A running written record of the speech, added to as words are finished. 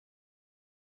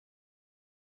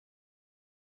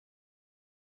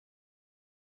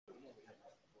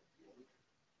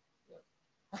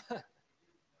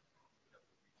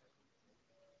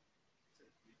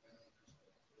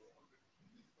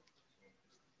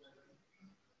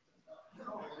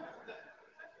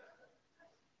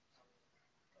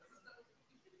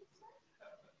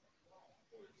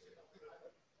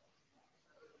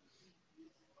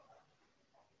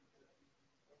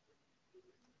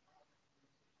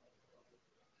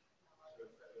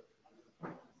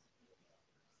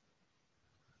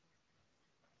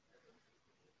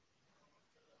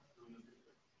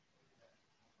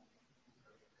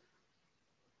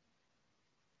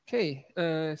Okay,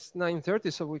 it's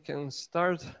 9:30, so we can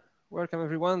start. Welcome,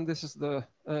 everyone. This is the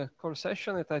core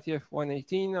session at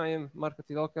IETF118. I am Marco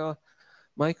Tiloka.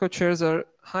 My co-chairs are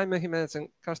Jaime Jimenez and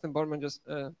Karsten Bormann, just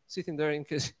sitting there in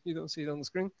case you don't see it on the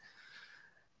screen.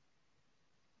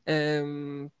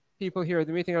 People here at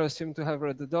the meeting are assumed to have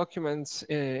read the documents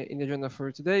in the agenda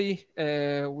for today.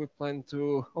 We plan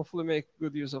to hopefully make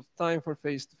good use of time for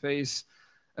face-to-face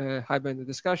high-banded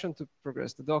discussion to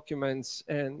progress the documents.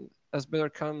 And as better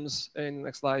comes in the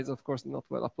next slides, of course, not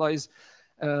well applies.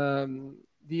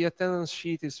 The attendance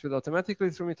sheet is filled automatically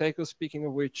through Miteco. Speaking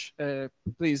of which,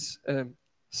 please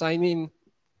sign in,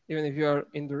 even if you are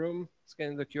in the room,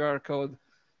 scan the QR code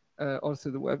or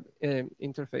through the web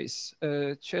interface.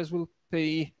 Chairs will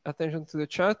pay attention to the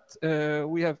chat.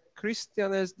 We have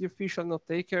Christian as the official note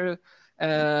taker,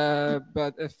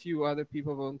 but a few other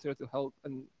people volunteer to help.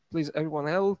 And please, everyone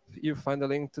help. You find a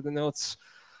link to the notes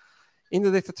in the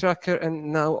data tracker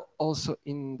and now also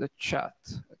in the chat.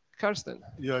 Karsten.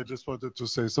 Yeah, I just wanted to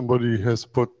say somebody has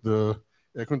put the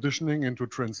air conditioning into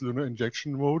translunar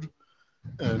injection mode.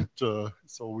 And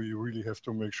so we really have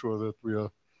to make sure that we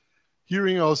are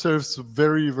hearing ourselves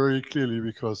very, very clearly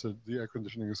because the air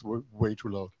conditioning is way too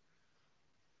loud.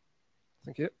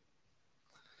 Thank you.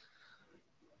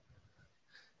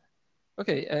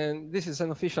 Okay, and this is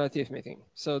an official IETF meeting,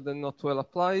 so the not well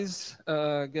applies.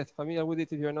 Get familiar with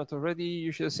it if you're not already.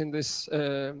 You should have seen this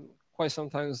quite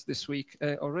sometimes this week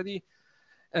already.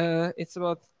 It's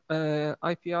about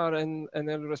IPR and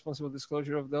early responsible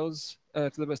disclosure of those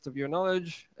to the best of your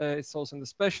knowledge. It's also and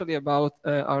especially about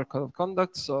our code of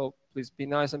conduct, so please be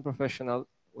nice and professional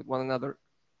with one another.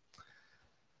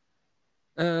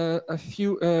 A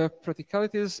few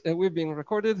practicalities. We've been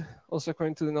recorded, also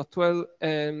according to the Not 12.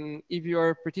 If you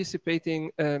are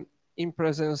participating in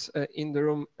presence in the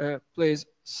room, please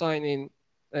sign in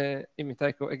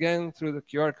Miteco again through the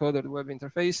QR code or the web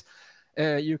interface.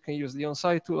 You can use the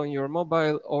on-site tool on your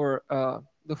mobile or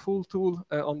the full tool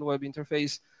on the web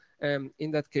interface.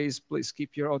 In that case, please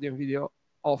keep your audio and video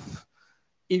off.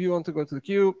 If you want to go to the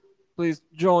queue, please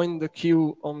join the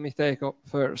queue on Miteco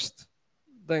first.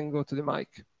 Then go to the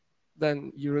mic.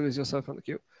 Then you release yourself from the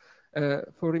queue.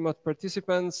 For remote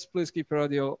participants, please keep your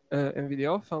audio and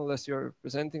video off unless you're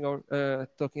presenting or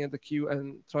talking at the queue,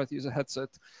 and try to use a headset.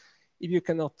 If you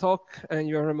cannot talk and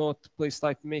you're remote, please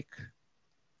type mic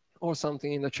or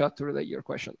something in the chat to relay your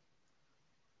question.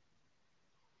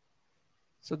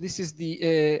 So this is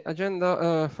the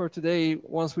agenda for today.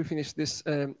 Once we finish this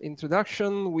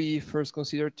introduction, we first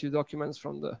consider two documents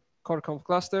from the CoreConf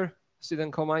cluster, SID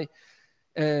and COMI,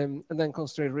 and then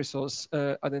constraint resource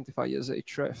identify as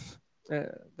href.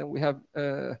 Then we have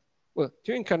well,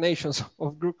 two incarnations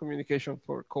of group communication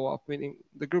for co-op, meaning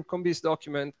the group COMBIS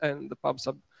document and the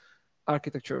PubSub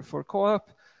architecture for co-op.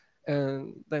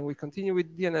 And then we continue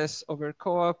with DNS over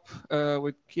co-op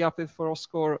with key update for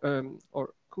OSCORE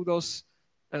or kudos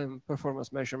and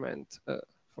performance measurement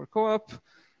for co-op.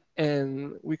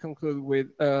 And we conclude with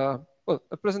well,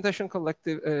 a presentation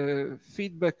collective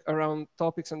feedback around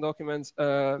topics and documents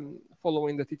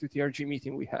following the T2TRG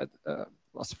meeting we had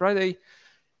last Friday,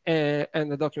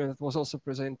 and the document that was also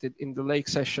presented in the Lake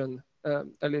session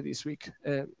earlier this week,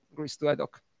 Greece to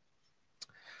EDOC.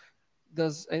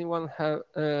 Does anyone have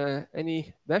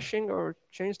any bashing or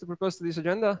change to propose to this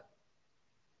agenda?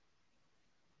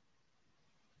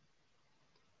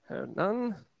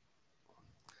 None.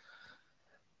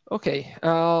 Okay,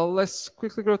 let's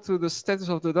quickly go to the status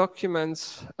of the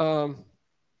documents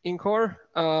in core.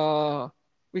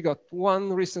 We got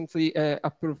one recently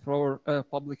approved for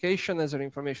publication as an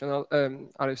informational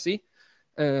RFC,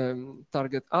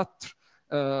 target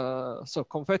ATR. So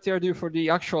confetti are due for the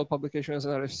actual publication as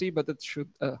an RFC, but it should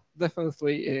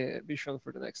definitely be shown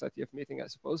for the next IETF meeting, I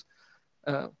suppose.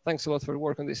 Thanks a lot for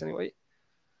work on this anyway.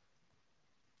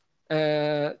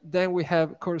 Then we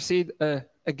have CoreSeed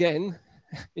again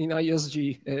in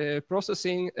ISG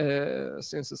processing,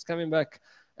 since it's coming back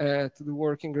to the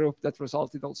working group that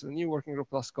resulted also in the new working group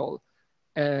last call.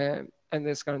 And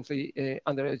it's currently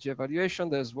under SG evaluation.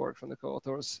 There's work from the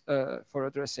co-authors for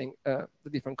addressing the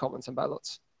different comments and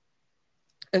ballots.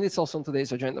 And it's also on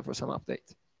today's agenda for some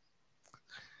update.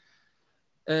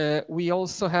 We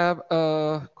also have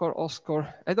a core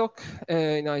EDOC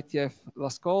in IETF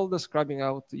last call describing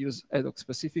how to use EDOC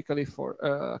specifically for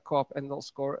co-op and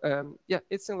non-score. Yeah,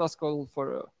 it's in last call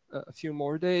for a few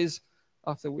more days,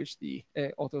 after which the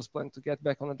authors plan to get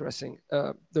back on addressing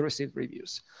the received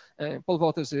reviews. Paul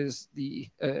Wouters is the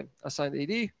assigned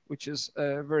AD, which is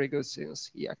very good since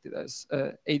he acted as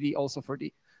AD also for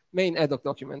the main EDOC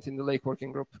document in the Lake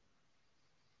Working Group.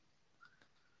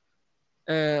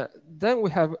 Then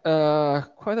we have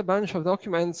quite a bunch of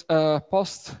documents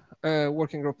post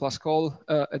working group plus call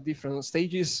at different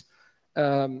stages.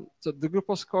 So the group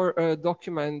post core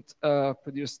document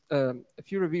produced a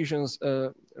few revisions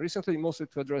recently, mostly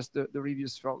to address the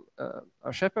reviews from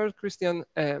our shepherd, Christian.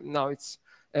 Now it's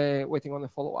waiting on a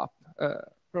follow-up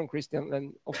from Christian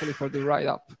and hopefully for the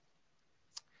write-up.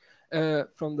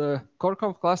 From the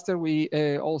CoreConf cluster, we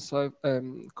also have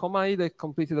COMAI that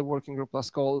completed the working group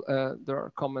last call. There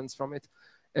are comments from it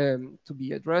to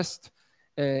be addressed.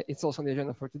 It's also on the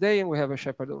agenda for today, and we have a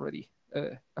shepherd already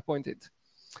appointed.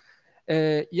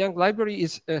 Young Library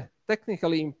is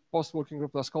technically in post-working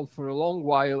group last call for a long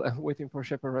while, waiting for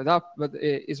shepherd write-up, but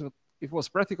it was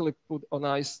practically put on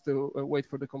ice to wait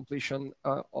for the completion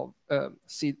of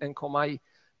SEED and COMAI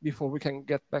before we can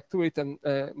get back to it, and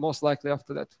most likely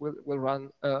after that we'll run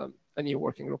a new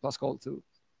working group last call too.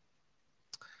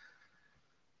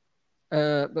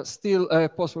 But still,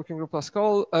 post-working group last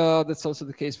call, that's also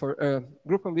the case for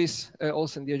Group MVs,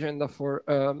 also in the agenda for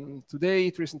today.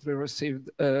 It recently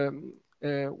received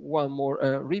one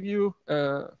more review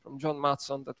from John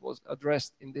Matson that was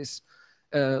addressed in this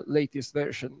latest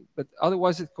version. But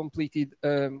otherwise, it completed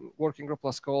working group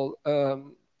last call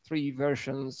 3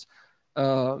 versions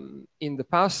in the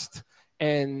past,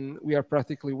 and we are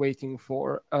practically waiting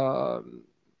for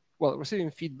well, receiving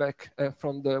feedback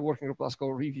from the working group last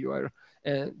call reviewer,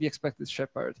 and the expected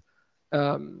shepherd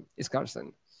is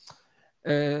Carsten.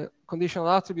 Conditional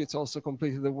attributes also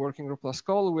completed the working group last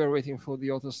call. We are waiting for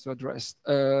the authors to address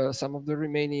some of the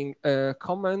remaining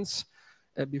comments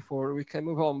before we can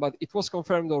move on, but it was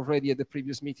confirmed already at the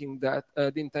previous meeting that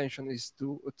the intention is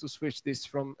to switch this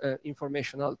from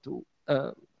informational to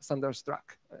standards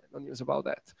track. No news about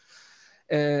that.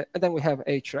 And then we have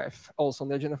href also on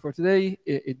the agenda for today.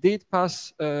 It did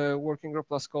pass working group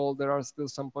last call. There are still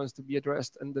some points to be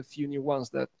addressed and a few new ones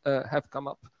that have come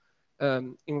up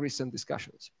in recent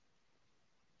discussions.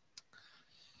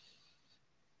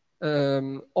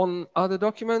 On other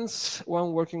documents,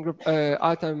 one working group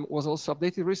item was also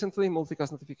updated recently,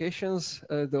 multicast notifications,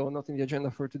 though not in the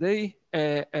agenda for today,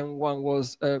 and one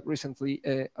was recently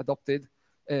adopted,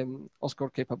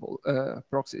 OSCORE capable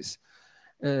proxies.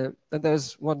 And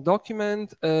there's one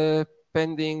document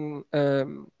pending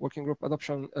working group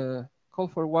adoption call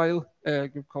for a while,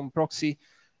 GroupCom proxy,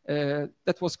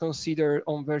 that was considered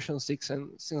on version 6, and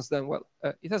since then, well,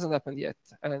 it hasn't happened yet,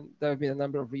 and there have been a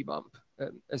number of rebump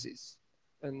as is.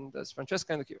 And that's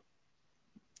Francesca and the queue.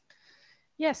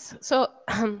 Yes, so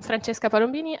Francesca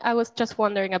Palombini, I was just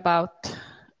wondering about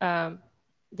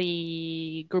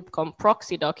the GroupCom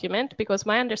proxy document, because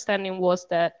my understanding was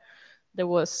that there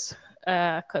was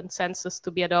consensus to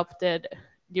be adopted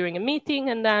during a meeting,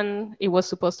 and then it was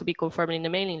supposed to be confirmed in the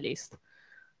mailing list,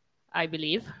 I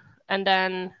believe. And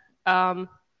then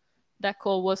that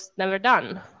call was never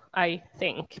done, I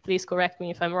think. Please correct me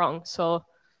if I'm wrong. So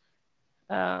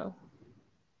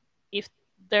if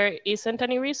there isn't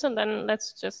any reason, then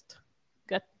let's just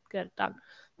get it done.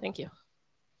 Thank you.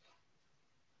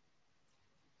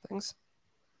 Thanks.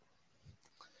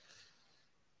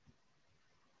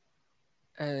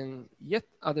 And yet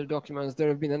other documents, there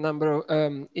have been a number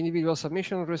of individual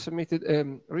submissions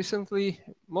resubmitted recently,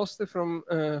 mostly from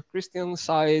Christian's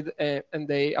side, and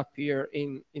they appear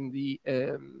in the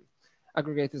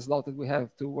aggregated slot that we have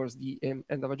towards the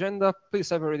end of agenda. Please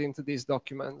have a read into these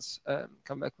documents,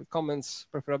 come back with comments,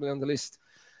 preferably on the list.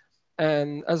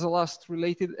 And as a last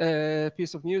related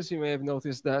piece of news, you may have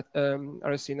noticed that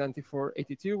RSC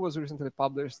 9482 was recently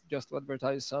published just to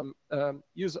advertise some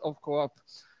use of co-op,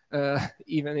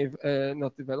 even if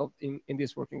not developed in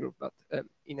this working group, but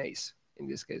in ACE in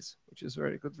this case, which is a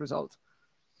very good result.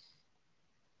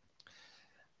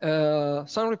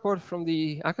 Some report from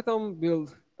the hackathon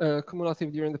build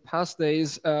cumulative during the past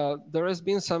days. There has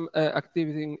been some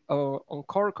activity on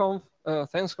CoreConf.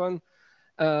 Thanks, Juan.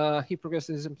 He progressed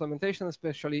his implementation,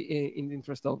 especially in the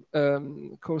interest of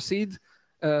CoreSeed.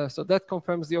 So that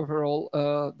confirms the overall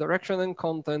direction and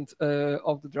content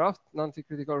of the draft.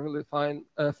 Non-critical really found,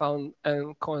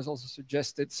 and Cohen has also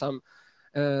suggested some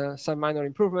minor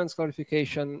improvements,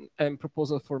 clarification, and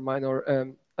proposal for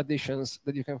minor additions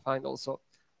that you can find also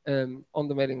on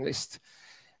the mailing list.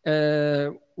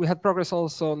 We had progress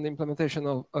also on the implementation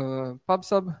of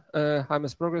PubSub. HIME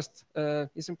has progressed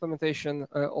its implementation,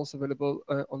 also available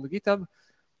on the GitHub.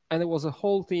 And there was a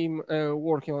whole team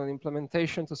working on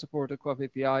implementation to support the Co-op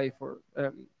API for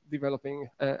developing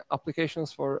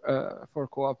applications for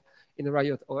Co-op in the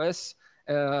Riot OS.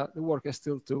 The work is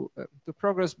still to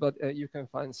progress, but you can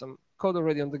find some code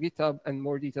already on the GitHub and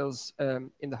more details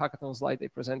in the hackathon slide they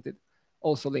presented,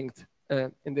 also linked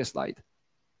in this slide.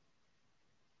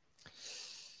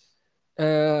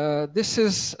 This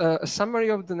is a summary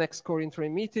of the next core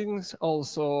interim meetings,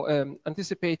 also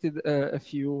anticipated a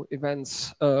few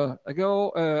events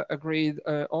ago, agreed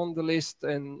on the list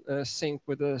and synced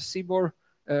with the CBOR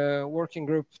working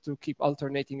group to keep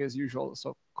alternating as usual.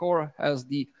 So core has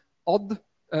the odd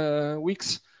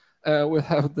weeks. We'll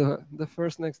have the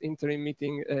first next interim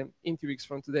meeting in 2 weeks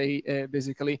from today,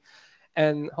 basically.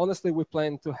 And honestly, we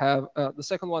plan to have the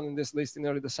second one in this list in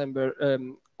early December,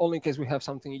 only in case we have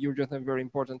something urgent and very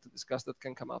important to discuss that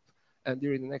can come up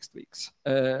during the next weeks,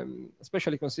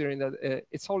 especially considering that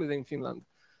it's holiday in Finland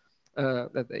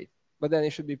that day. But then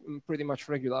it should be pretty much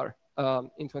regular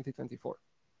in 2024.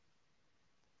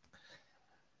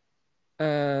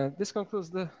 This concludes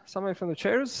the summary from the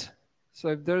chairs. So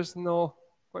if there's no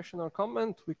question or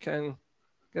comment, we can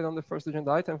get on the first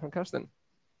agenda item from Karsten.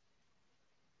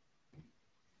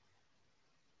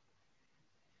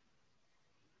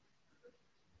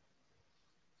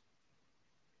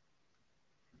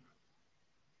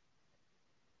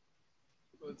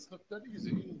 It's not that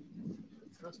easy. You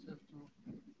first have to.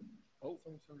 Oh,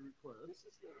 function required.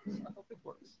 I hope it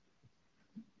works.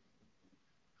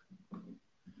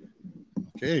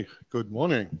 Okay. Good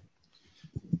morning.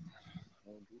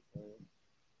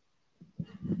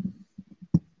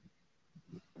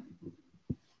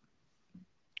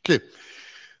 Okay.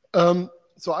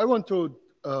 So I want to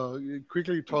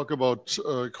quickly talk about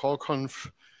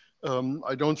CoreConf.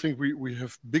 I don't think we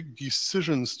have big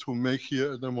decisions to make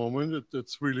here at the moment.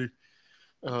 It's really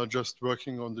just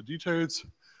working on the details.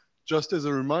 Just as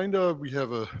a reminder, we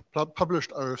have a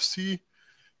published RFC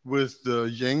with the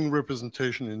Yang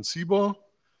representation in CBOR.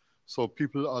 So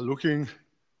people are looking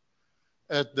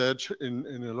at that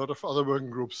in a lot of other working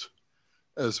groups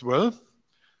as well.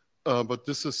 But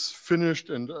this is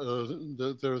finished, and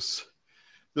there's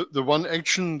the one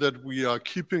action that we are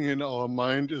keeping in our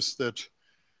mind is that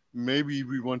maybe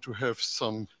we want to have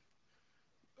some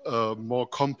more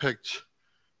compact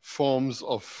forms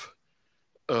of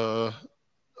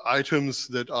items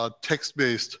that are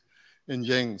text-based in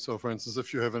Yang. So for instance,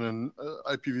 if you have an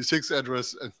IPv6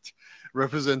 address and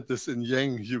represent this in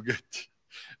Yang, you get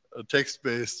a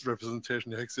text-based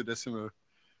representation, hexadecimal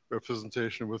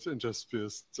representation with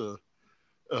interspaced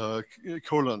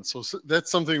colons. So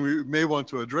that's something we may want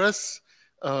to address,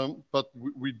 but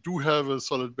we do have a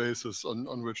solid basis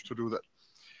on which to do that.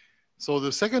 So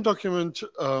the second document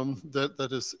that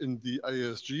is in the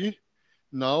ISG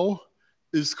now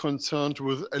is concerned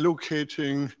with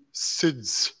allocating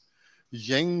SIDs,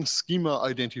 Yang schema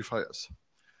identifiers.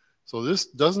 So this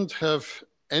doesn't have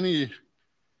any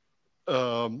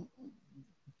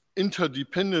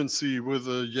interdependency with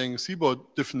the Yang CBOR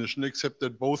definition, except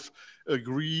that both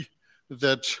agree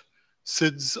that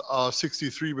SIDs are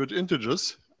 63-bit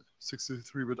integers,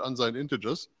 63-bit unsigned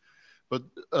integers. But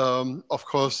of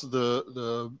course,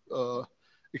 the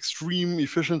extreme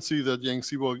efficiency that Yang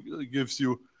CBOR gives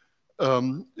you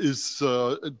is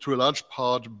to a large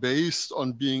part based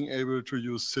on being able to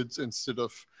use SIDs instead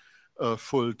of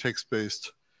full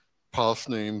text-based path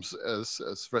names as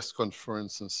RESTConf, for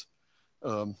instance,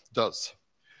 does.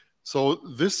 So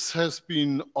this has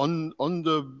been on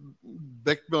the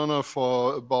back burner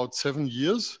for about 7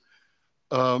 years.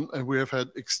 And we have had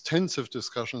extensive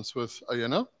discussions with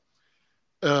IENA.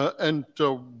 And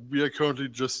we are currently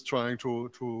just trying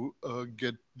to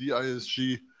get the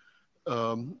ISG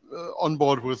on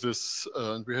board with this.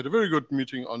 And we had a very good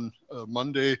meeting on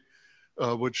Monday,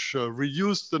 which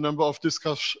reduced the number of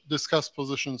discussed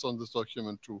positions on this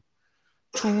document to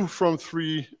 2 from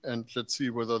 3. And let's see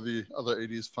whether the other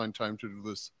ADs find time to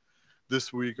do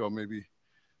this week or maybe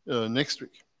next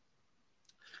week.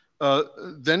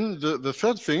 Then the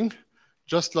third thing,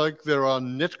 just like there are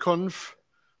netconf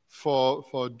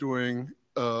for doing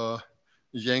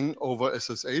Yang over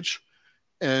SSH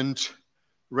and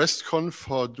RESTconf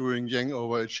for doing Yang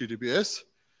over HTTPS.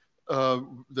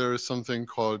 There is something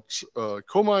called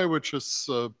COMI, which is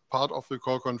part of the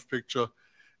CoreConf picture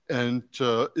and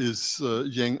is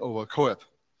Yang over CoAP.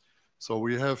 So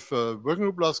we have working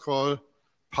group last call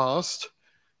passed.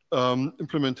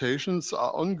 Implementations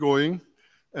are ongoing.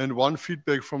 And one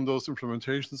feedback from those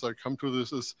implementations, I come to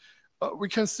this, is we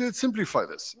can still simplify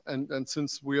this. And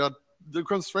since we are the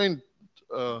constrained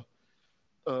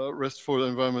RESTful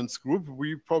environments group,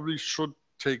 we probably should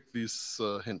take these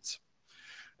hints.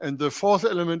 And the fourth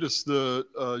element is the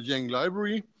Yang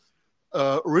library.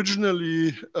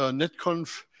 Originally,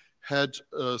 NetConf had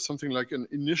something like an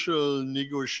initial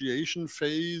negotiation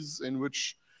phase in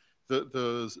which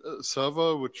the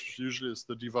server, which usually is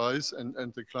the device,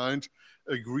 and the client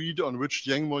agreed on which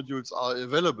Yang modules are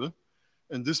available.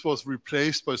 And this was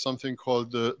replaced by something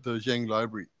called the Yang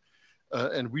library.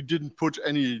 And we didn't put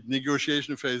any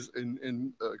negotiation phase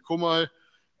in Komai,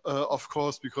 of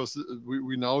course, because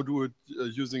we now do it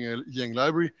using a Yang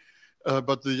library.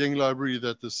 But the Yang library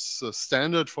that is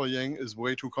standard for Yang is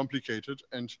way too complicated.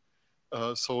 And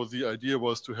so the idea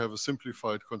was to have a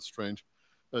simplified constraint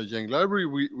Yang library.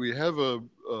 We have a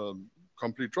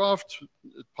complete draft.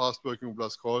 It passed working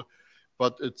plus call,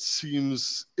 but it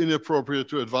seems inappropriate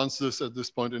to advance this at this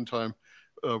point in time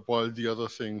while the other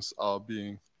things are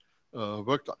being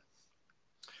worked on.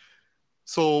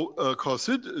 So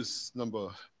CORE-SID is number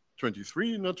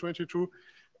 23, not 22,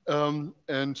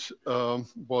 and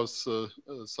was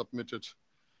submitted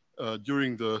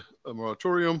during the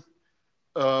moratorium.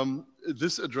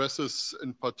 This addresses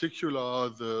in particular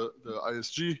the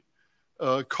ISG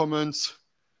comments,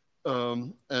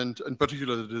 and in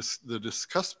particular the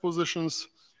discussed positions.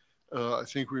 I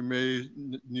think we may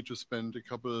need to spend a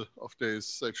couple of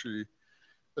days actually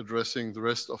addressing the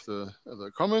rest of the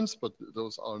comments, but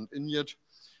those aren't in yet.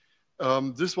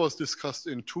 This was discussed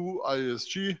in 2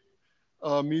 ISG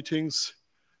meetings.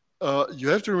 You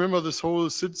have to remember this whole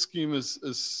SID scheme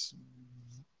is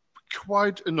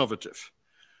quite innovative.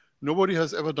 Nobody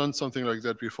has ever done something like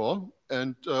that before.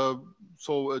 And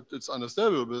so it's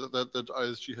understandable that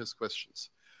ISG has questions.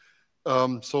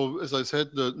 So as I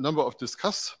said, the number of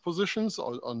discussed positions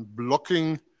on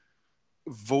blocking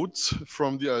votes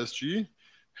from the ISG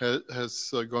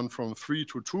has gone from 3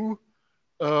 to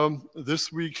 2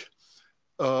 this week,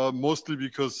 mostly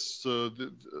because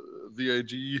the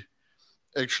AG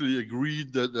actually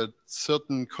agreed that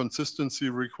certain consistency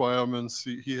requirements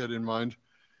he had in mind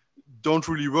don't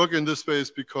really work in this space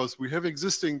because we have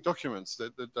existing documents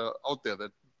that are out there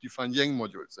that define Yang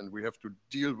modules, and we have to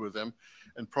deal with them,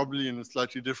 and probably in a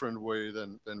slightly different way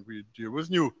than we deal with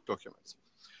new documents.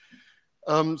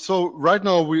 So right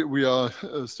now we are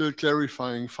still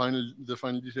clarifying the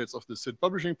final details of the SID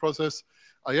publishing process.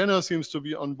 IANA seems to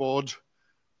be on board.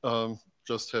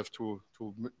 Just have to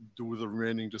do the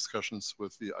remaining discussions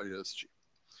with the ISG.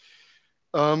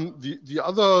 The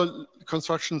other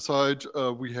construction side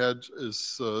we had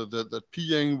is that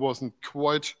PYang wasn't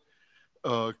quite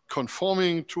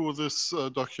conforming to this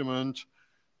document.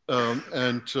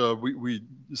 And we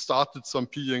started some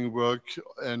PYang work,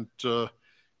 and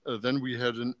then we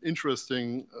had an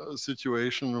interesting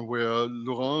situation where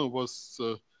Laurent was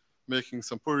making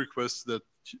some pull requests that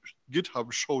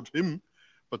GitHub showed him,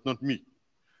 but not me.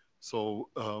 So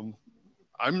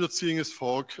I'm not seeing his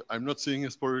fork, I'm not seeing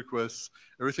his pull requests,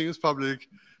 everything is public,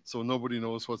 so nobody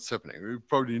knows what's happening. We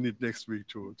probably need next week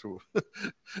to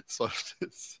solve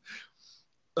this.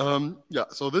 Yeah,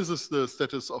 so this is the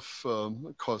status of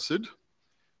CORE-SID.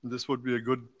 This would be a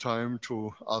good time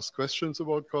to ask questions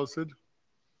about CORE-SID.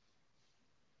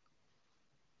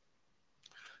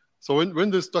 So when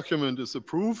this document is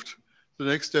approved, the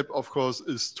next step, of course,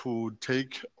 is to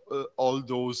take all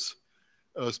those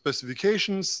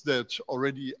specifications that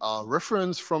already are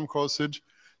referenced from CORE-SID.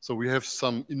 So we have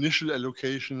some initial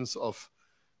allocations of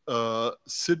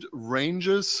SID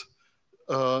ranges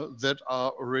that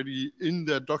are already in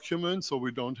that document, so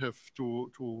we don't have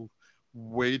to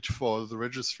wait for the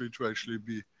registry to actually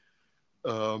be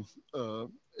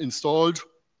installed.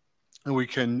 And we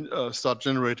can start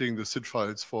generating the SID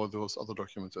files for those other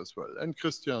documents as well. And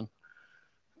Christian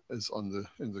is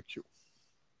in the queue.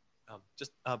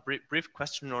 Just a brief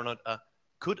question, or not?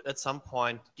 Could at some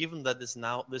point, given that this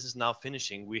is now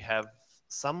finishing, we have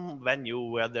some venue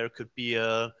where there could be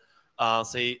a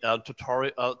say a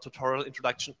tutorial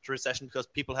introductory session, because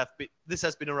people have this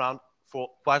has been around for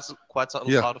quite a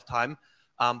lot of time,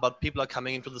 but people are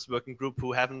coming into this working group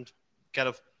who haven't kind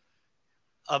of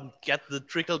get the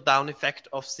trickle down effect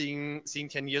of seeing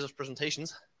 10 years of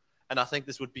presentations, and I think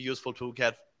this would be useful to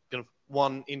get kind of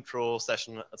one intro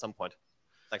session at some point.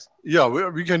 Thanks. Yeah,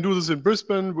 we can do this in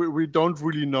Brisbane. We don't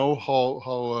really know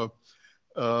how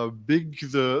big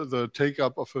the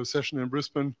take-up of a session in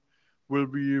Brisbane will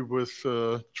be with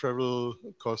travel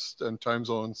cost and time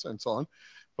zones and so on.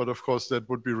 But of course, that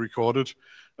would be recorded.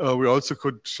 We also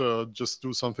could just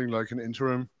do something like an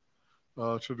interim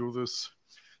to do this.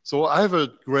 So I have a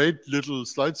great little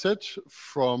slide set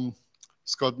from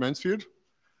Scott Mansfield,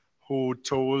 who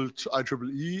told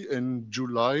IEEE in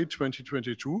July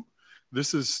 2022,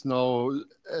 this is now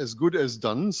as good as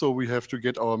done, so we have to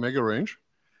get our mega range.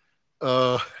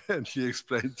 And he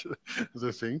explained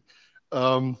the thing.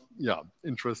 Yeah,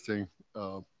 interesting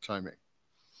timing,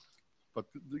 but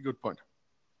good point.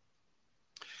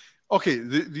 Okay,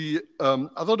 the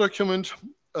other document,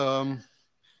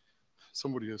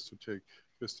 somebody has to take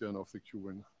Christian off the queue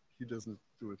when he doesn't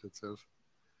do it itself.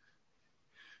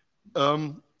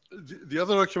 The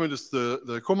other document is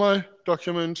the COMAI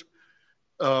document.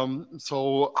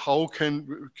 So how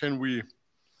can we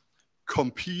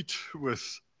compete with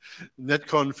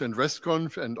netconf and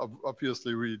restconf? And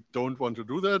obviously we don't want to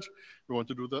do that. We want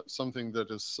to do that something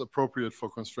that is appropriate for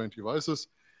constrained devices.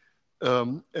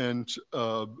 The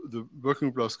working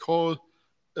group last call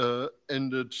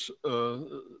ended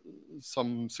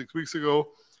some 6 weeks ago,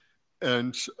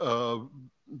 and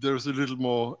there's a little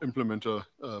more implementer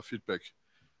feedback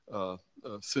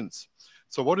since.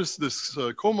 So what is this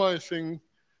COMAI thing?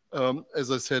 As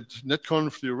I said,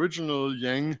 netconf, the original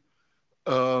Yang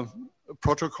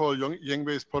protocol,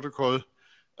 Yang-based protocol,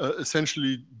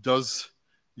 essentially does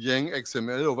Yang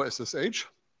XML over SSH.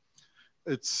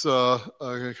 It's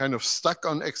kind of stuck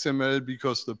on XML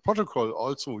because the protocol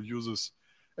also uses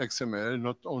XML,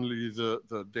 not only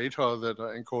the data that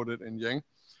are encoded in Yang.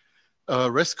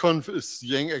 RESTconf is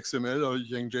Yang XML or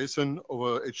Yang JSON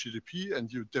over HTTP,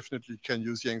 and you definitely can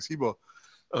use Yang CBOR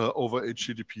over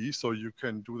HTTP, so you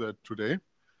can do that today.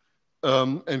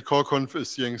 And CoreConf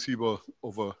is Yang CBOR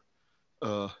over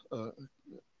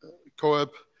CoAP,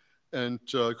 and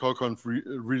CoreConf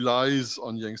relies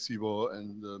on Yang CBOR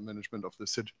and the management of the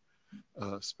SID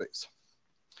space.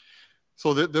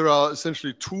 So there are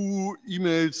essentially two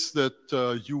emails that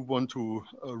you want to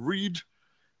read.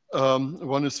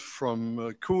 One is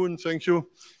from Kuhn, thank you.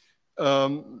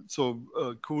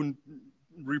 Kuhn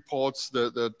reports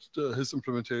that his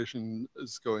implementation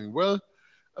is going well,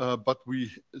 but we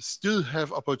still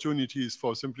have opportunities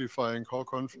for simplifying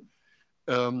CoreConf.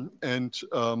 One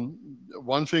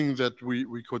thing that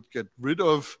we could get rid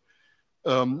of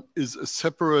is a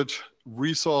separate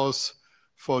resource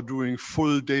for doing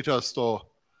full data store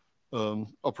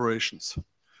operations.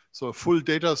 So a full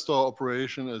data store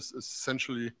operation is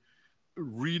essentially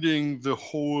reading the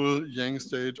whole Yang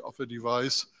state of a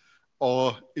device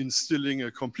or instilling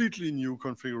a completely new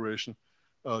configuration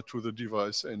to the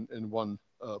device in one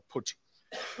put.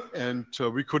 And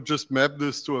we could just map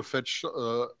this to a fetch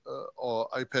or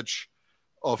IPatch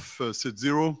of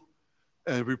SID0,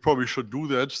 and we probably should do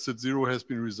that. SID0 has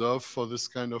been reserved for this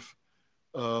kind of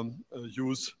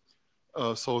use.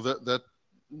 So that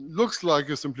looks like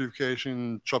a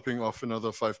simplification, chopping off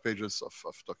another 5 pages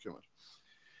of document.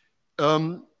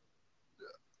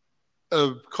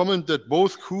 A comment that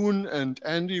both Kuhn and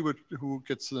Andy, who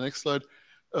gets the next slide,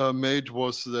 made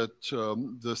was that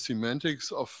the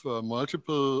semantics of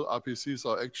multiple RPCs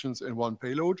or actions in one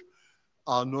payload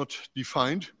are not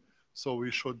defined. So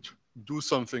we should do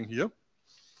something here.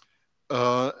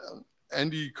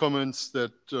 Andy comments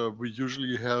that we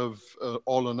usually have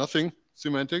all or nothing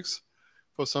semantics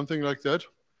for something like that.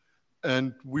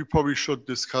 And we probably should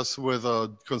discuss whether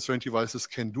constrained devices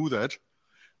can do that.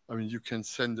 I mean, you can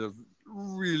send a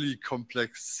really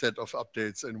complex set of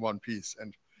updates in one piece.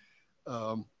 And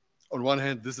on one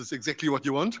hand, this is exactly what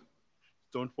you want.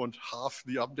 Don't want half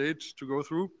the update to go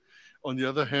through. On the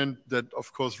other hand, that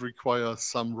of course requires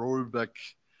some rollback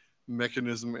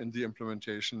mechanism in the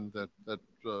implementation that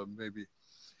maybe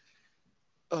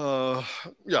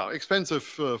expensive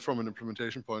from an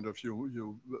implementation point of view.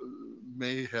 You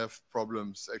may have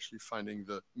problems actually finding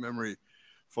the memory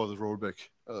for the rollback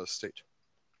state.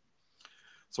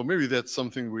 So maybe that's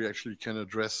something we actually can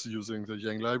address using the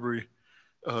Yang library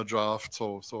draft.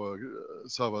 So a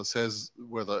server says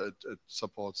whether it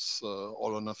supports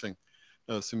all or nothing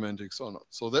semantics or not.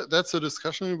 So that's a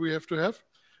discussion we have to have.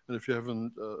 And if you have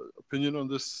an opinion on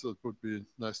this, it would be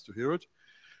nice to hear it.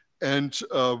 And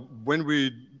while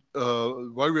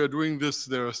we are doing this,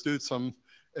 there are still some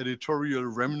editorial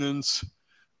remnants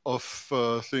of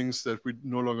things that we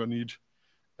no longer need,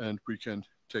 and we can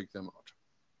take them out.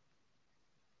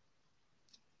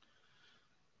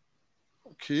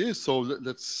 Okay, so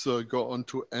let's go on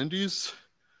to Andy's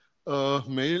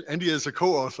mail. Andy is a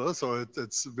co-author, so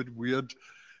it's a bit weird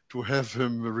to have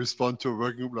him respond to a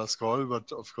working group last call,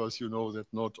 but of course you know that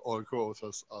not all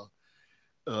co-authors are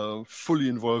fully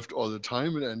involved all the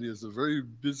time, and Andy is a very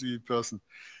busy person.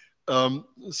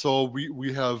 So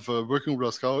we have a working group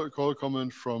last call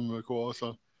comment from a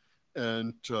co-author,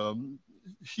 and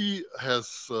he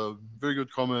has very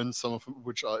good comments, some of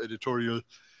which are editorial,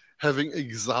 having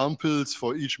examples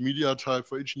for each media type,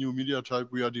 for each new media type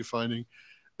we are defining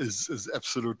is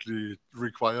absolutely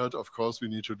required. Of course, we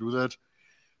need to do that.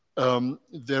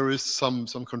 There is some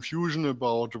confusion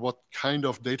about what kind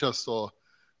of data store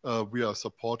we are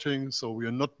supporting. So we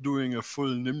are not doing a full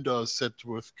NIMDA set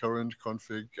with current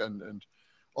config and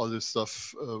all this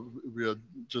stuff. We are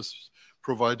just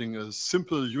providing a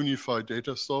simple unified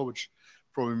data store, which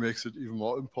probably makes it even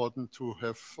more important to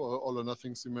have all or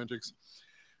nothing semantics.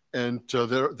 And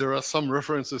there are some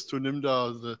references to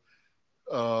NIMDA, the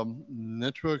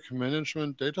Network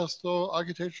Management Data Store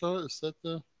Architecture. Is that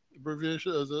the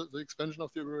abbreviation, the expansion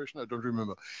of the abbreviation? I don't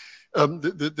remember.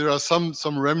 There are some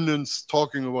remnants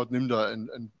talking about NIMDA,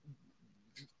 and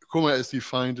COMA as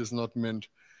defined is not meant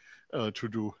to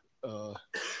do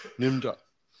NIMDA.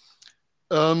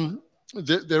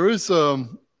 There is a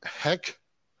hack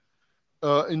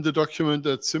in the document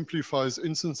that simplifies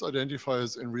instance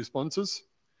identifiers in responses.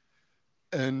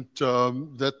 And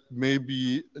that may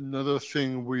be another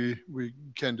thing we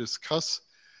can discuss.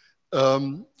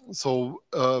 So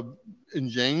in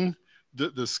Yang,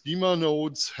 the schema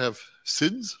nodes have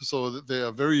SIDs, so that they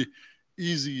are very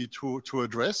easy to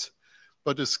address.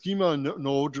 But a schema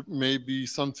node may be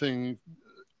something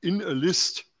in a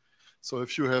list. So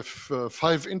if you have 5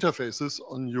 interfaces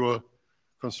on your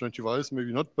constraint device,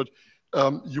 maybe not, but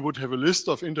you would have a list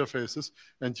of interfaces,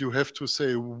 and you have to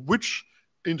say which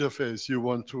interface you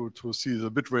want to see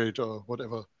the bitrate or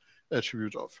whatever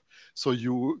attribute of. So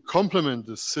you complement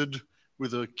the SID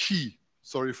with a key.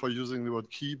 Sorry for using the word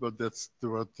key, but that's the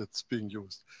word that's being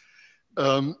used.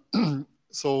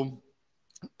 So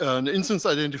an instance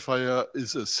identifier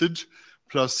is a SID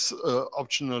plus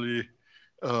optionally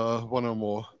 1 or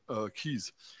more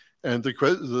keys. And the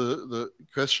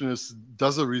question is,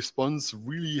 does a response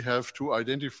really have to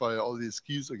identify all these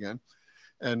keys again?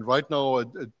 And right now,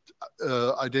 it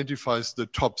identifies the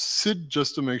top SID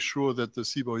just to make sure that the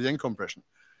Sibo-Yang compression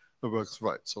works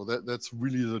right. So that's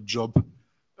really the job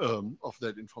of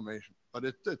that information. But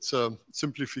it's a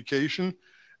simplification,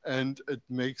 and it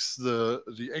makes the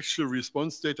actual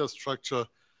response data structure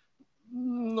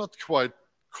not quite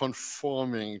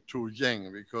conforming to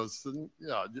Yang, because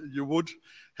yeah, you would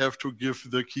have to give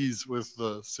the keys with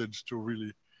the SID to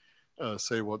really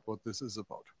say what this is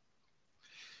about.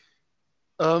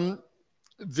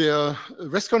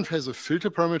 RESTConf has a filter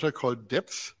parameter called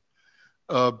depth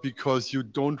because you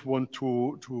don't want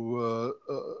to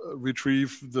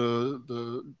retrieve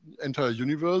the entire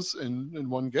universe in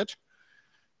one get.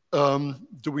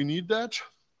 Do we need that?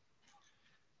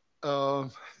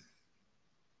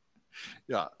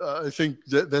 Yeah, I think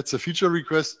that's a feature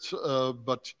request,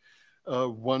 but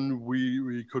one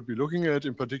we could be looking at,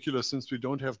 in particular, since we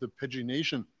don't have the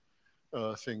pagination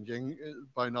thing. Yang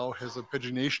by now has a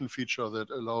pagination feature that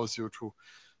allows you to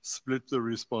split the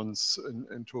response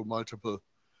into multiple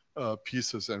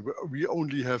pieces, and we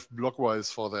only have blockwise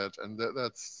for that, and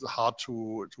that's hard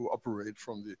to operate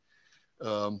from the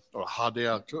or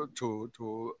harder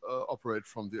to operate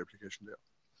from the application there.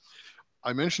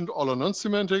 I mentioned all or none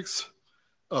semantics.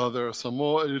 There are some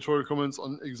more editorial comments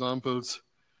on examples.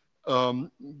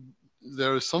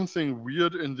 There is something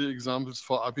weird in the examples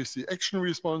for RPC action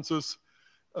responses.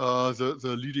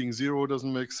 The leading 0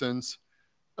 doesn't make sense.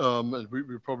 And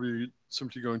we're probably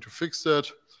simply going to fix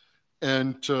that.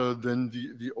 And then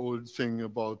the old thing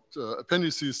about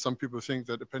appendices. Some people think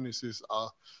that appendices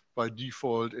are by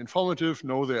default informative.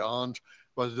 No, they aren't,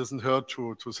 but it doesn't hurt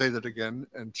to say that again.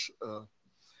 And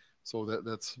so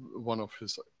that's one of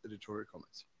his editorial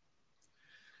comments.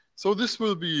 So this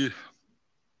will be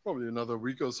probably another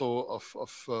week or so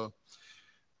of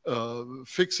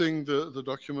fixing the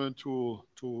document to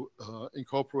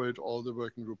incorporate all the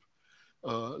working group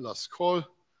last call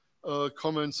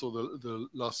comments. So the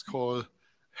last call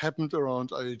happened around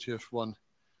IETF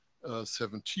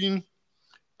 117.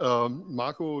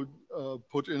 Marco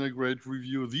put in a great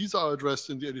review. These are addressed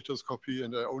in the editor's copy,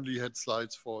 and I only had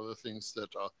slides for the things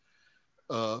that are,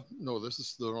 no, this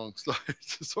is the wrong slide,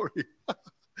 sorry.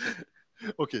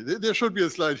 Okay, there should be a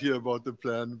slide here about the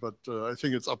plan, but I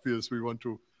think it's obvious we want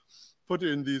to put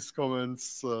in these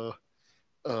comments,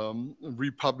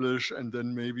 republish, and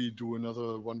then maybe do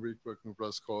another 1 week working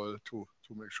plus call to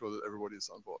make sure that everybody is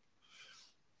on board.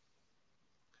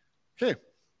 Okay,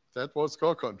 that was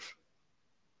CoreConf.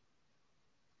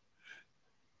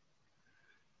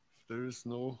 If there is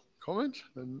no comment,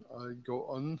 then I go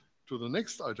on to the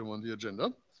next item on the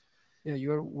agenda. Yeah,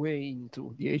 you are way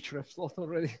into the href slot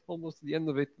already, almost to the end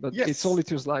of it, but yes. It's only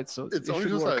 2 slides, so it's only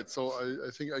 2 slides, so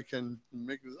I think I can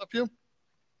make this up here.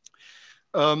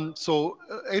 So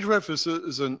HREF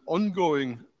is an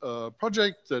ongoing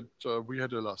project that we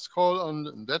had a last call on,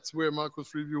 and that's where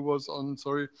Marco's review was on,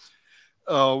 sorry.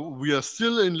 We are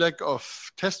still in lack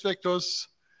of test vectors.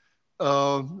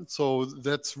 So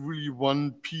that's really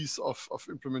one piece of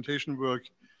implementation work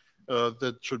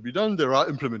that should be done. There are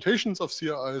implementations of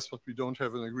CRIs, but we don't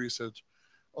have an agreed set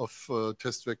of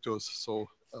test vectors. So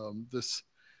this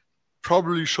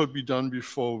probably should be done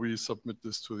before we submit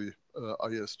this to the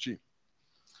ISG.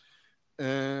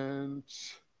 And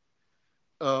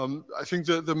I think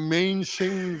the main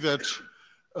thing that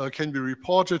can be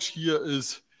reported here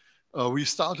is we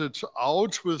started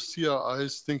out with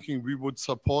CRIs thinking we would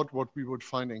support what we would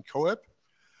find in CoAP.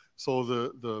 So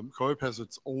the CoAP has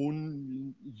its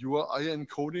own URI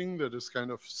encoding that is kind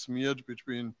of smeared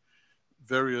between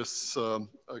various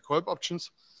CoAP options.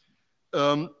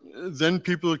 Then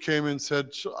people came and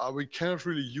said, we cannot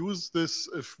really use this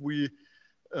if we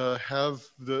have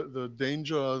the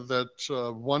danger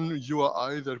that one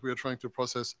URI that we are trying to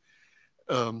process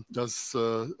does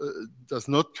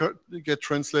not get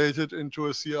translated into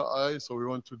a CRI. So we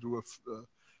want to do a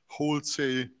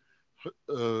wholesale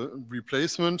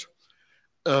replacement.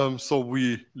 So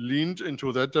we leaned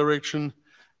into that direction,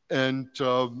 and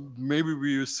maybe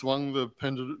we swung the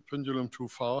pendulum too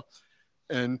far.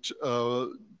 And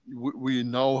we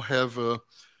now have a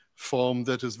form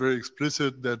that is very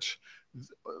explicit that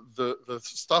the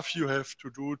stuff you have to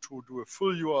do a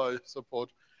full UI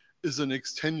support is an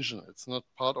extension. It's not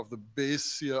part of the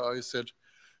base CRI set.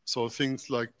 So things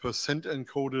like percent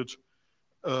encoded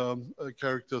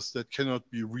characters that cannot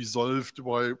be resolved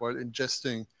while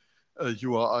ingesting a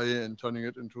URI and turning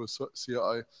it into a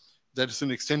CRI, that is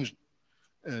an extension.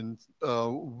 And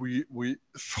we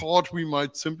thought we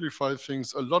might simplify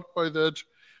things a lot by that.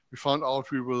 We found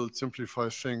out we will simplify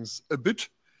things a bit,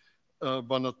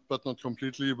 but not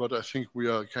completely. But I think we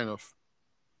are kind of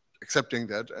accepting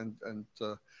that and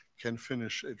can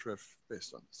finish HREF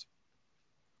based on this.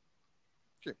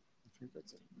 Okay, I think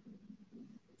that's it.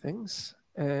 Thanks.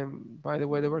 By the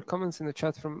way, there were comments in the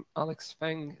chat from Alex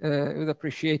Feng. I would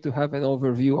appreciate to have an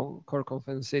overview on CoreConf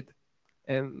and SID.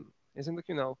 Is in the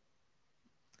queue now.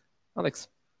 Alex.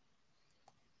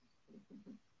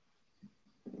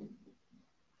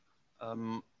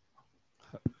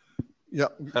 Yeah.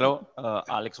 Hello,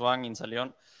 Alex Wang in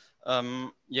Salion.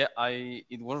 Yeah,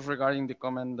 it was regarding the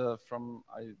comment from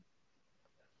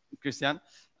Christian,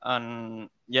 and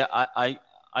yeah,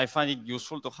 I find it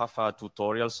useful to have a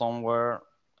tutorial somewhere,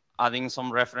 adding some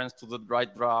reference to the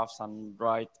right drafts and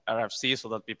right RFC so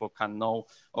that people can know,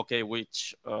 okay,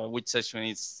 which session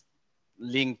is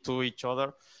linked to each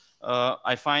other.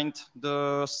 I find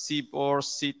the SIP or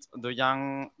SIT, the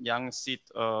young SIT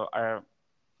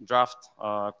draft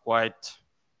quite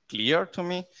clear to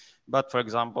me. But for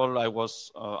example,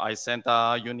 I sent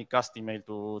a unicast email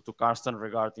to Karsten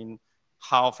regarding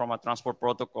how from a transport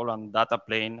protocol and data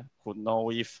plane could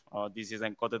know if this is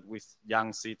encoded with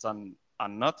young SITs and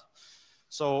not.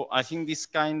 So I think this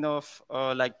kind of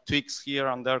like tweaks here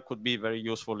and there could be very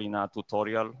useful in a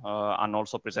tutorial and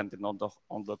also presented on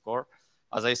the core.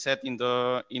 As I said in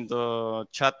the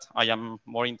chat, I am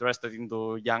more interested in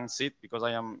the young SIT because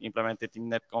I am implemented in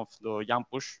netconf the young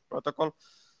push protocol.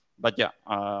 But yeah,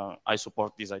 I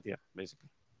support this idea basically.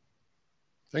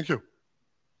 Thank you.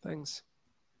 Thanks.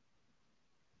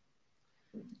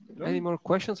 Any more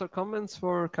questions or comments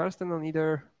for Karsten on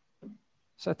either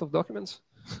set of documents?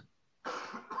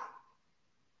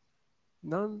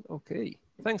 None? Okay.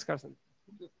 Thanks, Karsten.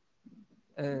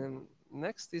 And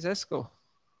next is ESCO.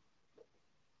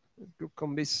 Group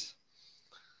Combis.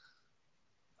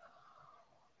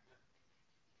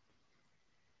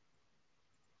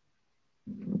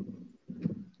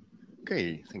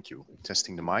 Okay, thank you.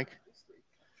 Testing the mic.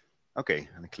 Okay,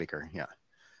 and the clicker, yeah.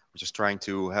 I'm just trying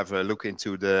to have a look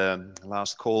into the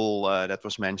last call that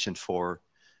was mentioned for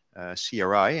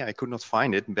CRI. I could not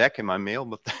find it back in my mail,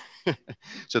 but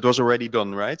so it was already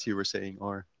done, right? You were saying,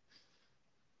 or?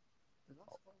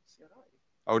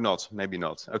 Oh, not, maybe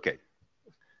not. Okay.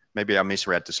 Maybe I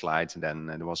misread the slide and then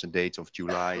there was a date of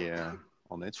July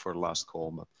on it for the last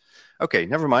call. But okay,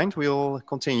 never mind. We'll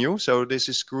continue. So this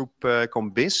is group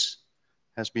Combis,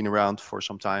 has been around for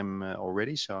some time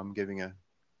already. So I'm giving a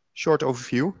short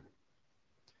overview.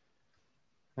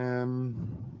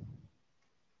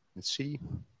 Let's see.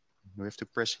 We have to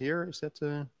press here. Is that?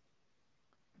 Never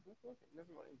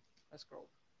mind. I scroll.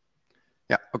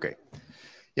 Yeah. Okay.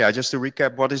 Yeah, just to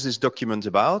recap, what is this document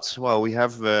about? Well, we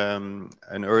have an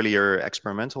earlier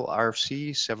experimental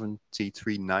RFC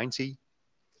 7390.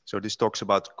 So this talks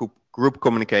about group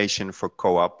communication for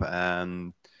co-op,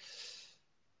 and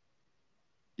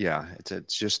yeah,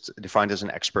 it's just defined as an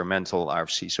experimental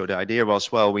RFC. So the idea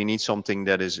was, well, we need something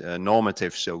that is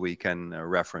normative, so we can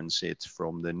reference it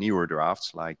from the newer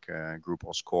drafts, like Group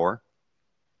OS-CORE.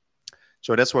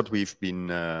 So that's what we've been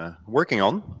working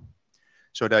on.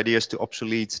 So the idea is to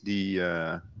obsolete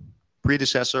the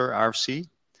predecessor RFC,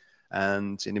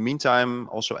 and in the meantime,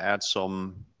 also add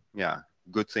some, yeah,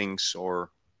 good things or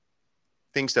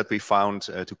things that we found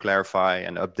to clarify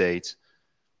and update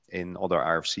in other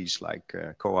RFCs like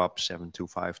COAP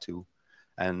 7252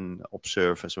 and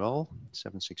Observe as well,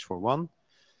 7641.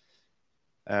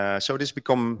 So this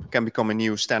can become a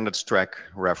new standards track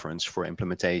reference for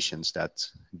implementations that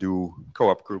do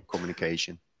COAP group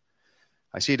communication.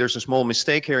 I see there's a small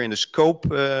mistake here in the scope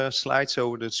slide.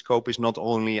 So the scope is not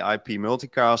only IP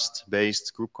multicast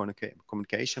based group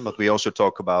communication, but we also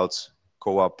talk about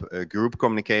COAP group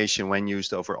communication when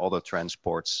used over other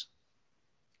transports.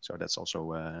 So that's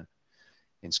also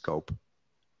in scope.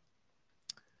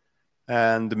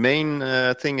 And the main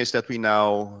thing is that we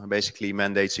now basically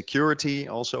mandate security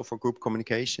also for group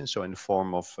communication, so in the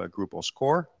form of Group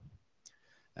OS-CORE.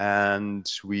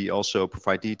 And we also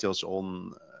provide details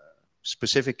on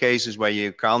specific cases where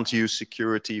you can't use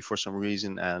security for some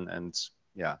reason, and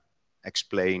yeah,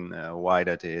 explain why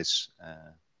that is,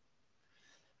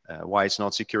 why it's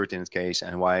not security in that case,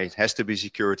 and why it has to be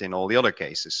security in all the other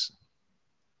cases.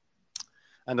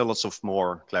 And there are lots of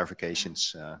more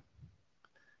clarifications.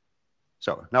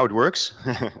 So now it works.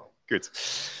 Good.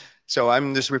 So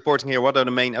I'm just reporting here what are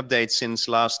the main updates since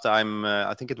last time.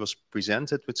 I think it was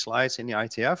presented with slides in the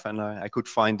IETF, and I could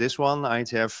find this one,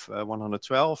 IETF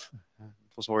 112. It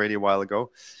was already a while ago.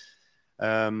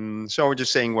 So we're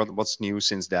just saying what's new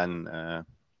since then.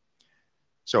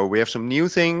 So we have some new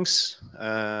things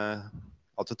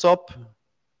at the top.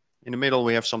 In the middle,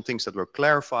 we have some things that were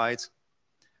clarified.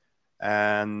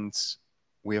 And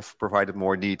we have provided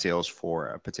more details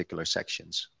for particular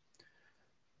sections.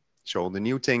 So the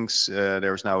new things,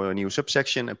 there's now a new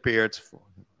subsection appeared for,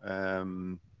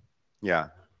 yeah,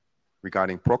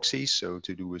 regarding proxies. So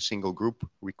to do a single group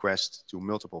request to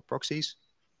multiple proxies.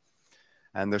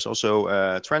 And there's also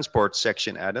a transport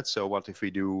section added. So what if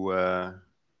we do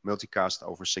multicast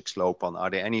over 6LoWPAN? Are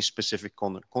there any specific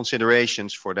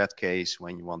considerations for that case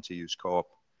when you want to use COAP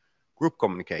group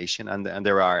communication? And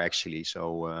there are actually.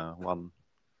 So one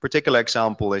particular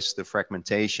example is the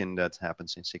fragmentation that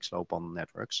happens in 6LoWPAN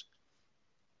networks,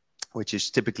 which is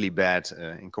typically bad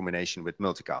in combination with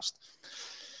multicast.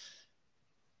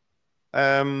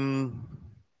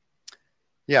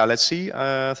 Yeah, let's see.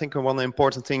 I think one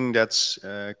important thing that's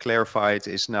clarified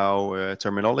is now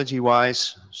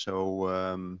terminology-wise.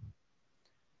 So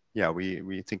yeah,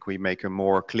 we think we make a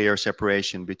more clear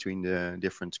separation between the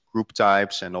different group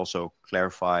types and also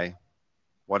clarify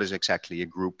what is exactly a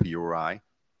group URI.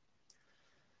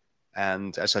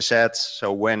 And as I said,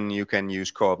 so when you can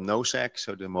use COAP NoSec,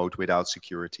 so the mode without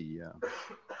security,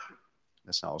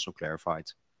 that's now also clarified.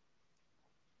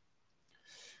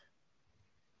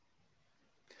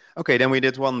 Okay, then we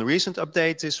did one recent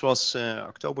update. This was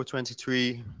October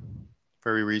 23,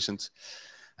 very recent.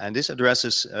 And this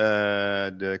addresses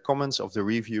the comments of the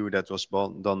review that was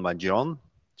done by John.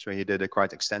 So he did a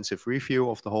quite extensive review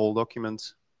of the whole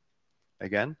document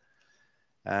again.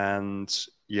 And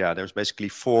yeah, there's basically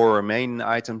 4 main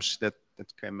items that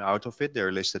came out of it.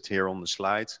 They're listed here on the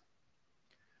slide.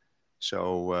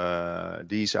 So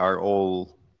these are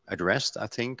all addressed, I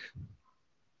think.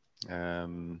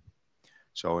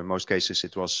 So in most cases,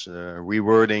 it was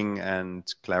rewording and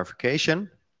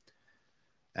clarification.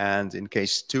 And in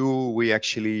case 2, we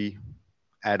actually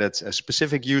added a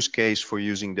specific use case for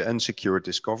using the unsecured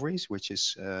discoveries, which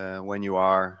is when you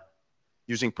are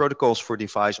using protocols for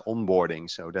device onboarding.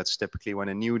 So that's typically when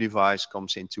a new device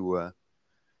comes into a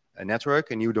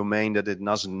network, a new domain that it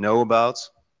doesn't know about.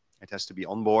 It has to be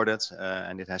onboarded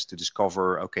and it has to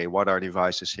discover, okay, what are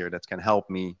devices here that can help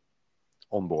me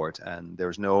onboard? And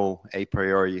there's no a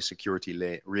priori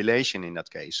security relation in that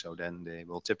case. So then they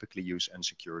will typically use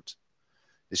unsecured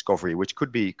discovery, which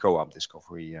could be COAP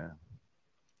discovery.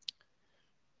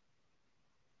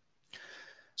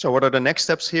 So what are the next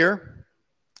steps here?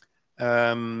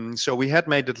 So we had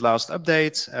made it last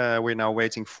update. We're now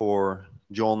waiting for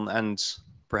John and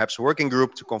perhaps a working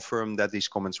group to confirm that these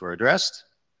comments were addressed.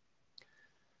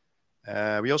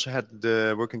 We also had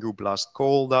the working group last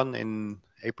call done in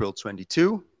April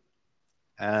 22.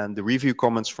 And the review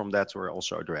comments from that were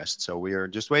also addressed. So we are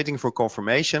just waiting for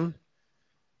confirmation.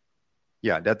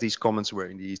 Yeah, that these comments were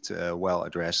indeed well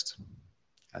addressed.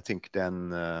 I think then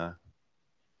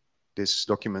this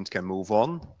document can move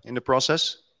on in the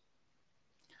process.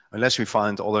 unless we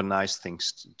find other nice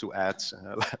things to add,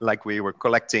 like we were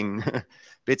collecting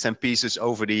bits and pieces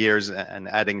over the years and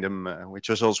adding them, which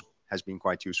also has been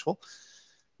quite useful.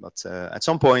 But at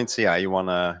some point, yeah, you want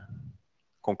to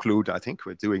conclude, I think,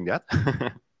 with doing that.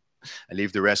 And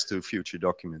leave the rest to future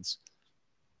documents.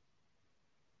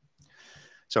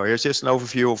 So here's just an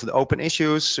overview of the open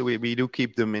issues. We do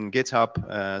keep them in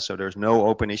GitHub, so there's no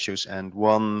open issues, and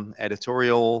one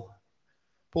editorial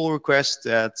pull request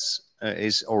that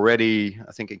is already,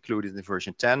 I think, included in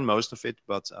version 10, most of it,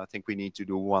 but I think we need to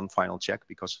do one final check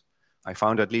because I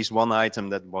found at least one item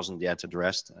that wasn't yet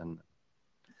addressed,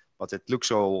 but it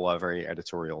looks all very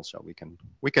editorial, so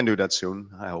we can do that soon,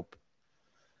 I hope.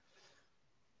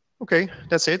 Okay,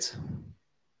 that's it.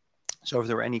 So if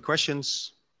there are any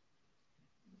questions,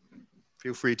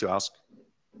 feel free to ask.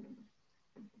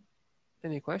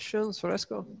 Any questions for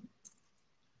Esko?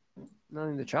 None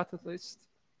in the chat, at least.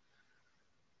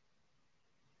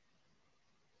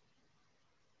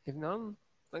 If none,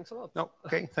 thanks a lot. No,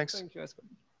 okay, thanks. Thank you, Esko.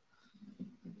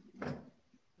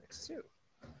 Next to you.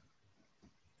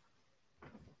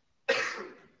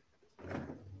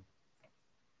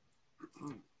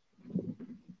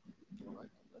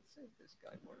 Let's see if this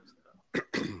guy works now.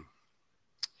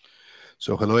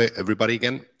 So hello, everybody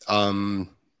again.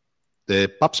 The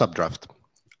PubSub draft.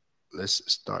 Let's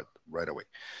start right away.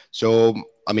 So,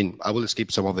 I mean, I will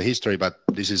skip some of the history, but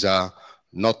this is a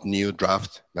not new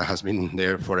draft that has been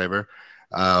there forever,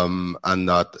 and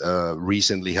that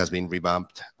recently has been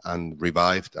revamped and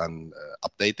revived and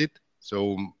updated.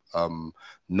 So,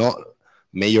 not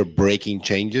major breaking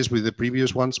changes with the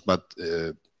previous ones, but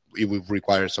it will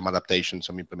require some adaptation,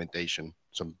 some implementation,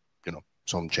 some,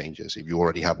 some changes if you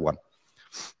already have one.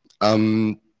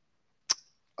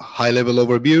 High-level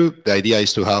overview, the idea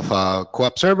is to have a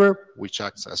co-op server, which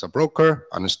acts as a broker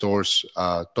and stores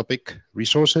topic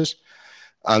resources.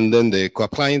 And then the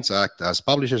co-op clients act as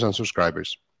publishers and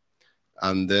subscribers.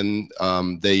 And then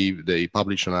they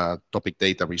publish on a topic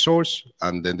data resource,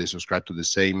 and then they subscribe to the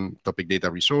same topic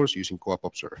data resource using co-op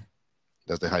observe.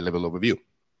 That's the high-level overview.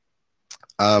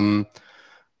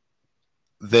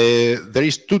 There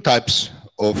is two types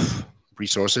of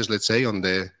resources, let's say, on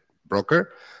the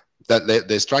broker. That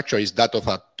the structure is that of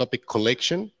a topic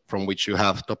collection from which you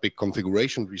have topic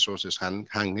configuration resources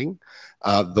hanging.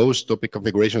 Those topic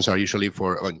configurations are usually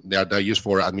they're used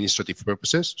for administrative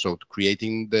purposes. So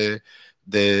creating the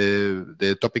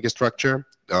topic structure,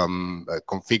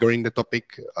 configuring the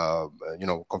topic,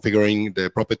 configuring the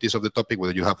properties of the topic,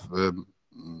 whether you have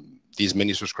these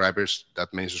many subscribers,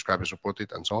 that many subscribers support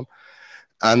it, and so on.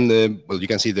 And well, you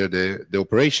can see there the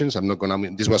operations. I'm not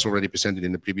gonna. This was already presented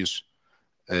in the previous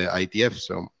IETF,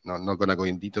 so I'm not gonna go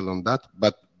in detail on that.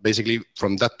 But basically,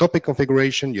 from that topic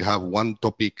configuration, you have one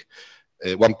topic,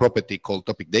 one property called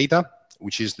topic data,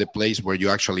 which is the place where you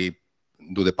actually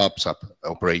do the PubSub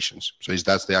operations. So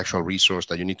that's the actual resource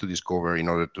that you need to discover in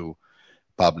order to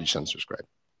publish and subscribe.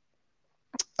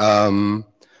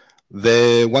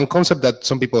 The one concept that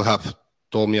some people have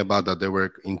told me about that they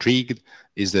were intrigued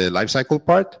is the lifecycle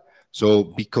part. So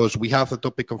because we have the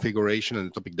topic configuration and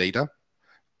the topic data,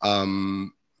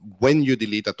 when you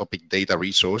delete a topic data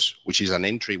resource, which is an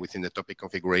entry within the topic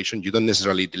configuration, you don't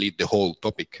necessarily delete the whole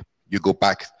topic. You go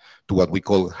back to what we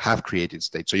call half created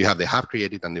state. So you have the half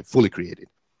created and the fully created.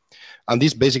 And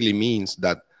this basically means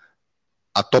that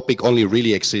a topic only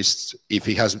really exists if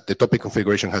the topic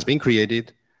configuration has been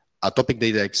created, a topic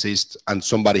data exists, and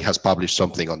somebody has published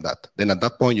something on that. Then at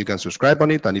that point, you can subscribe on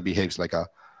it, and it behaves like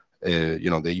the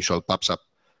usual PubSub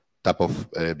type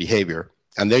of behavior.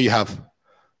 And there you have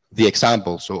the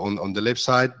example. So on the left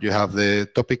side, you have the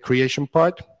topic creation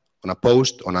part on a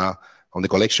post on the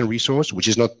collection resource, which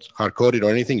is not hard-coded or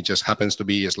anything. It just happens to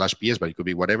be /ps, but it could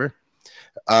be whatever.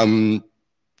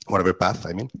 Whatever path,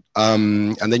 I mean.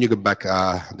 And then you get back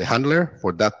the handler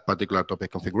for that particular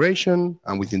topic configuration.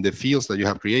 And within the fields that you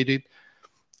have created,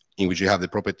 in which you have the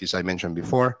properties I mentioned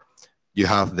before, you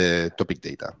have the topic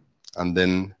data.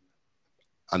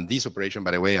 And this operation,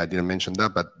 by the way, I didn't mention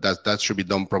that, but that should be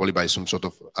done probably by some sort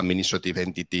of administrative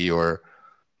entity or,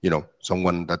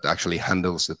 someone that actually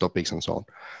handles the topics and so on.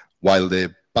 While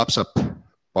the PubSub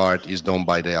part is done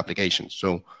by the application.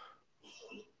 So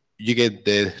you get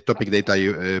the topic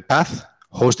data path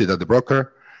hosted at the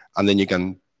broker, and then you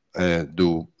can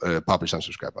do publish and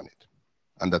subscribe on it.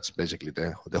 And that's basically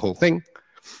the whole thing.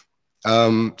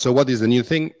 So what is the new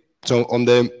thing? So on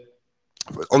the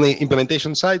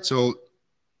implementation side, so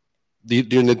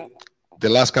during the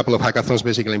last couple of hackathons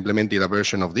basically implemented a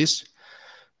version of this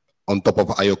on top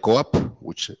of IO Co-op,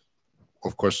 which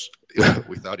of course,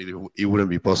 without it, it wouldn't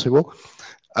be possible.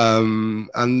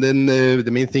 And then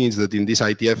the main thing is that in this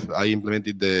IETF, I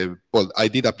implemented I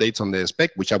did updates on the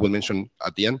spec, which I will mention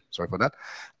at the end. Sorry for that.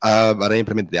 But I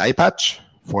implemented the iPatch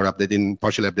for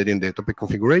partially updating the topic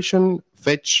configuration,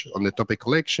 fetch on the topic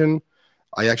collection.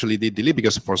 I actually did delete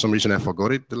because for some reason I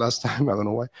forgot it the last time. I don't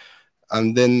know why.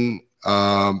 And then,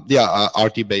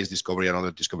 RT-based discovery and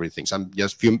other discovery things. And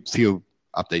just few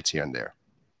updates here and there.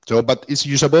 So, but it's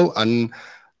usable. And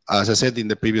as I said in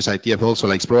the previous IETF also,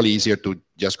 like, it's probably easier to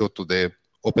just go to the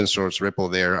open source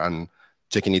repo there and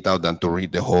checking it out than to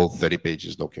read the whole 30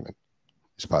 pages document.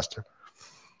 It's faster.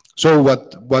 So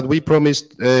what we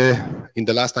promised in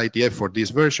the last IETF for this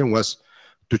version was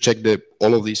to check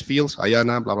all of these fields,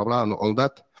 IANA, blah, blah, blah, and all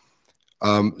that.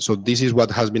 So this is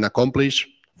what has been accomplished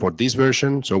for this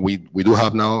version. So we do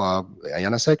have now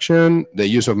IANA section, the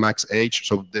use of max age.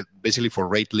 So basically for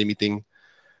rate limiting,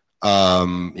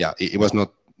 it was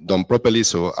not done properly.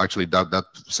 So actually that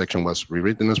section was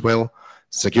rewritten as well.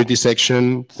 Security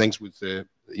section, thanks with the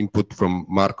input from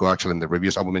Marco actually in the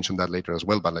reviews. I will mention that later as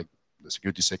well, but like the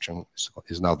security section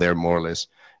is now there more or less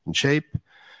in shape.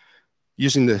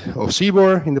 Using the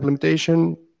CBOR in the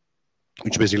implementation,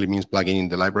 which basically means plugging in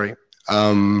the library.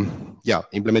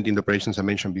 Implementing the operations I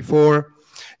mentioned before.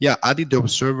 Added the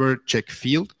observer check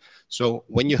field. So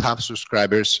when you have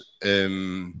subscribers,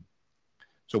 when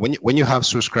you have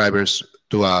subscribers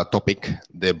to a topic,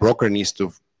 the broker needs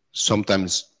to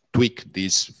sometimes tweak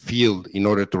this field in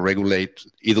order to regulate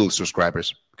idle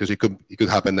subscribers, because it could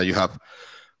happen that you have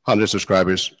 100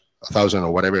 subscribers, 1,000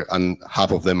 or whatever, and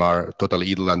half of them are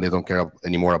totally idle and they don't care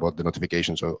anymore about the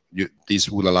notification. So this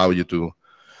will allow you to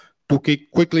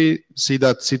quickly see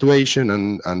that situation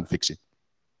and fix it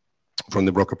from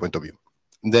the broker point of view.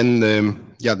 And then,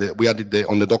 we added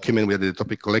on the document, we added the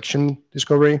topic collection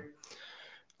discovery.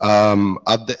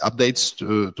 Updates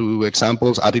to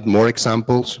examples, added more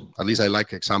examples. At least I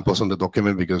like examples on the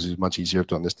document because it's much easier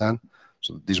to understand.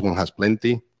 So this one has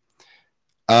plenty.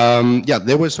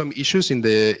 There were some issues in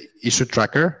the issue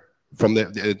tracker from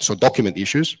so document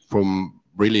issues from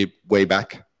really way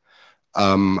back.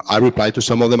 I replied to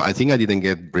some of them. I think I didn't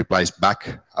get replies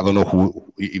back. I don't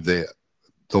know if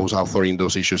those authoring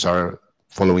those issues are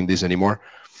following this anymore.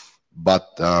 But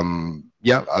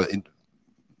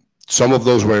some of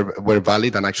those were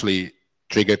valid and actually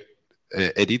triggered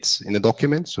edits in the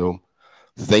document. So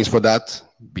thanks for that.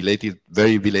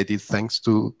 Very belated thanks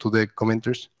to the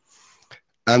commenters.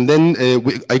 And then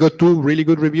I got 2 really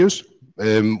good reviews.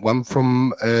 One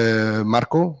from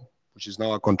Marco, which is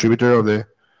now a contributor of the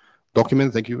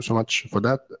document. Thank you so much for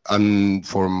that. And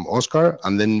from Oscar,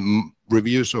 and then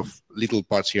reviews of little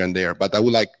parts here and there. But I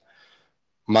would like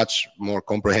much more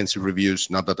comprehensive reviews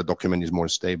now that the document is more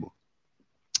stable.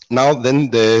 Now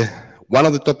then, one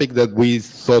of the topics that we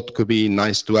thought could be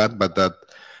nice to add, but that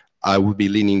I would be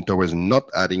leaning towards not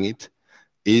adding it,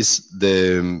 is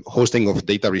the hosting of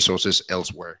data resources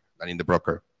elsewhere than in the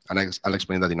broker. And I'll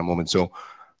explain that in a moment. So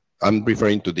I'm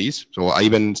referring to this. So I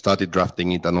even started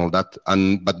drafting it and all that.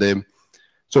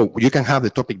 So you can have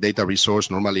the topic data resource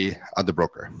normally at the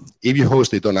broker. If you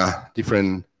host it on a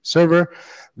different server,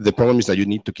 the problem is that you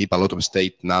need to keep a lot of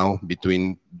state now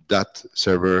between that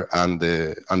server and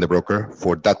the broker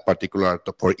for that particular,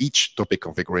 for each topic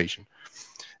configuration.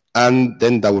 And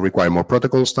then that will require more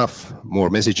protocol stuff, more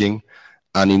messaging.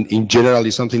 And in general,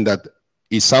 it's something that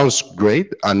it sounds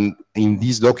great. And in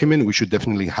this document, we should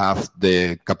definitely have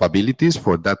the capabilities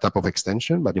for that type of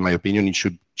extension. But in my opinion, it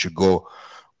should go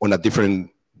on a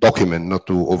different document, not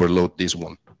to overload this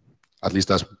one. At least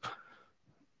that's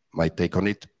my take on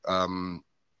it.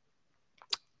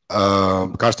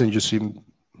 Carsten, you seem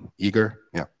eager.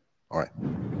 Yeah, all right.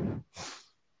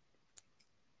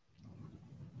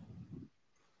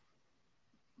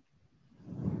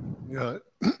 Yeah,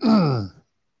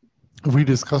 we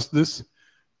discussed this,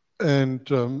 and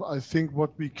I think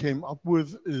what we came up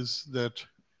with is that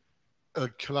a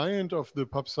client of the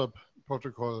PubSub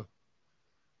protocol,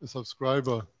 a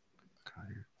subscriber,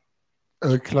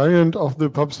 a client of the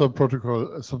PubSub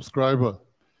protocol, a subscriber,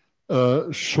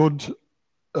 should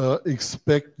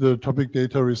expect the topic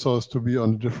data resource to be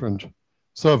on a different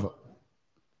server.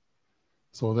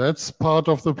 So that's part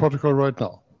of the protocol right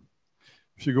now.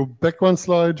 If you go back one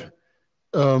slide,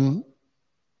 that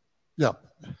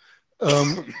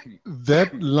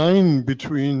line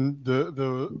between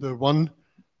the one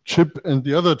chip and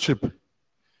the other chip,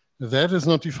 that is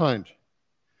not defined.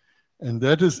 And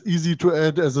that is easy to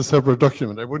add as a separate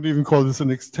document. I wouldn't even call this an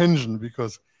extension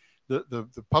because the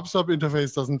PubSub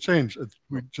interface doesn't change.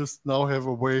 We just now have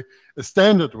a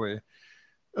standard way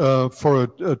for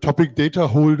a topic data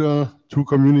holder to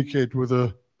communicate with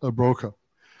a broker.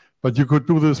 But you could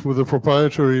do this with a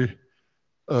proprietary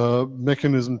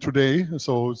mechanism today.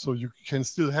 So you can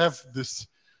still have this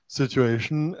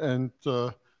situation, and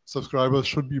subscribers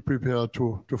should be prepared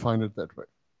to find it that way.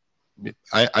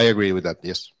 I agree with that,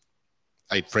 yes.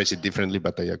 I phrase it differently,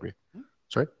 but I agree.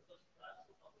 Sorry?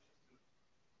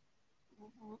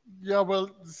 Yeah, well,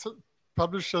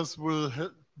 publishers will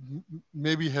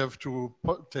maybe have to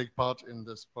take part in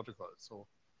this protocol. So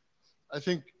I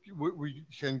think we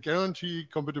can guarantee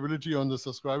compatibility on the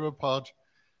subscriber part.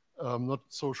 I'm not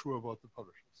so sure about the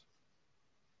publishers.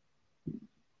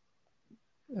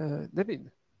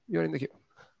 David, you're in the queue.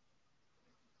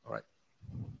 All right.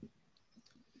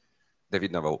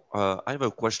 David Navarro. I have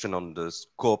a question on the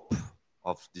scope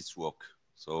of this work.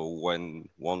 So when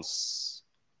once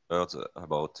heard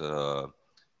about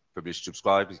publish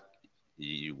subscribe,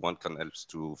 one can help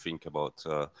to think about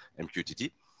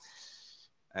MQTT.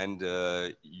 And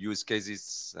use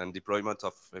cases and deployment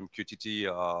of MQTT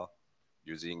are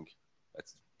using,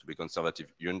 to be conservative,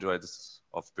 hundreds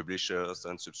of publishers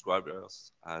and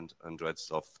subscribers and hundreds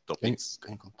of topics.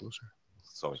 Can you come closer?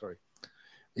 Sorry.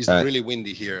 It's really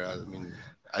windy here. I mean,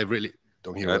 I really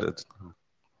don't hear it.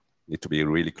 Need to be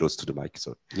really close to the mic.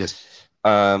 So yes.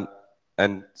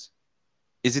 And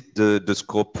is it the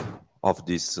scope of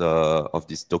this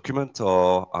document,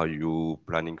 or are you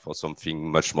planning for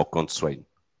something much more constrained?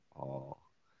 Or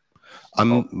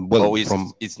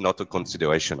it's not a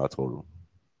consideration at all.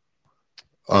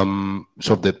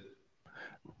 So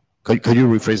can you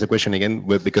rephrase the question again?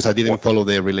 Because I didn't follow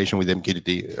the relation with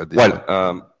MQTT.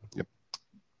 Well,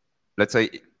 let's say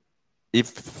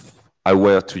if I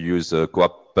were to use a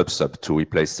co-op PubSub to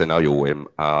replace scenario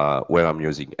where I'm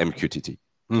using MQTT.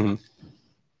 Mm-hmm.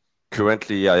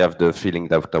 Currently, I have the feeling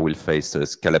that I will face a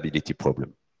scalability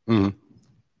problem. Mm-hmm.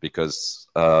 Because,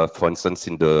 for instance,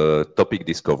 in the topic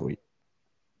discovery,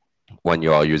 when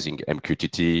you are using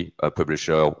MQTT, a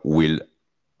publisher will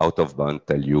out of bound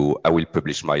tell you, I will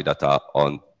publish my data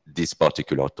on this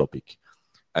particular topic.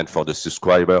 And for the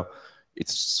subscriber,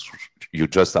 you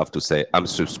just have to say, I'm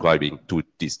subscribing to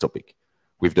this topic.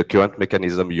 With the current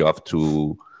mechanism, you have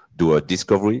to do a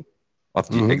discovery of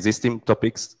the existing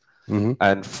topics. Mm-hmm.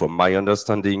 And from my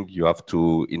understanding, you have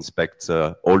to inspect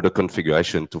all the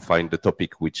configuration to find the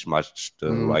topic which matched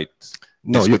the right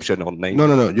description or name.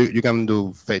 No. You can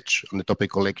do fetch on the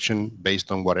topic collection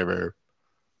based on whatever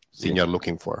thing you're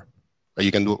looking for.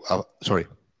 You can do, sorry.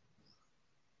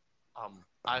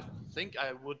 I think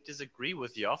I would disagree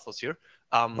with the authors here.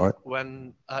 Right.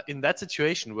 When in that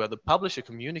situation where the publisher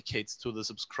communicates to the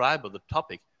subscriber the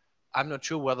topic, I'm not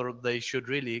sure whether they should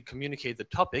really communicate the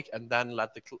topic and then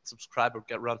let the subscriber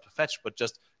get around to fetch, but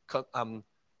just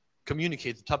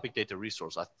communicate the topic data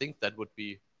resource. I think that would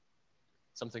be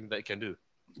something they can do.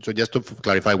 So just to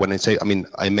clarify, when I say,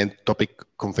 I meant topic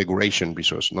configuration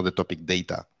resource, not the topic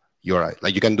data. You're right.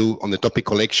 Like you can do on the topic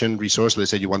collection resource,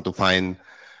 let's say you want to find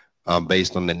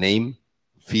based on the name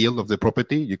field of the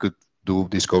property, you could do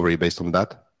discovery based on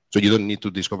that. So you don't need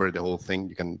to discover the whole thing.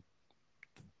 You can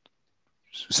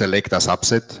select a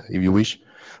subset if you wish.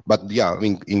 But yeah,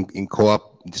 in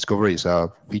co-op, discovery is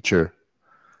a feature.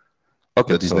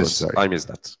 Okay, that is necessary. I missed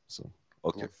that. So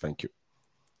okay, thank you.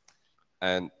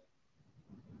 And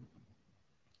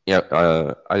yeah,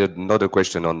 I had another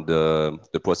question on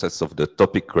the process of the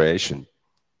topic creation.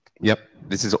 Yep.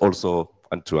 This is also,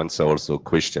 and to answer also a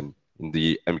question, in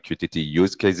the MQTT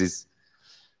use cases,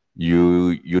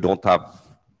 you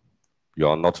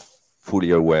are not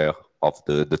fully aware of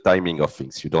the timing of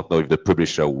things. You don't know if the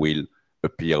publisher will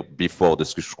appear before the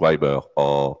subscriber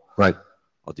or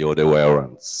the other way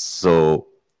around. So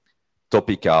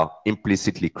topics are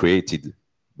implicitly created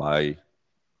by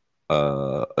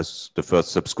the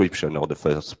first subscription or the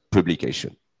first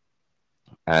publication.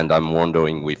 And I'm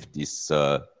wondering with this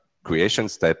creation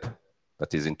step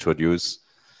that is introduced,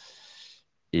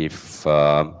 if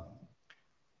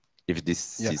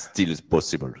this is still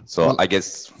possible. So I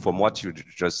guess from what you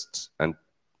just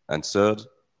answered,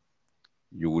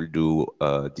 you will do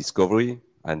discovery,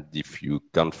 and if you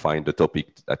can't find the topic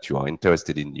that you are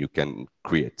interested in, you can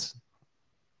create,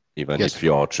 even if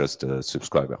you are just a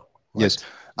subscriber. Right? Yes,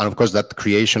 and of course that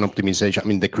creation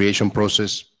optimization, the creation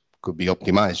process could be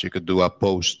optimized. You could do a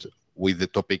post with the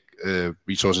topic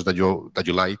resources that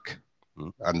you like,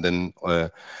 and then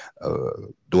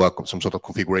do some sort of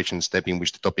configuration step in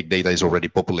which the topic data is already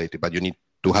populated, but you need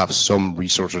to have some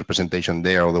resource representation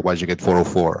there, otherwise you get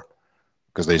 404,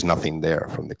 because there is nothing there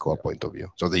from the core point of view.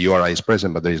 So the URI is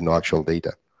present, but there is no actual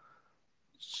data.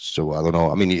 So I don't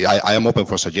know. I am open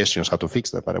for suggestions how to fix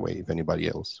that, by the way, if anybody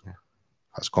else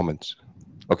has comments.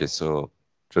 Okay, so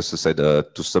just to say,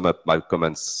 to sum up my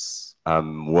comments,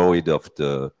 I'm worried of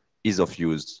the ease of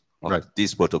use of Right.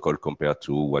 this protocol compared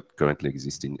to what currently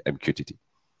exists in MQTT,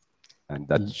 and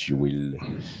that you will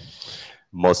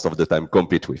most of the time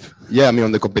compete with. Yeah, I mean,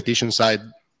 on the competition side,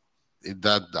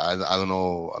 I don't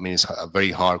know. I mean, it's a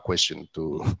very hard question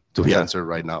to be answered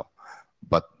right now,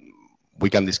 but we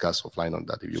can discuss offline on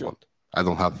that if you want. I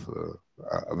don't have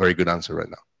a very good answer right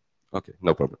now. Okay,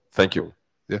 no problem. Thank you.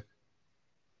 Yeah.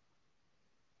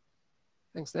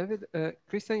 Thanks, David.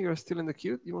 Christian, you're still in the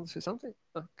queue. You want to say something?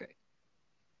 Okay.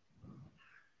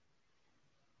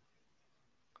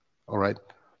 All right.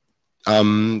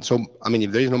 So, I mean,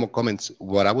 if there is no more comments,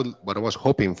 what I was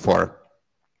hoping for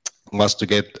was to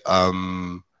get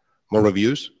more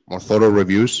reviews, more thorough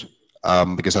reviews,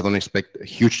 because I don't expect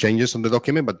huge changes on the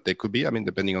document, but they could be. I mean,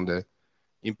 depending on the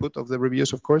input of the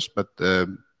reviews, of course. But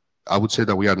I would say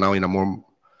that we are now in a more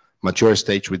mature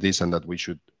stage with this, and that we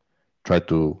should try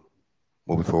to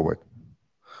move it forward.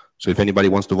 So, if anybody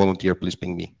wants to volunteer, please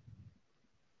ping me.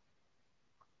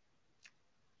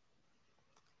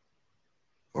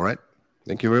 All right.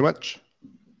 Thank you very much.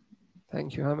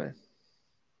 Thank you, Jaime.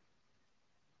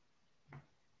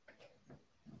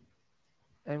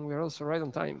 And we're also right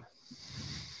on time.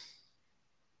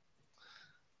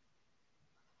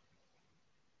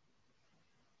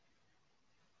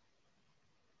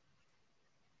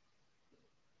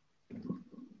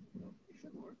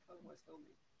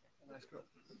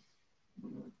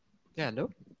 Yeah, hello.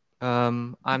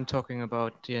 I'm talking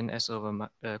about DNS over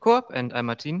CORP, and I'm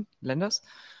Martin Lenders.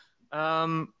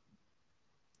 I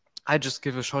just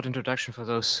give a short introduction for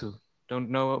those who don't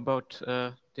know about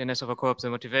DNS over CORP. The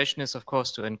motivation is, of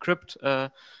course, to encrypt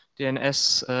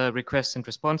DNS requests and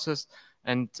responses.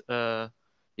 And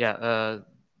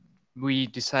we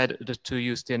decided to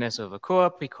use DNS over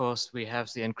CORP because we have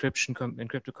the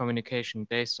encrypted communication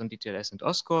based on DTLS and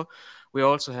OSCORE. We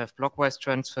also have blockwise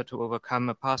transfer to overcome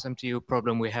a parse-MTU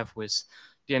problem we have with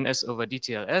DNS over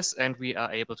DTLS, and we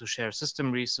are able to share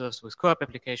system resource with CORP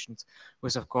applications,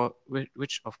 which of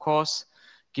course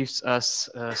gives us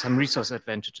some resource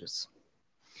advantages.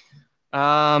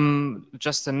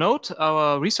 Just a note,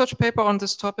 our research paper on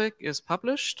this topic is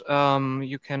published.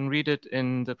 You can read it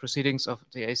in the proceedings of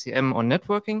the ACM on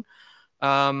networking,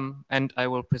 and I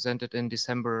will present it in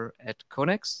December at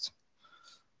CONEXT.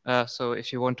 So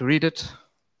if you want to read it,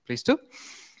 please do.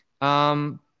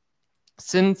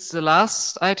 Since the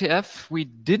last IETF, we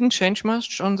didn't change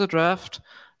much on the draft.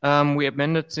 We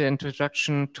amended the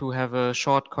introduction to have a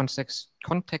short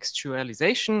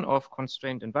contextualization of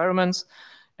constrained environments,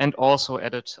 and also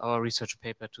added our research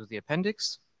paper to the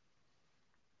appendix.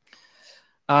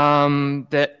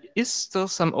 There is still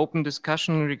some open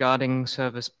discussion regarding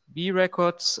service B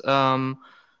records.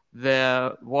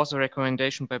 There was a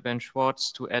recommendation by Ben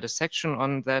Schwartz to add a section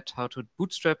on that, how to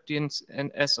bootstrap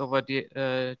DNS over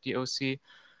DOC,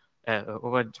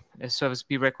 over service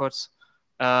B records.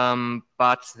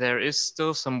 But there is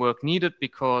still some work needed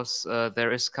because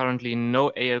there is currently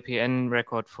no ALPN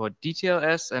record for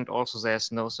DTLS, and also there's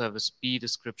no service B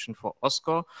description for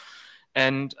OSCORE.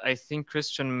 And I think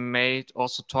Christian may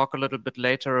also talk a little bit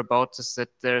later about this, that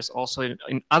there's also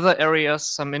in other areas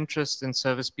some interest in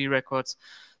service B records.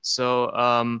 So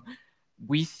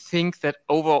we think that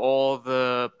overall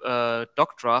the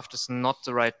doc draft is not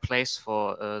the right place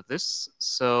for this.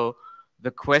 So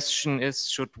the question is,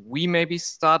 should we maybe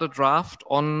start a draft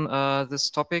on this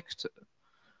topic?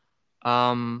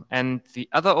 And the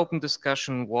other open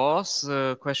discussion was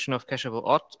the question of cacheable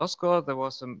OSCORE. There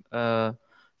was some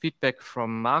feedback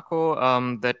from Marco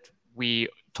that we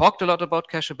talked a lot about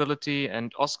cacheability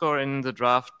and OSCORE in the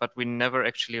draft, but we never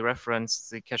actually referenced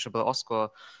the cacheable OSCORE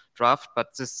draft. But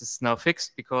this is now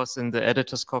fixed because in the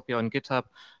editor's copy on GitHub,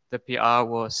 the PR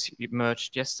was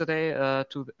merged yesterday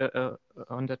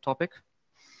on the topic.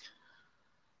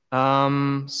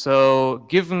 So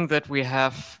given that we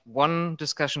have one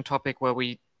discussion topic where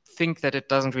we think that it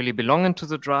doesn't really belong into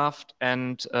the draft,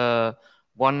 and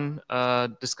one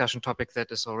discussion topic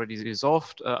that is already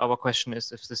resolved, our question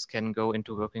is if this can go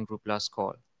into working group last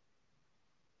call.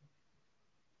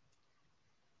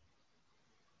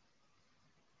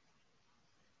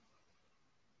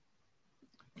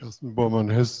 Carsten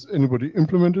Bormann, has anybody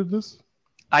implemented this?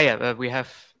 Yeah, we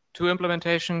have two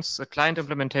implementations, a client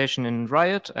implementation in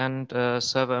Riot and a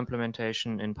server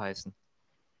implementation in Python.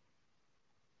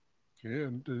 Okay,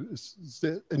 and is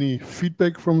there any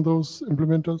feedback from those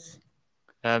implementers?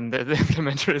 The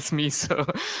implementer is me, so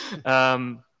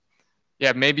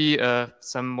yeah, maybe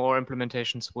some more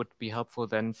implementations would be helpful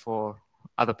then for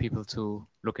other people to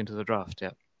look into the draft,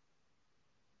 yeah.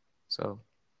 So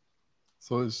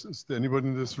is there anybody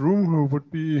in this room who would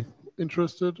be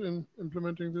interested in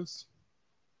implementing this?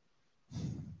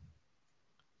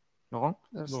 Laurent?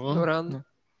 Laurent? Laurent?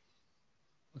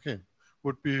 Okay,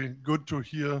 would be good to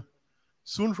hear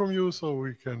soon from you so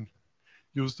we can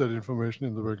use that information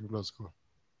in the working class score.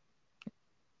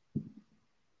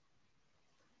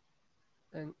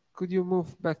 And could you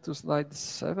move back to slide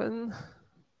 7?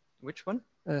 Which one?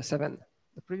 7,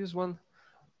 the previous one.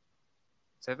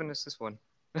 7 is this one.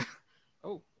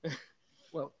 Oh,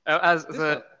 well, As this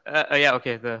the yeah,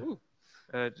 okay. The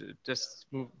just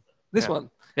move this yeah. one.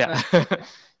 Yeah.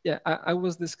 Yeah, I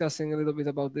was discussing a little bit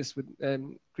about this with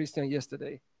Christian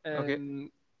yesterday. Okay.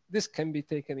 This can be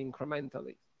taken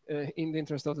incrementally in the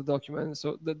interest of the document.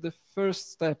 So the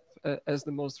first step, as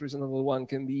the most reasonable one,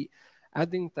 can be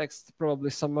adding text, probably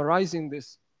summarizing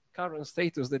this current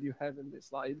status that you have in this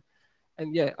slide.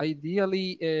 And yeah,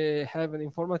 ideally have an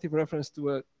informative reference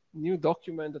to a new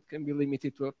document that can be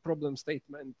limited to a problem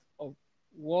statement of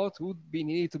what would be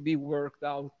needed to be worked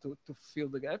out to fill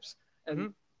the gaps.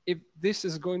 And if this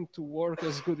is going to work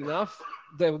as good enough,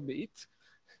 that would be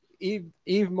it.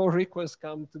 If more requests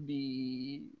come to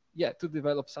be, to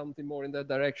develop something more in that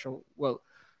direction, well,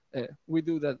 we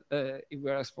do that if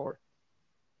we're asked for.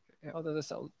 How does it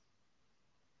sound?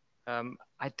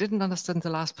 I didn't understand the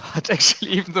last part,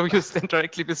 actually, even though you stand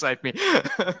directly beside me.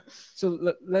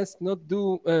 So let's not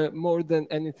do more than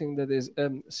anything that is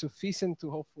sufficient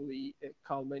to hopefully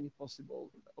calm any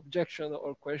possible objection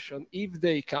or question. If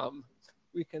they come,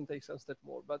 we can take some step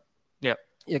more. But yeah,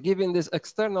 given this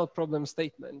external problem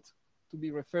statement to be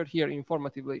referred here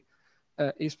informatively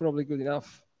is probably good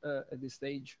enough at this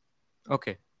stage.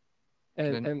 Okay.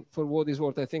 And for what is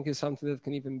worth, I think is something that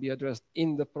can even be addressed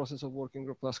in the process of working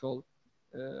group plus call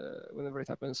whenever it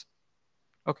happens.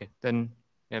 Okay, then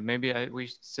yeah, maybe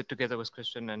we sit together with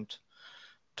Christian and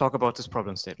talk about this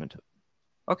problem statement.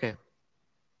 Okay.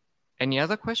 Any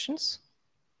other questions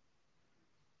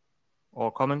or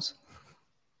comments?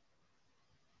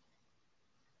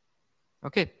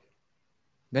 Okay,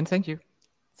 then thank you.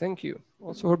 Thank you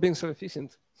also for being so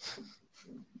efficient.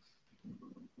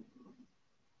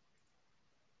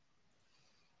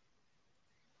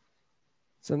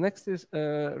 So next is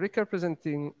Ricard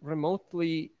presenting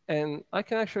remotely, and I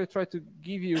can actually try to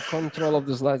give you control of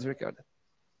the slides, Ricard.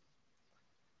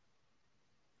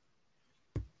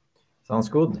 Sounds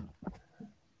good.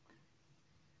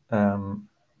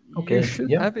 Okay. You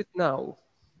should have it now.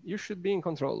 You should be in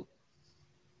control.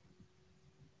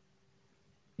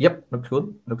 Yep, looks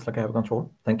good. Looks like I have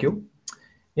control. Thank you.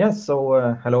 Yes,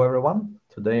 so hello everyone.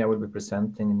 Today I will be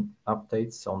presenting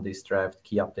updates on this draft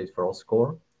key update for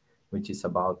OSCORE, which is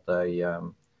about a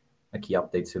key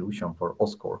update solution for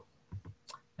OSCORE,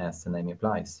 as the name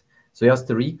implies. So just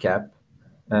to recap,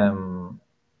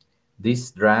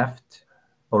 this draft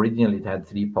originally it had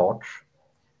 3 parts.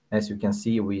 As you can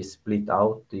see, we split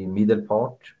out the middle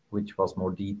part, which was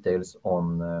more details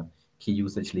on key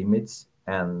usage limits.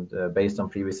 And based on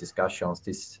previous discussions,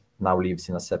 this now lives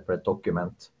in a separate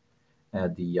document,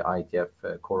 the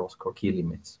IETF core OSCORE key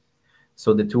limits.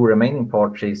 So the 2 remaining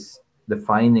parts is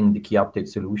defining the key update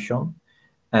solution.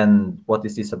 And what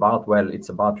is this about? Well, it's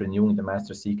about renewing the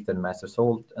master secret and master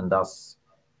salt, and thus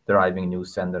deriving new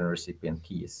sender and recipient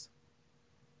keys.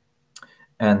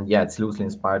 And yeah, it's loosely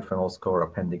inspired from OSCORE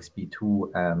Appendix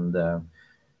B2, and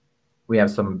we have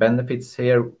some benefits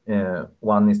here.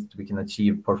 One is we can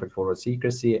achieve perfect forward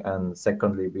secrecy, and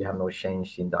secondly, we have no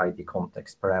change in the ID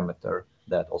context parameter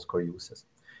that OSCORE uses.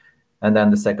 And then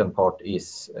the second part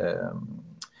is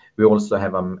we also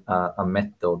have a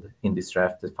method in this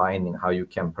draft defining how you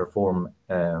can perform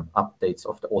updates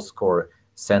of the OSCORE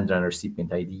sender and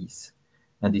recipient IDs.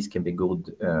 And this can be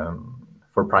good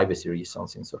for privacy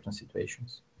reasons in certain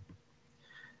situations.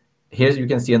 Here you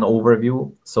can see an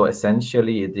overview. So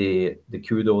essentially the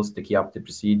kudos, the key update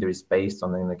procedure is based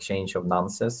on an exchange of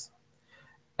nonces.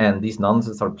 And these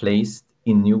nonces are placed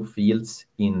in new fields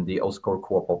in the OSCORE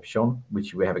co-op option,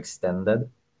 which we have extended.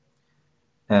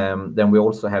 Then we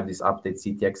also have this update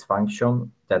CTX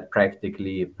function that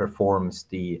practically performs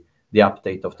the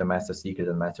update of the master secret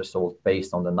and master salt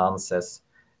based on the nonces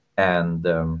and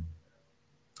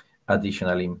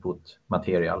additional input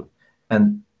material.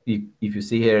 And if you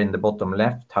see here in the bottom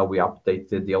left how we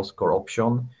updated the OSCORE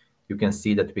option, you can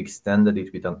see that we extended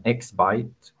it with an X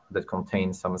byte that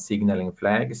contains some signaling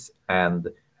flags and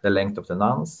the length of the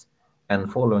nonce.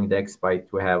 And following the X byte,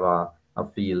 we have a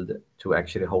field to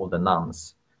actually hold the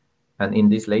nonce. And in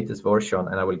this latest version,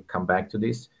 and I will come back to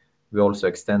this, we also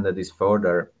extended this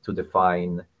further to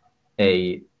define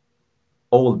a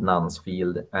old nonce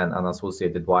field and an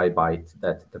associated y byte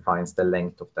that defines the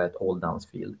length of that old nonce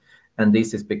field. And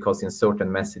this is because in certain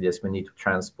messages we need to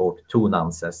transport two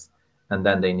nonces, and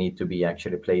then they need to be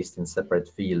actually placed in separate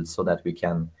fields so that we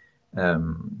can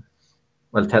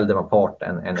well, tell them apart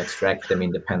and extract them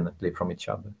independently from each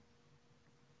other.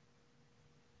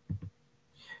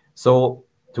 So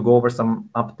to go over some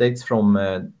updates from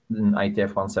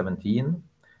IETF117,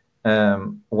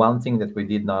 one thing that we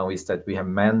did now is that we have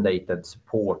mandated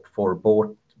support for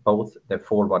both the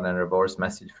forward and reverse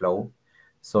message flow.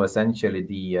 So essentially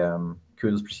the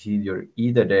kudos procedure,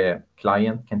 either the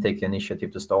client can take the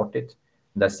initiative to start it,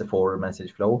 that's the forward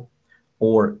message flow,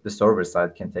 or the server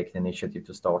side can take the initiative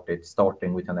to start it,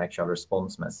 starting with an actual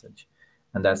response message,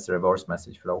 and that's the reverse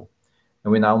message flow.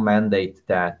 And we now mandate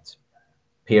that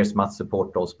peers must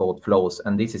support those both flows,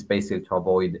 and this is basically to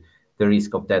avoid the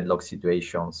risk of deadlock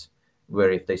situations,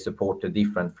 where if they support the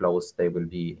different flows, they will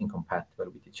be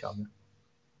incompatible with each other.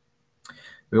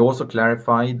 We also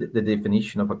clarified the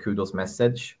definition of a kudos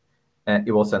message.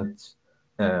 It wasn't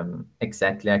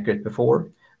exactly accurate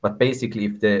before, but basically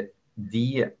if the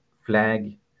D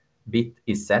flag bit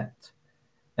is set,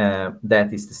 that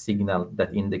is the signal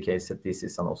that indicates that this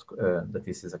is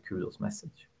a kudos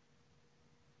message.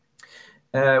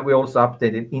 We also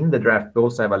updated in the draft. We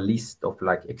also have a list of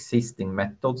like existing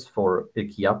methods for a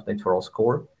key update for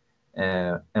OSCORE,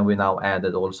 and we now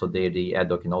added also the ad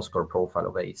hoc in OSCORE profile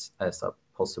of ACE as a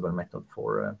possible method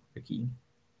for the key.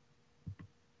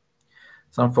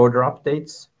 Some further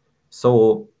updates.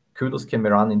 So kudos can be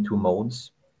run in two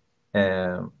modes.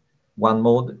 One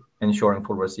mode ensuring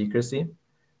forward secrecy,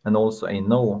 and also a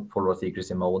no forward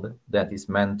secrecy mode that is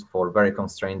meant for very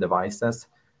constrained devices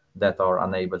that are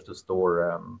unable to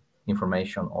store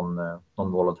information on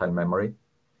non-volatile memory.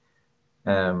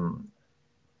 And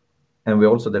we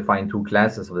also define two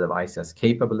classes of devices: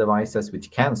 capable devices,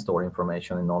 which can store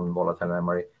information in non-volatile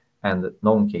memory, and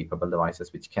non-capable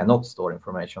devices, which cannot store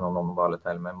information on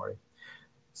non-volatile memory.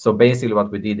 So basically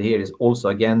what we did here is also,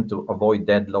 again, to avoid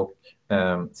deadlock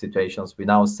situations, we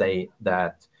now say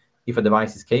that if a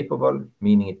device is capable,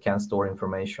 meaning it can store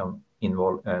information in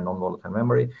non-volatile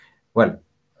memory, well,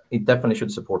 it definitely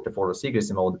should support the forward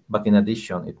secrecy mode, but in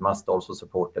addition, it must also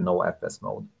support the no FS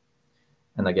mode.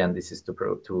 And again, this is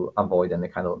to avoid any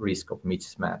kind of risk of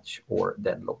mismatch or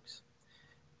deadlocks.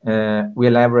 We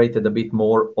elaborated a bit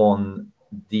more on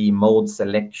the mode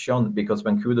selection, because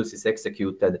when kudos is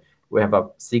executed, we have a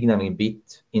signaling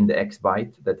bit in the X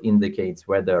byte that indicates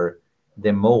whether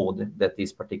the mode that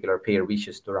this particular pair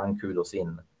wishes to run kudos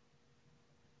in.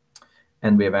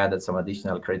 And we have added some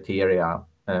additional criteria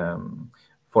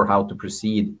for how to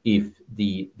proceed if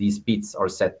these bits are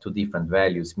set to different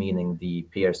values, meaning the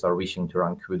pairs are wishing to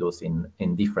run kudos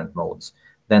in different modes.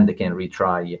 Then they can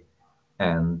retry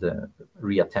and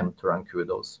reattempt to run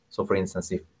kudos. So for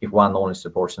instance, if one only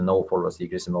supports a no forward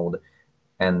secrecy mode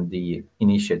and the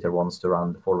initiator wants to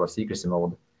run the forward secrecy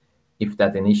mode, if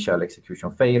that initial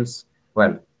execution fails,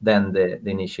 well, then the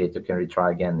initiator can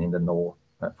retry again in the no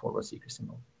forward secrecy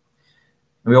mode.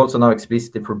 We also now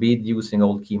explicitly forbid using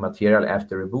old key material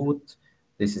after reboot.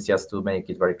 This is just to make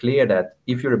it very clear that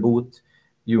if you reboot,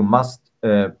 you must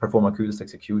perform a kudos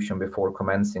execution before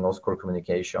commencing OSCORE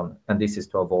communication, and this is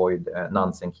to avoid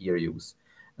nonce and key reuse.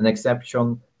 An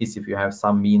exception is if you have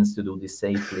some means to do this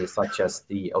safely, such as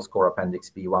the OSCORE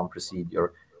Appendix B1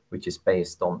 procedure, which is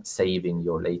based on saving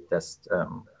your latest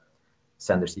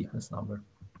sender sequence number.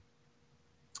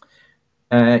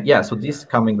 Yeah, so this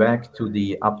coming back to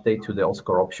the update to the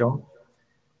OSCORE option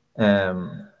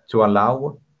to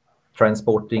allow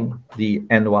transporting the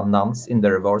N1 nonce in the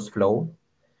reverse flow.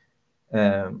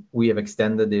 We have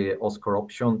extended the OSCORE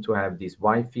option to have this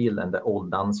Y field and the old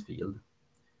nonce field.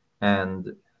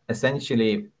 And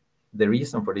essentially, the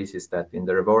reason for this is that in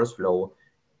the reverse flow,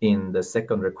 in the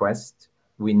second request,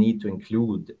 we need to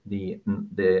include the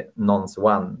nonce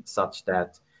 1 such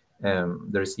that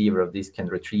the receiver of this can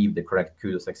retrieve the correct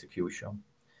kudos execution.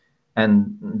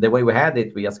 And the way we had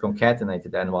it, we just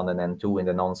concatenated N1 and N2 in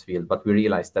the nonce field, but we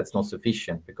realized that's not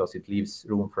sufficient because it leaves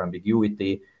room for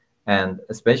ambiguity. And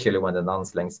especially when the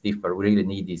nonce lengths differ, we really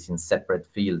need these in separate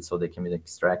fields so they can be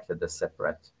extracted as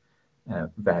separate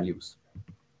values.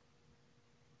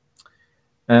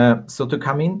 So to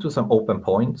come into some open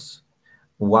points,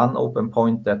 one open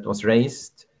point that was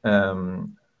raised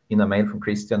in a mail from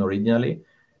Christian originally,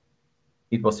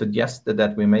 it was suggested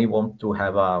that we may want to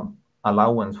have an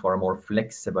allowance for a more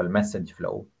flexible message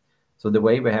flow. So the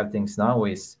way we have things now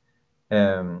is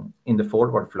in the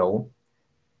forward flow,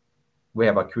 we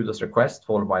have a kudos request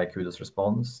followed by a kudos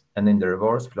response. And in the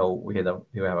reverse flow, we have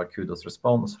a kudos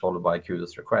response followed by a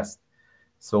kudos request.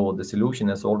 So the solution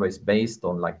is always based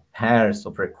on like pairs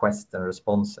of requests and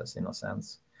responses in a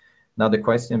sense. Now the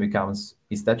question becomes,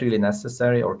 is that really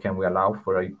necessary, or can we allow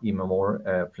for even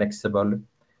more flexible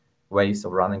ways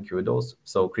of running kudos?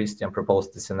 So Christian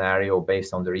proposed the scenario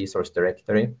based on the resource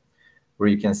directory, where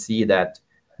you can see that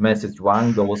message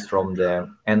 1 goes from the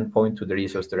endpoint to the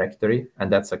resource directory,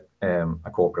 and that's a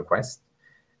CORP request.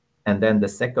 And then the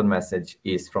second message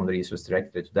is from the resource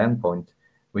directory to the endpoint,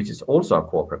 which is also a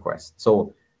CORP request.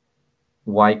 So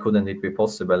why couldn't it be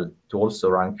possible to also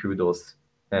run kudos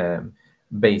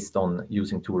based on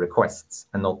using 2 requests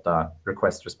and not a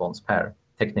request response pair?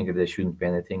 Technically, there shouldn't be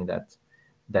anything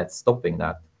that's stopping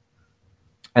that.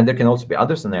 And there can also be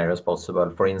other scenarios possible.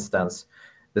 For instance,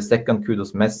 the second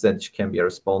kudos message can be a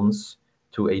response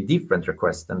to a different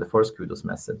request than the first kudos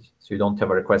message. So you don't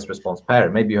have a request response pair.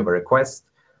 Maybe you have a request,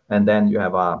 and then you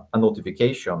have a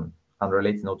notification,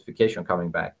 unrelated notification coming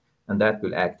back, and that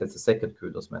will act as a second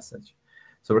kudos message.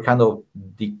 So we're kind of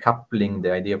decoupling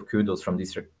the idea of kudos from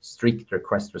this strict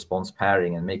request response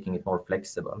pairing and making it more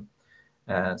flexible.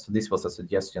 So this was a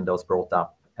suggestion that was brought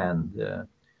up, and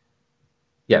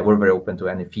yeah, we're very open to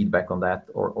any feedback on that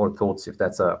or thoughts if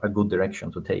that's a good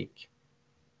direction to take.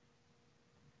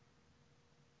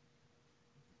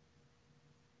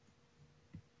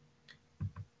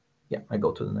 Yeah, I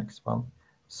go to the next one.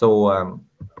 So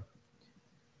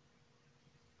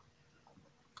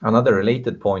another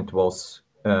related point was,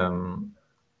 can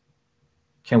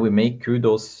we make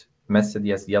kudos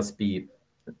messages just be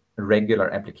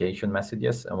regular application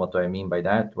messages? And what do I mean by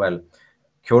that? Well,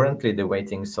 currently the way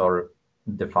things are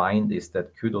defined is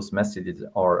that kudos messages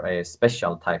are a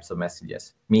special types of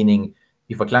messages, meaning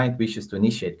if a client wishes to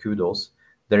initiate kudos,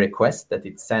 the request that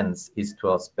it sends is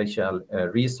to a special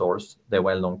resource, the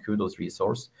well-known kudos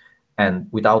resource, and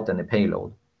without any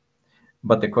payload.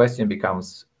 But the question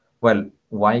becomes, well,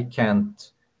 why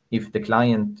can't, if the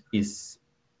client is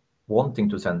wanting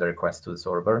to send a request to the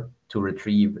server to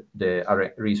retrieve the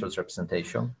resource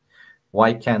representation,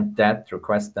 why can't that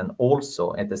request then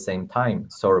also at the same time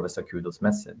serve as a kudos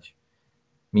message?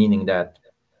 Meaning that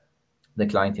the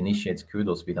client initiates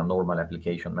kudos with a normal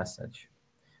application message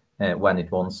when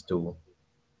it wants to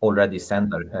already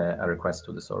send a request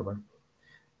to the server.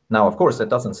 Now, of course, that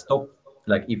doesn't stop.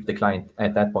 Like if the client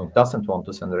at that point doesn't want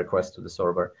to send a request to the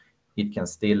server, it can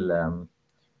still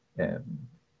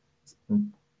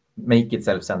make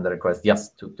itself send a request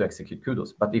just to execute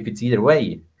kudos. But if it's either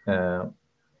way,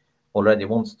 already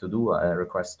wants to do a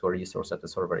request to a resource at the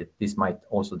server, this might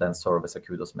also then serve as a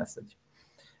kudos message.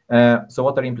 So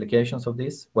what are the implications of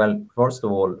this? Well, first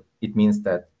of all, it means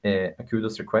that a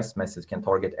kudos request message can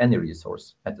target any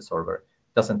resource at the server.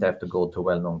 It doesn't have to go to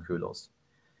well-known kudos.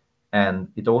 And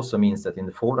it also means that in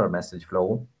the folder message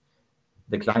flow,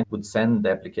 the client would send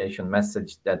the application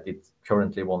message that it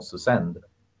currently wants to send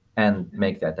and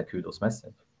make that a kudos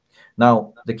message.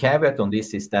 Now, the caveat on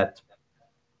this is that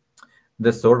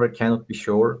the server cannot be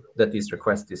sure that this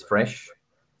request is fresh.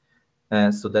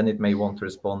 So then it may want to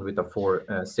respond with a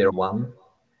 401.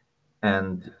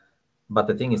 But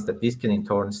the thing is that this can in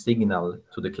turn signal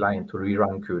to the client to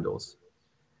rerun kudos.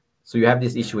 So you have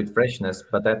this issue with freshness,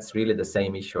 but that's really the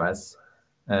same issue as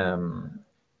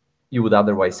you would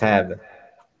otherwise have.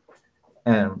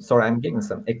 Sorry, I'm getting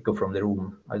some echo from the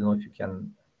room. I don't know if you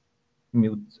can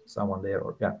mute someone there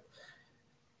or yeah.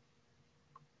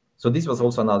 So this was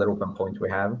also another open point we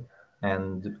have.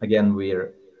 And again,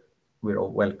 we're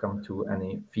all welcome to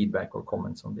any feedback or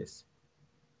comments on this.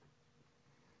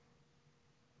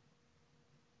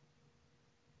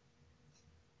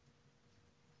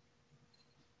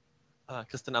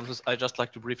 Christian, I'd just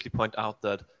like to briefly point out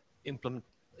that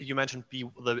you mentioned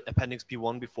the appendix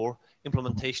B1 before.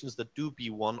 Implementations that do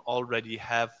B1 already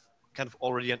have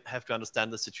to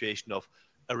understand the situation of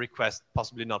a request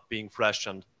possibly not being fresh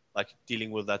and like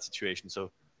dealing with that situation.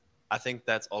 So I think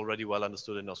that's already well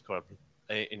understood in OSCORE.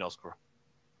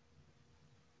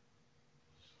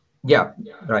 Yeah,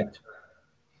 right.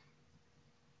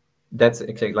 That's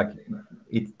exactly like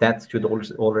it. That should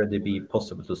also already be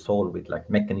possible to solve with like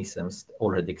mechanisms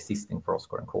already existing for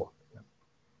OSCORE and CORE.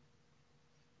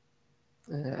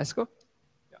 Esko?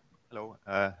 Yeah. Hello,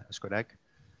 Esko Dijk.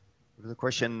 With a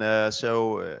question,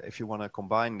 so if you want to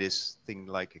combine this thing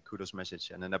like a kudos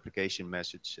message and an application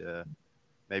message,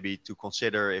 maybe to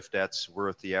consider if that's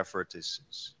worth the effort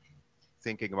is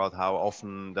thinking about how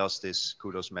often does this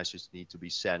kudos message need to be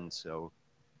sent. So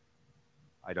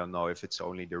I don't know if it's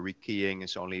only the rekeying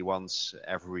is only once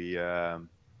every, I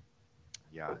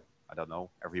don't know,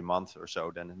 every month or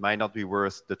so, then it might not be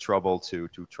worth the trouble to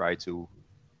try to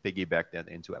piggyback that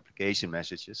into application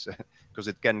messages because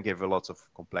it can give a lot of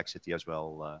complexity as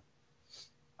well.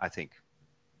 I think.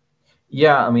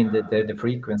 Yeah, I mean, the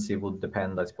frequency would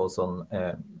depend, I suppose, on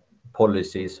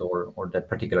policies or that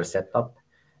particular setup.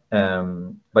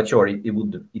 But sure,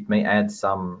 it may add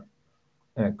some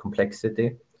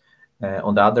complexity.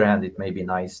 On the other hand, it may be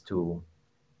nice to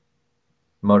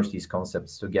merge these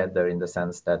concepts together in the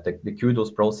sense that the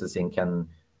kudos processing can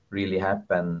really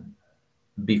happen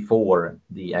before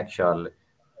the actual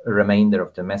remainder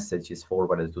of the message is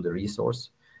forwarded to the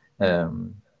resource.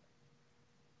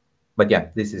 But yeah,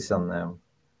 this is a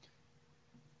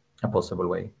possible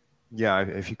way. Yeah,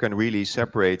 if you can really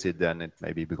separate it, then it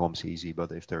maybe becomes easy.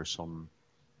 But if there's some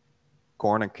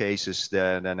corner cases,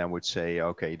 then I would say,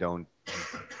 okay, don't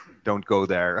go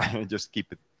there. Just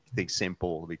keep things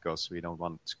simple, because we don't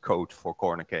want code for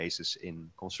corner cases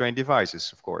in constrained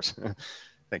devices, of course.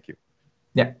 Thank you.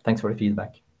 Yeah, thanks for the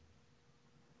feedback.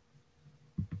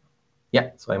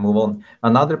 Yeah, so I move on.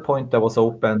 Another point that was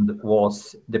opened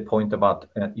was the point about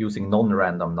using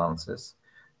non-random nonces.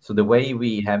 So the way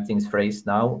we have things phrased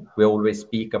now, we always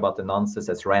speak about the nonces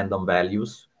as random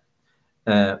values.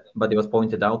 But it was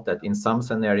pointed out that in some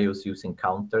scenarios, using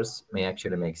counters may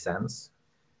actually make sense.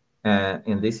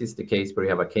 And this is the case where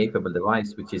you have a capable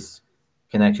device which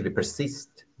can actually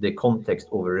persist the context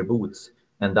over reboots,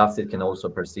 and thus it can also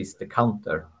persist the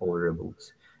counter over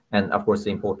reboots. And of course,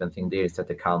 the important thing there is that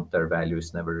the counter value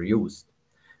is never used.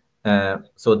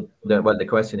 So the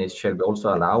question is, shall we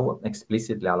also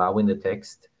explicitly allow in the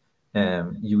text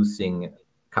using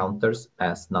counters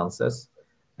as nonces?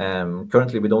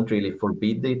 Currently, we don't really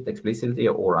forbid it explicitly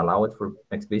or allow it for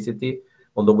explicitly,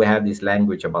 although we have this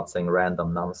language about saying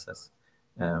random nonces.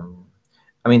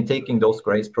 I mean, taking those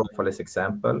grace profile as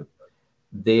example,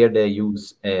 there they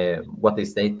use, what they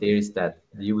state there is that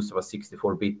the use of a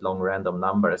 64-bit long random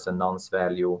number as a nonce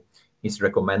value is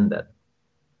recommended.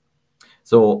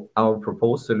 So our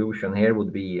proposed solution here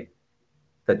would be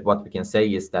that what we can say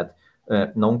is that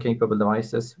non-capable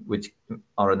devices which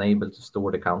are unable to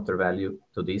store the counter value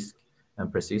to disk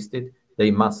and persist it,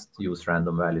 they must use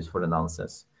random values for the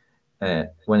nonces.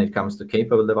 When it comes to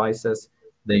capable devices,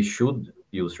 they should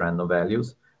use random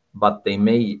values, but they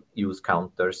may use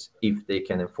counters if they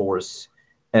can enforce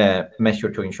measure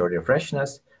to ensure their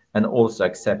freshness and also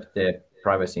accept the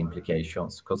privacy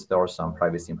implications, because there are some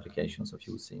privacy implications of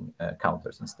using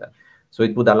counters instead. So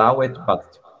it would allow it,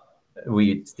 but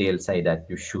we still say that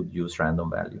you should use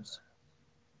random values.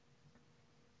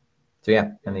 So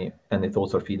yeah, any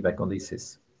thoughts or feedback on this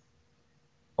is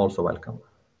also welcome.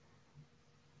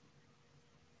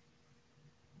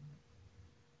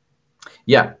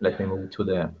 Yeah, let me move to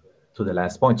the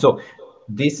last point. So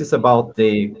this is about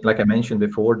like I mentioned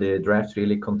before, the draft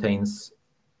really contains,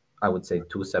 I would say,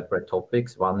 two separate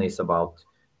topics. One is about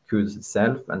kudos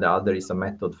itself, and the other is a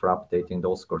method for updating the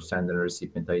OSCOR sender and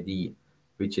recipient ID,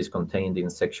 which is contained in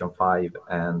section 5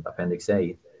 and appendix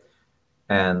A.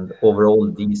 And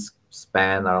overall, these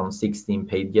span around 16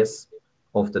 pages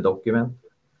of the document.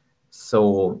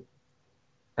 So,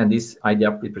 and this ID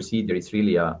update procedure is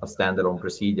really a standalone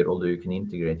procedure, although you can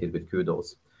integrate it with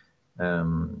kudos.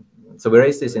 So we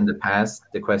raised this in the past.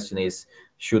 The question is,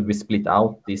 should we split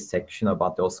out this section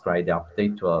about the OSCOR ID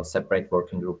update to a separate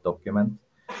working group document?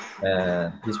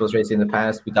 This was raised in the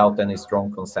past without any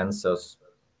strong consensus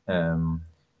to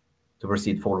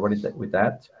proceed forward with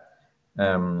that.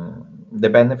 The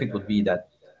benefit would be that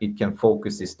it can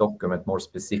focus this document more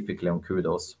specifically on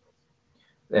kudos.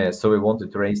 So we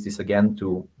wanted to raise this again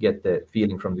to get the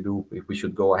feeling from the group if we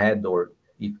should go ahead or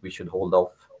if we should hold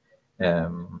off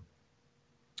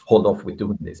with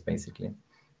doing this, basically.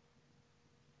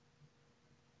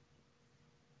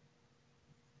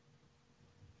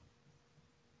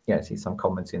 Yeah, I see some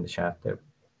comments in the chat there.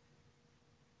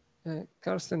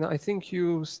 Karsten, I think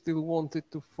you still wanted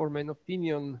to form an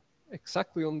opinion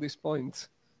exactly on this point.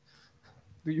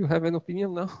 Do you have an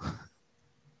opinion now?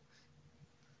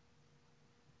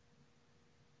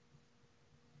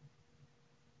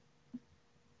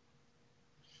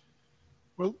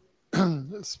 Well,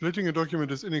 splitting a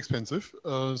document is inexpensive,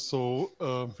 so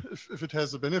if it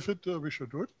has a benefit, we should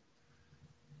do it.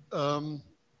 I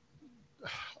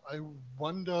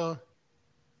wonder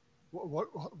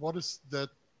what is that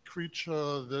creature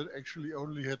that actually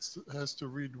only has to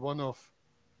read one of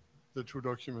the two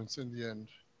documents in the end?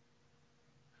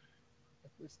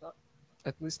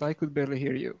 At least I could barely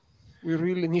hear you. We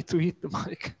really need to hit the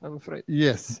mic, I'm afraid.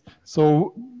 Yes.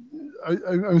 So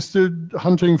I'm still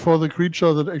hunting for the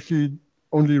creature that actually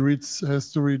only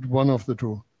has to read one of the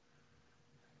two.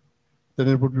 Then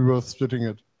it would be worth splitting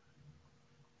it.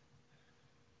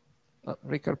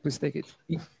 Ricard, please take it.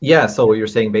 Yeah, so you're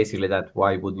saying basically that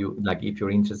why would you, like, if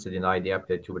you're interested in ID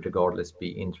update, you would regardless be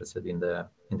interested in the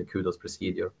kudos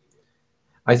procedure.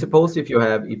 I suppose if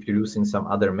you're using some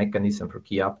other mechanism for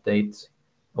key updates,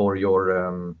 or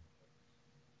you're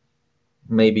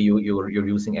maybe you're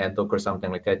using adhoc or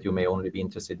something like that, you may only be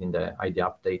interested in the ID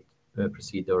update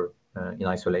procedure in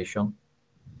isolation.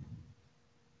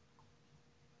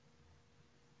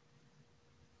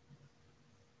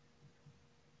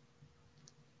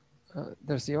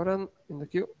 There's Joran in the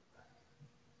queue.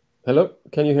 Hello,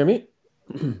 can you hear me?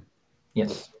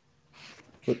 Yes.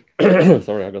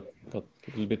 Sorry, I got a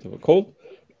little bit of a cold.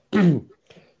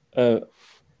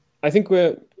 I think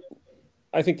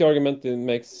the argument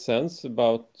makes sense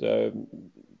about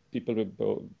people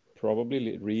who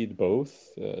probably read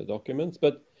both documents,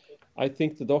 but I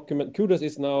think the document kudos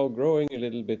is now growing a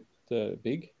little bit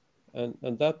big,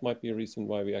 and that might be a reason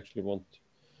why we actually want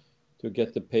to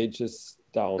get the pages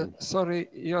down. Sorry,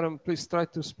 Joran, please try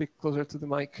to speak closer to the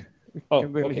mic. We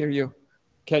can barely okay. hear you.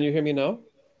 Can you hear me now?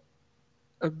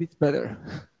 A bit better.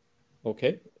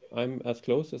 Okay, I'm as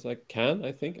close as I can.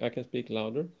 I think I can speak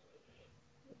louder.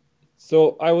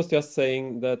 So I was just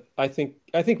saying that I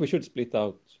think we should split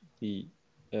out the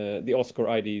OSCOR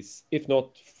IDs, if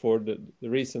not for the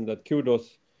reason that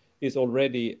kudos is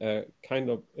already a kind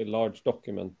of a large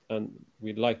document, and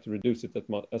we'd like to reduce it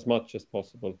as much as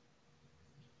possible.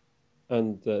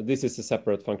 And this is a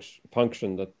separate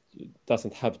function that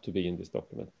doesn't have to be in this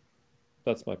document.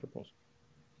 That's my proposal.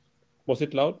 Was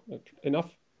it loud enough?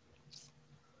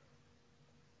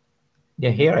 Yeah,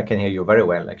 here I can hear you very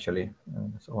well, actually.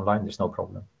 So online, there's no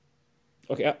problem.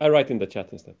 Okay, I write in the chat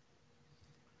instead.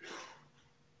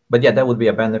 But yeah, that would be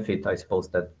a benefit, I suppose,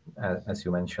 that as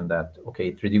you mentioned, that, okay,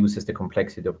 it reduces the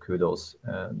complexity of kudos.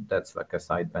 That's like a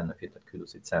side benefit that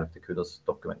kudos itself, the kudos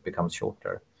document becomes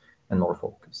shorter and more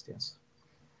focused, yes.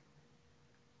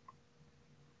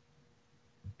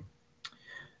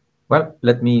 Well,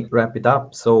 let me wrap it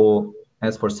up. So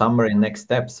as for summary and next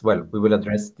steps, well, we will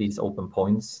address these open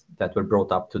points that were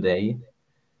brought up today.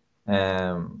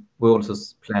 We also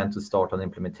plan to start on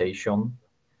implementation,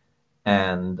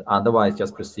 and otherwise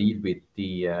just proceed with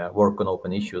the work on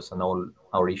open issues, and all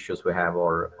our issues we have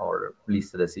are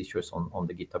listed as issues on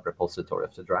the GitHub repository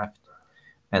of the draft.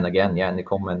 And again, yeah, any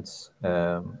comments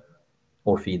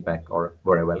or feedback are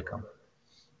very welcome.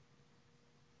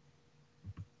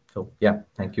 So yeah,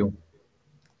 thank you.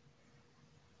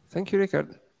 Thank you,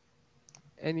 Ricard.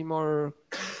 Any more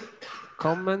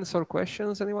comments or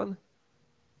questions, anyone?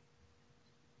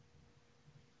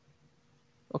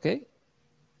 Okay.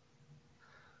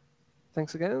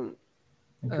 Thanks again.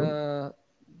 Thank you.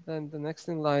 Then the next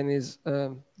in line is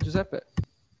Giuseppe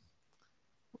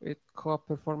with co-op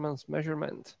performance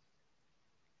measurement.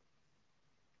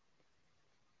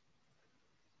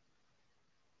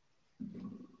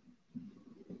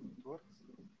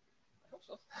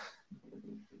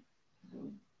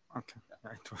 Okay,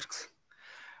 yeah, it works.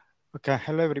 Okay,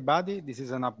 hello everybody. This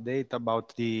is an update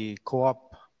about the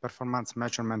co-op performance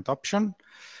measurement option.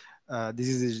 This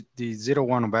is the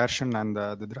 0.1 version, and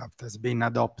the draft has been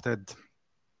adopted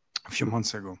a few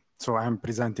months ago. So I'm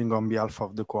presenting on behalf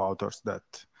of the co-authors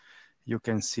that you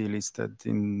can see listed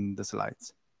in the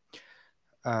slides.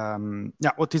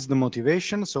 Yeah, what is the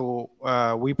motivation? So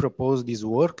we propose this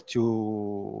work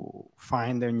to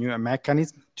find a new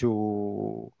mechanism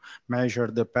to measure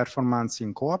the performance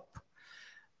in co-op.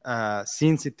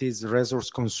 Since it is resource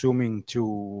consuming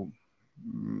to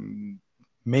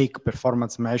make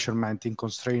performance measurement in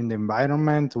constrained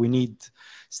environment, we need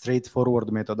straightforward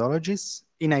methodologies.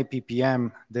 In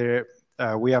IPPM,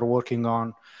 we are working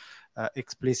on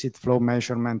explicit flow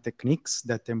measurement techniques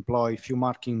that employ few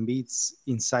marking bits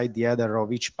inside the header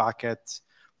of each packet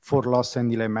for loss and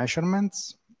delay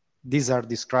measurements. These are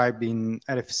described in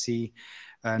RFC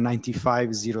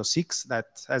 9506 that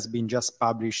has been just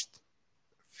published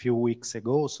a few weeks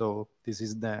ago. So this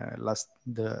is the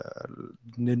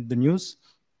news.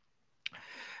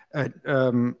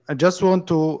 I just want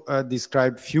to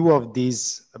describe few of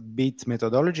these bit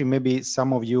methodology. Maybe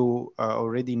some of you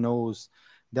already knows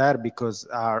there because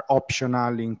are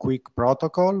optional in quick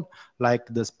protocol, like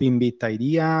the spin bit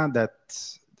idea that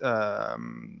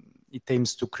it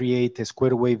aims to create a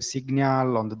square wave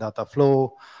signal on the data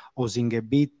flow, using a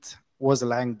bit whose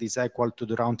length is equal to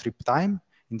the round trip time.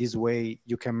 In this way,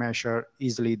 you can measure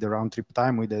easily the round trip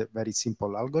time with a very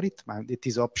simple algorithm, and it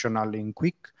is optional in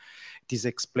quick. It is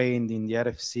explained in the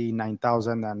RFC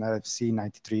 9000 and RFC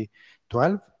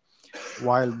 9312,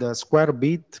 while the square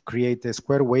bit create a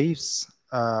square waves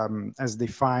as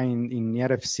defined in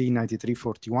RFC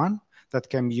 9341 that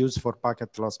can be used for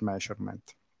packet loss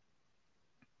measurement.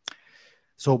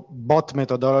 So both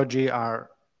methodology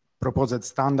are proposed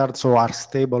standards, so are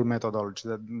stable methodology.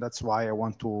 That's why I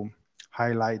want to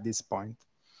highlight this point.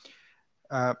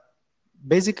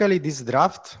 Basically, this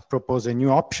draft proposes a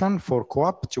new option for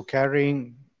co-op to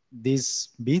carrying these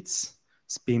bits,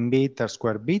 spin bit or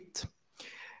square bit.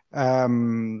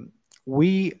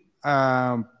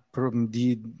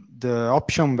 The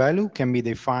option value can be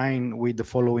defined with the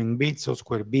following bits, so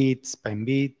square bit, spin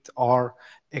bit, or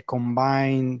a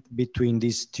combine between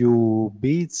these two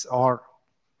bits, or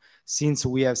since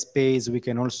we have space, we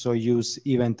can also use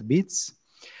event bits.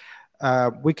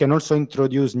 We can also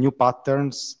introduce new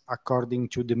patterns according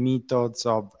to the methods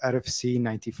of RFC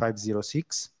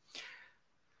 9506.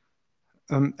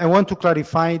 I want to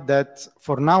clarify that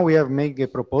for now we have made a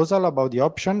proposal about the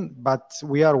option, but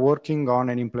we are working on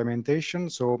an implementation.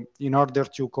 So in order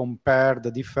to compare the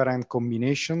different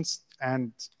combinations,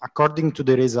 and according to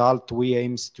the result, we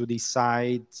aim to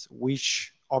decide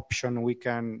which option we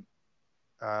can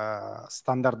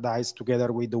standardize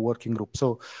together with the working group.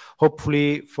 So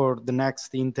hopefully for the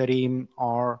next interim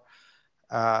or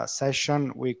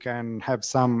session, we can have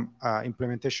some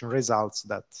implementation results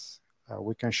that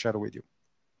we can share with you.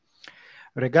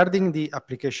 Regarding the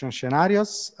application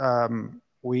scenarios,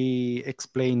 we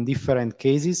explain different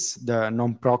cases, the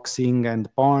non-proxying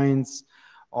endpoints,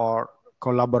 or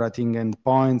collaborating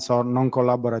endpoints, or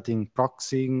non-collaborating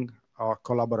proxying, or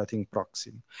collaborating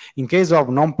proxying. In case of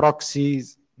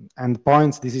non-proxies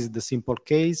endpoints, this is the simple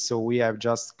case. So we have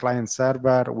just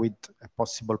client-server with a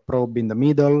possible probe in the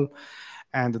middle,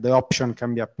 and the option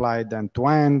can be applied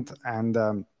end-to-end,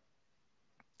 and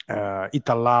it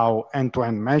allows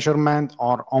end-to-end measurement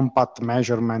or on-path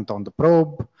measurement on the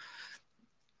probe,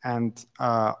 and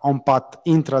on-path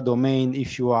intra-domain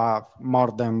if you have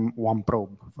more than one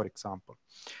probe, for example.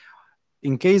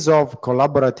 In case of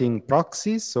collaborating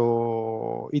proxies,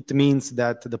 so it means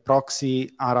that the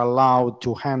proxy are allowed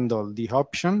to handle the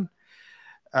option.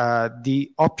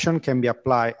 The option can be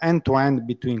applied end-to-end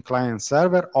between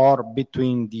client-server or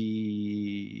between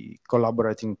the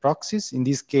collaborating proxies. In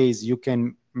this case, you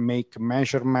can make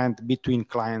measurement between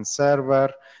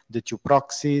client-server, the two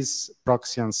proxies,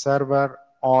 proxy and server,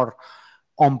 or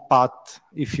on-path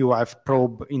if you have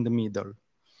probe in the middle.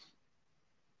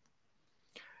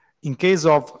 In case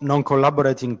of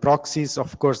non-collaborating proxies,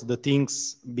 of course, the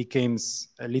things became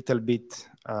a little bit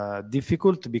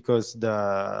difficult because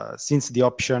since the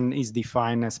option is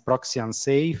defined as proxy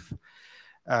unsafe,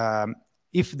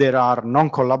 if there are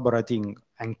non-collaborating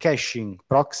and caching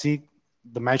proxy,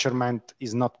 the measurement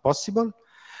is not possible.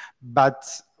 But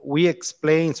we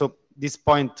explain, so this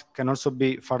point can also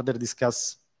be further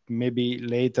discussed maybe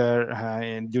later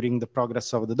during the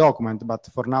progress of the document, but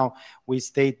for now we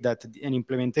state that an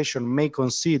implementation may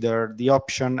consider the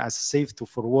option as safe to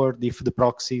forward if the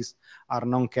proxies are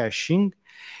non-caching.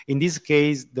 In this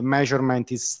case, the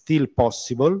measurement is still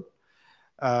possible,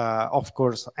 of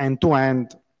course,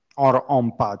 end-to-end or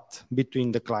on-path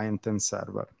between the client and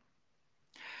server.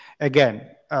 Again,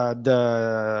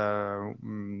 the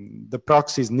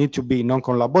proxies need to be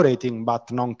non-collaborating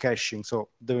but non-caching. So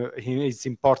it's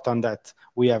important that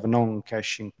we have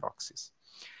non-caching proxies.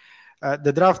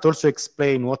 The draft also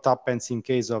explains what happens in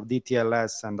case of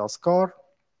DTLS and OSCORE.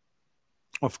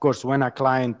 Of course, when a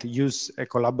client uses a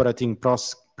collaborating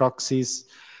proxies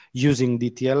using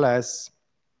DTLS,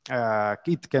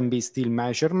 it can be still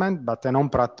measurement, but an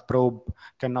on-path probe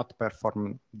cannot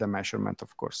perform the measurement,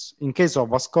 of course. In case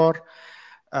of OSCORE,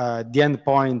 the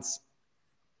endpoints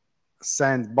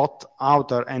send both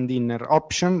outer and inner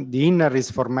option. The inner is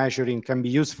for measuring, can be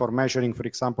used for measuring, for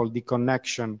example, the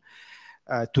connection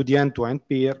to the end-to-end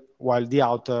peer, while the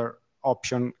outer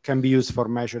option can be used for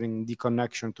measuring the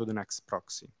connection to the next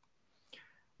proxy.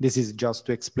 This is just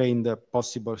to explain the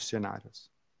possible scenarios.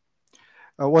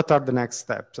 What are the next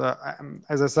steps?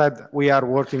 As I said, we are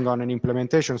working on an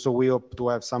implementation, so we hope to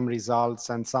have some results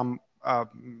and some,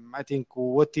 I think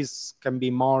what can be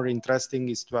more interesting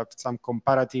is to have some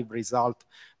comparative result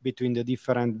between the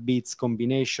different bits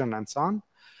combination and so on.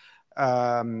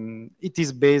 It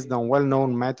is based on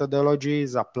well-known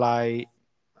methodologies applied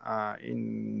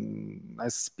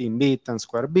as spin bit and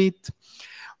square bit.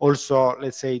 Also,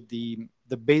 let's say the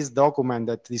base document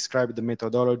that describes the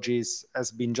methodologies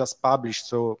has been just published,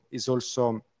 so is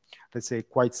also, let's say,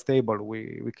 quite stable,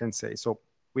 we can say. So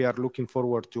we are looking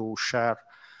forward to share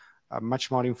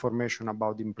much more information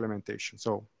about the implementation.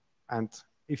 So, and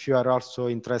if you are also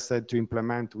interested to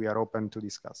implement, we are open to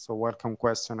discuss. So welcome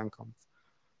question and comments.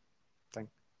 Thank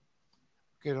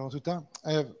you. Okay, Laurent,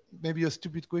 I have maybe a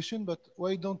stupid question, but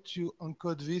why don't you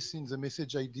encode this in the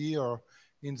message ID or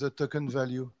in the token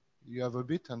value? You have a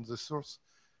bit and the source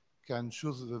can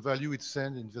choose the value it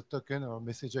sends in the token or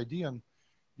message ID, and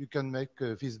you can make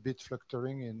this bit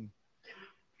factoring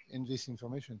in this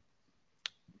information.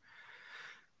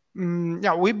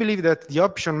 Yeah, we believe that the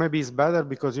option maybe is better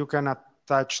because you can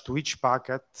attach to each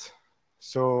packet.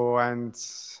 So, and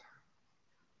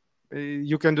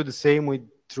you can do the same with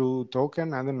through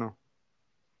token. I don't know.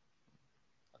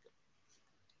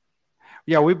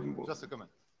 Yeah, we just a comment.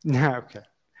 Yeah, okay.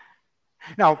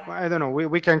 Now, I don't know.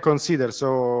 We can consider.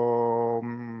 So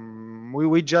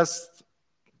we just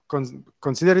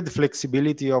consider the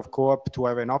flexibility of co-op to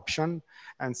have an option,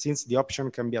 and since the option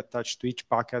can be attached to each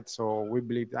packet, so we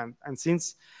believe, and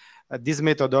since this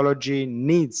methodology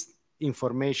needs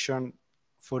information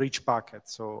for each packet,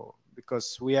 so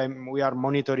because we are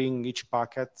monitoring each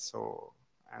packet, so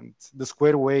and the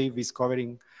square wave is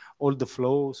covering all the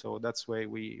flow, so that's why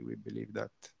we believe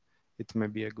that it may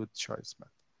be a good choice. But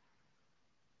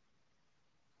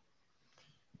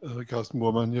Carsten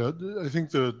Bormann, yeah, I think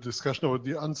the discussion about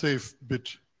the unsafe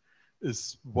bit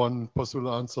is one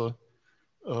possible answer.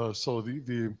 So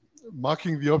the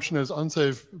marking the option as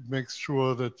unsafe makes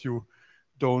sure that you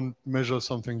don't measure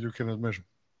something you cannot measure.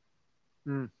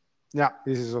 Yeah,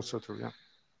 this is also true. Yeah.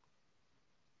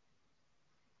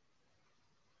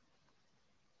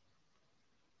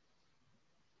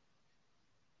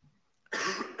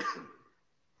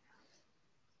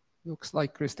 Looks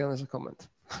like Christian has a comment.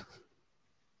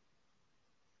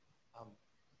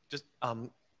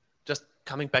 Just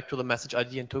coming back to the message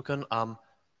ID and token.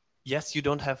 Yes, you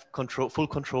don't have full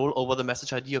control over the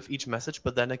message ID of each message,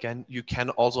 but then again, you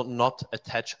can also not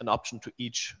attach an option to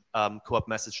each co-op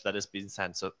message that is being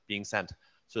sent.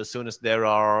 So as soon as there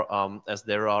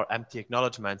are empty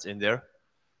acknowledgements in there,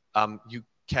 you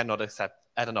cannot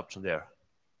add an option there,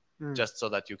 just so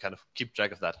that you kind of keep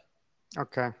track of that.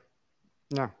 Okay.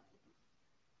 Yeah.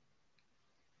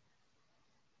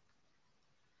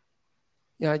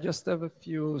 Yeah, I just have a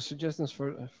few suggestions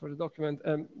for the document.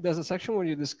 There's a section where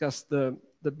you discuss the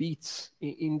beats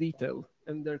in detail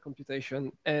and their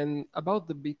computation. And about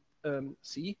the bit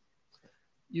C,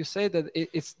 you say that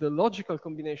it's the logical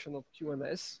combination of Q and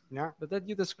S, but then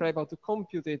you describe how to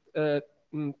compute it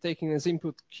taking as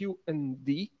input Q and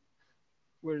D,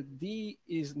 where D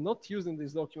is not used in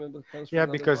this document, but comes from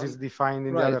another because one. it's defined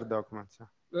in the other documents. Yeah.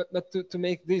 But to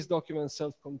make this document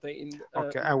self-contained,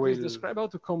 okay, I will please describe how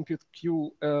to compute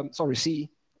C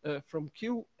from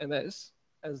Q and S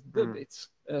as the bits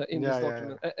in this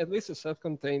document. At least it's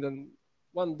self-contained, and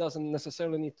one doesn't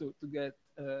necessarily need to get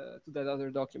to that other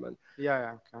document.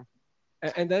 Okay.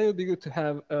 And then it would be good to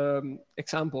have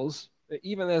examples,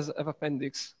 even as an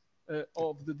appendix,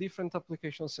 of the different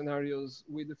application scenarios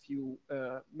with a few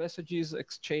messages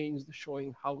exchanged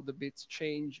showing how the bits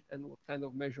change and what kind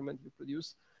of measurement you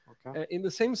produce. Okay. In the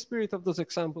same spirit of those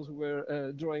examples we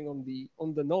were drawing on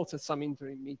the notes at some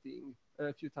interim meeting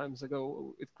a few times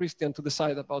ago with Christian to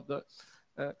decide about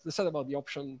the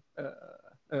option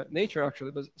nature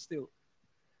actually, but still.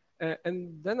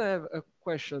 And then I have a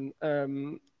question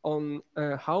on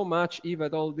how much, if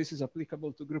at all, this is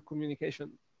applicable to group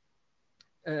communication.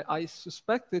 I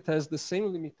suspect it has the same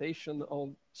limitation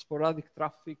of sporadic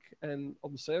traffic and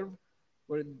observe,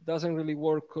 where it doesn't really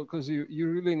work because you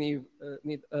really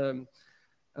need a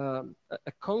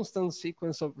constant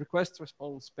sequence of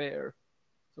request-response pair.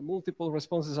 So multiple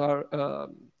responses are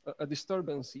a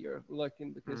disturbance here, like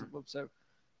in the case of observe.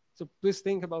 So please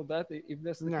think about that. If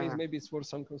that's the case, maybe it's worth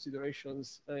some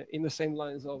considerations in the same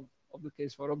lines of the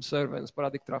case for observe and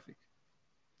sporadic traffic.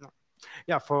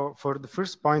 Yeah, for the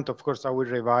first point, of course, I will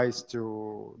revise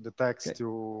to the text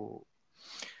to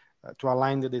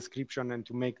align the description and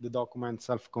to make the document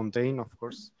self-contained, of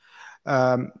course.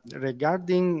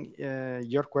 Regarding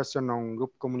your question on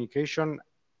group communication,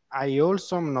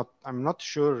 I'm not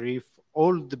sure if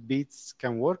all the bits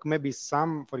can work. Maybe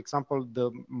some, for example,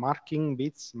 the marking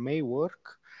bits may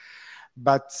work,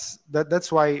 but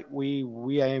that's why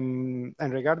we aim.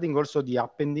 And regarding also the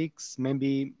appendix,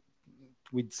 maybe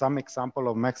with some example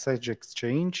of message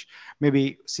exchange,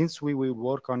 maybe since we will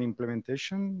work on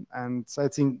implementation, and so I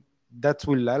think that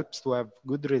will help to have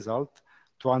good result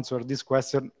to answer this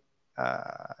question,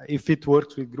 if it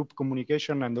works with group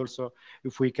communication, and also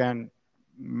if we can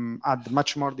add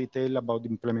much more detail about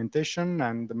implementation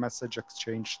and the message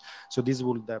exchange. So this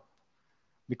will help,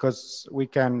 because we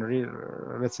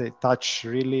can, let's say, touch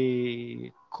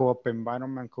really co-op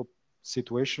environment, co-op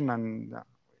situation, and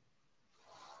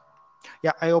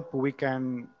yeah, I hope we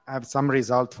can have some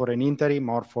result for an interim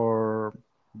or for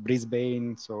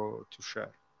Brisbane, so to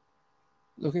share.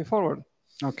 Looking forward.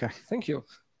 Okay. Thank you.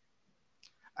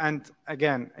 And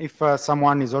again, if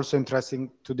someone is also interested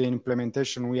to the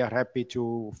implementation, we are happy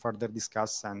to further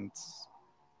discuss. And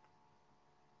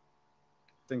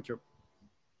thank you.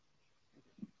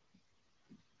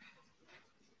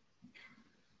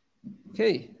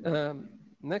 Okay,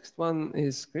 next one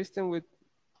is Christian with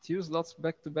 2 slots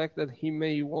back to back that he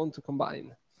may want to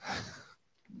combine.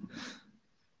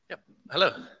 Yep.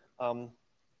 Hello.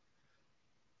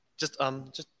 Just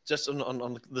on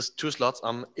this 2 slots.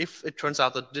 If it turns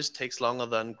out that this takes longer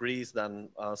than Greece, then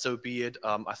so be it.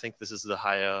 I think this is the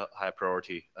higher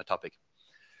priority topic.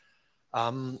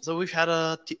 So we've had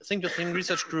a think-to-think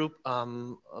research group a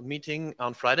meeting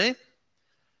on Friday,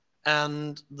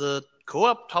 and the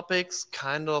co-op topics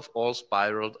kind of all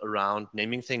spiraled around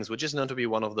naming things, which is known to be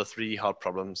one of the 3 hard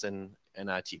problems in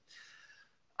IT.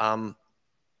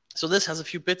 So this has a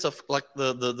few bits of like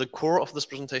the core of this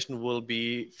presentation will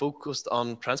be focused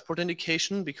on transport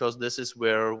indication, because this is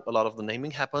where a lot of the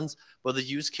naming happens, but the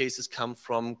use cases come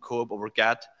from co-op over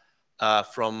GATT,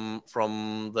 from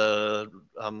the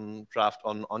draft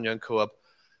on Onion co-op,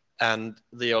 and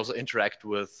they also interact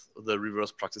with the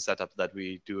reverse proxy setup that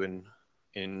we do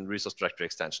in resource directory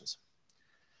extensions.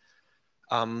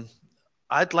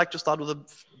 I'd like to start with a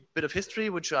bit of history,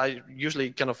 which I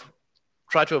usually kind of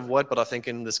try to avoid, but I think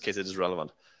in this case it is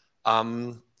relevant.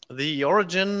 The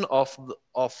origin of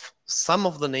some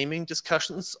of the naming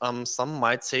discussions, some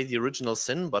might say the original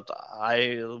sin, but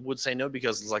I would say no,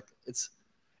 because it's like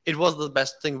it was the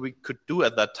best thing we could do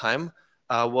at that time.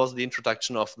 Was the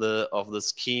introduction of the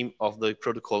scheme of the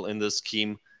protocol in the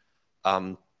scheme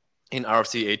in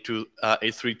RFC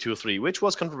 8323, which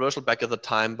was controversial back at the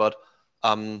time, but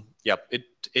yeah,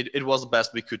 it was the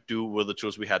best we could do with the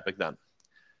tools we had back then.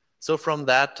 So from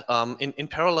that, in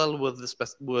parallel with this,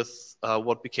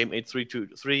 what became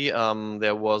 8323,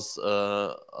 there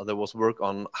was work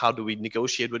on how do we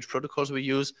negotiate which protocols we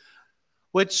use,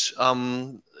 which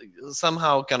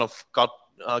somehow kind of got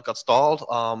stalled.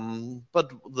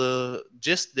 But the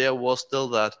gist there was still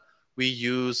that we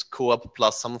use co-op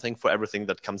plus something for everything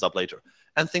that comes up later,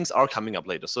 and things are coming up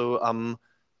later. So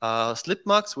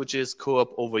Slipmux, which is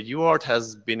co-op over UART,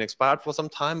 has been expired for some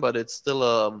time, but it's still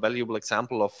a valuable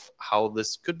example of how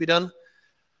this could be done,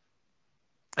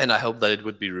 and I hope that it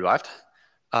would be revived.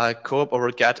 Co-op over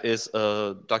GATT is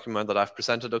a document that I've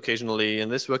presented occasionally in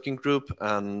this working group,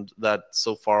 and that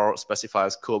so far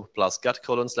specifies co-op plus GATT :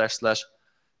 //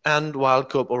 And while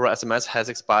co-op over SMS has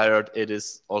expired, it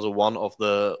is also one of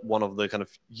the kind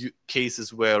of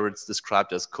cases where it's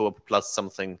described as co-op plus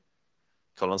something :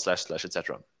 //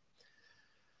 etc.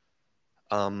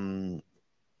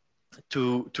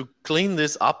 To clean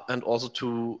this up, and also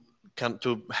to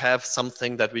have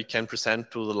something that we can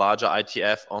present to the larger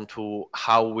IETF onto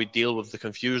how we deal with the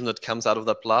confusion that comes out of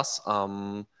that plus,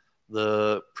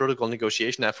 the protocol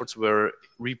negotiation efforts were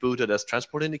rebooted as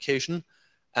transport indication,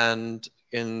 and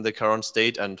in the current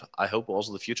state, and I hope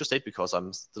also the future state, because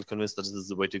I'm still convinced that this is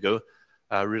the way to go,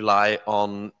 rely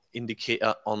on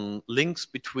links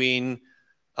between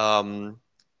the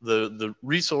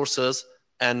resources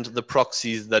and the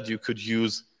proxies that you could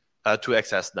use to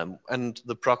access them. And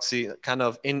the proxy kind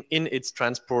of in its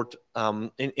transport,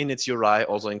 in its URI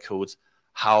also encodes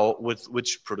with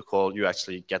which protocol you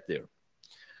actually get there.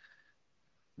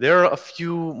 There are a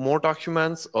few more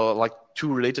documents, or like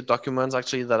 2 related documents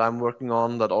actually, that I'm working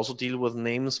on that also deal with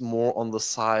names more on the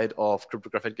side of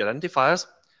cryptographic identifiers.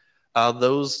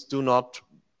 Those do not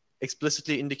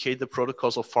explicitly indicate the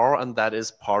protocol so far, and that is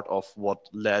part of what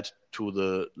led to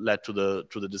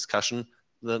the discussion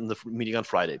in the meeting on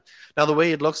Friday. Now, the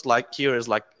way it looks like here is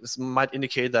like this might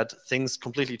indicate that things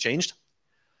completely changed.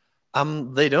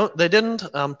 They didn't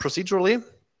procedurally,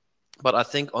 but I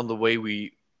think on the way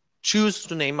we choose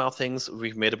to name our things,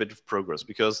 we've made a bit of progress,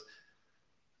 because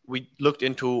we looked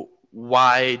into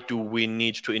why do we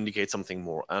need to indicate something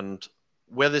more, and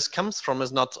where this comes from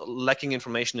is not lacking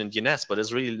information in DNS, but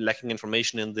is really lacking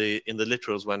information in the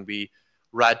literals when we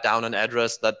write down an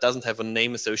address that doesn't have a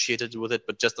name associated with it,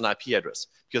 but just an IP address.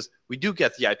 Because we do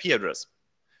get the IP address,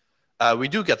 we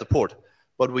do get the port,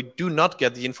 but we do not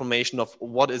get the information of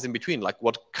what is in between, like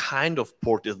what kind of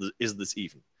port is this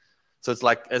even. So it's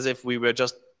like as if we were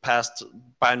just passed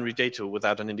binary data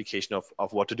without an indication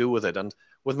of what to do with it. And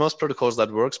with most protocols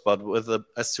that works, but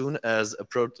as soon as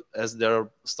there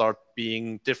start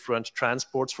being different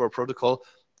transports for a protocol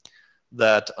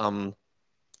that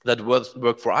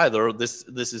work for either, this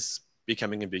is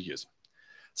becoming ambiguous.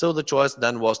 So the choice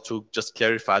then was to just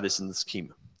clarify this in the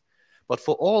scheme. But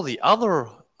for all the other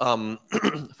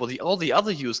all the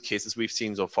other use cases we've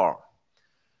seen so far,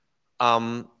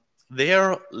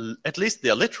 at least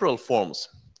their literal forms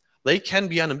they can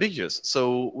be unambiguous.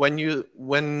 So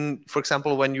for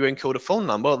example, when you encode a phone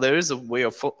number, there is a way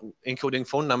of encoding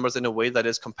phone numbers in a way that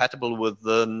is compatible with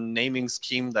the naming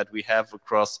scheme that we have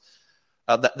across,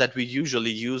 that we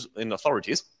usually use in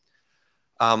authorities.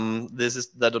 This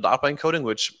is the .ARPA encoding,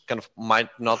 which kind of might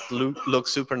not look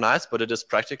super nice, but it is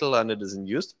practical and it is in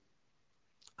use.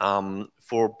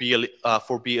 For BLE,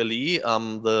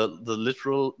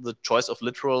 the choice of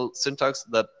literal syntax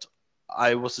that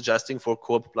I was suggesting for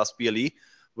coop plus BLE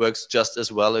works just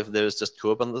as well if there's just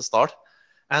coop on the start.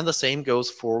 And the same goes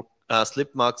for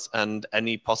slipmugs and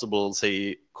any possible,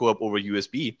 say, coop over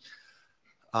USB.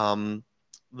 The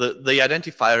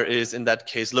identifier is in that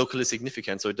case locally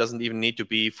significant, so it doesn't even need to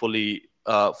be fully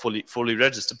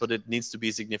registered, but it needs to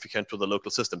be significant to the local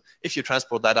system. If you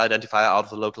transport that identifier out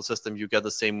of the local system, you get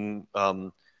the same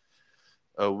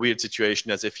weird situation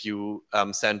as if you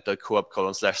send the coop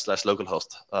colon /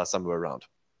 localhost somewhere around.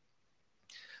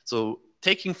 So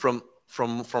taking from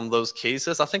those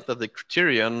cases, I think that the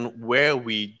criterion where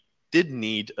we did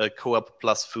need a coop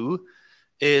plus foo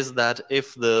is that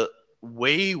if the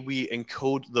way we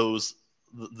encode those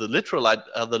the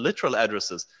literal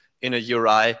addresses in a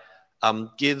URI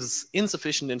gives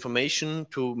insufficient information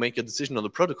to make a decision on the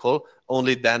protocol,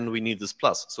 only then we need this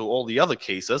plus. So all the other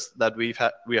cases that we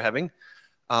are having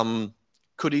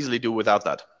could easily do without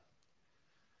that.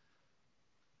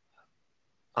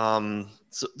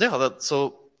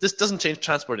 So this doesn't change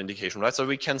transport indication, right? So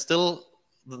we can still,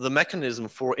 the mechanism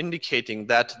for indicating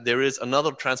that there is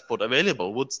another transport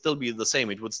available would still be the same.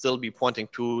 It would still be pointing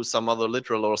to some other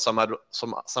literal or some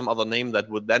other name that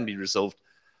would then be resolved.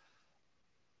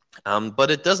 But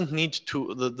it doesn't need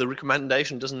to, the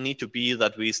recommendation doesn't need to be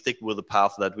that we stick with the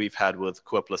path that we've had with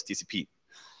coop plus TCP.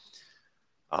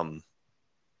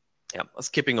 Yeah,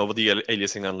 skipping over the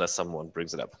aliasing unless someone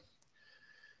brings it up.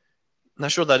 Now,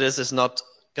 sure, that is not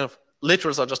kind of,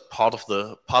 literals are just part of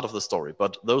the story,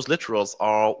 but those literals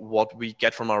are what we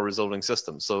get from our resolving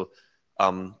system. So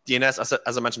DNS,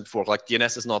 as I mentioned before, like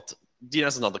DNS is not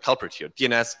the culprit here.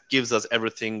 DNS gives us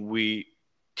everything we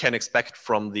can expect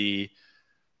from the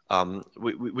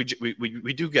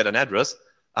we do get an address,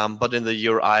 but in the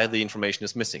URI the information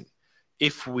is missing.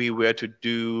 If we were to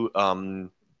do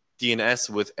DNS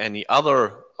with any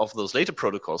other of those later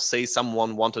protocols, say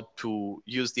someone wanted to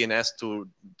use DNS to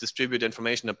distribute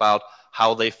information about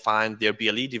how they find their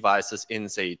BLE devices in,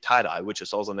 say, tie-dye, which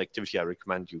is also an activity I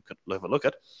recommend you could have a look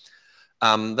at,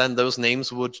 then those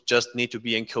names would just need to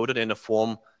be encoded in a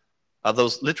form,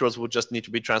 those literals would just need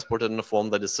to be transported in a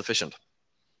form that is sufficient.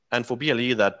 And for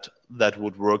BLE, that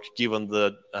would work given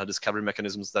the discovery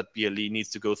mechanisms that BLE needs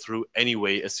to go through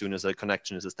anyway as soon as a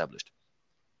connection is established.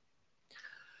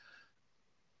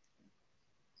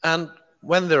 And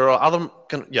when there are other,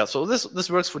 so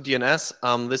this works for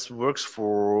DNS. This works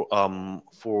for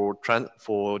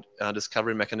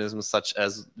discovery mechanisms such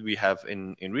as we have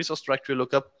in resource directory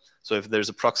lookup. So if there's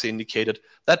a proxy indicated,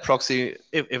 that proxy,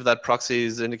 if that proxy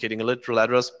is indicating a literal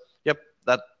address, yep,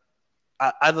 that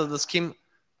either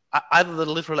the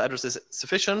literal address is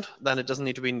sufficient, then it doesn't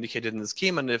need to be indicated in the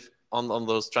scheme. And if on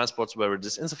those transports where it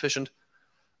is insufficient,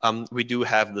 we do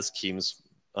have the schemes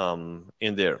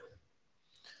in there.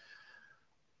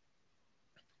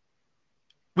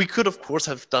 We could, of course,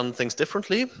 have done things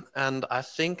differently, and I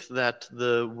think that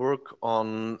the work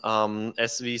on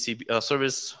SVCB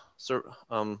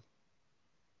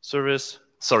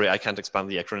sorry, I can't expand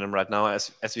the acronym right now,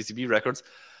 SVCB records,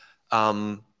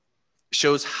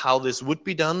 shows how this would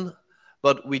be done,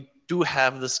 but we do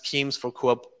have the schemes for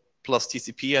coop plus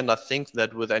TCP, and I think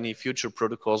that with any future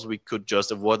protocols, we could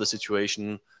just avoid the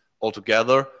situation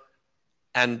altogether.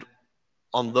 And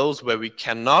on those where we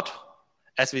cannot,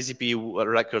 SVCP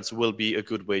records will be a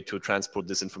good way to transport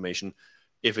this information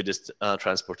if it is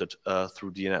transported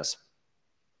through DNS.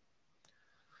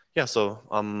 Yeah, so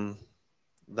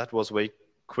that was way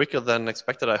quicker than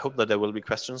expected. I hope that there will be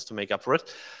questions to make up for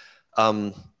it.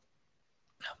 I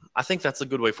think that's a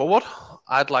good way forward.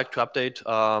 I'd like to update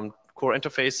core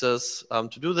interfaces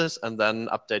to do this, and then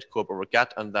update coop over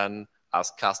GATT, and then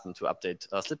ask Carsten to update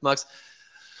slipmugs.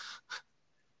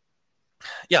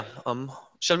 Yeah,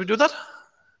 shall we do that?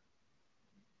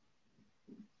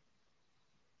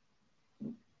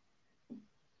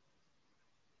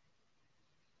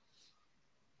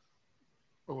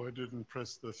 Oh, I didn't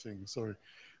press the thing, sorry.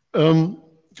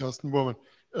 Carsten Bormann.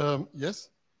 Yes,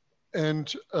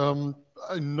 and I'm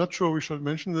not sure we should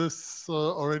mention this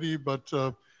already, but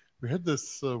we had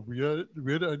this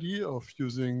weird idea of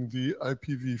using the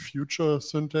IPv future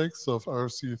syntax of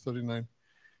RFC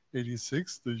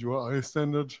 3986, the URI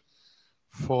standard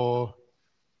for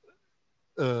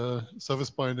service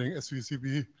binding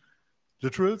SVCB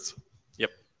literals?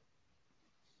 Yep.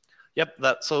 Yep.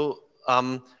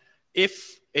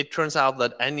 If it turns out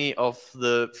that any of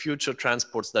the future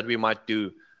transports that we might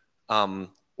do,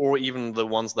 or even the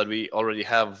ones that we already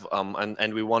have,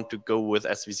 and we want to go with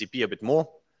SVCP a bit more,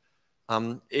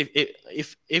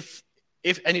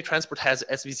 if any transport has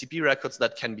SVCP records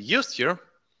that can be used here,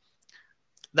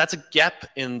 that's a gap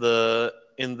in the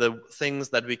things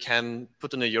that we can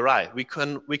put in a URI. We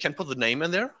can put the name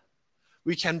in there.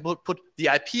 We can put the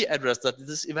IP address that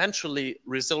this eventually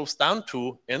resolves down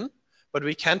to in, but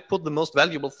we can't put the most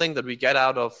valuable thing that we get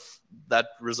out of that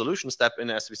resolution step in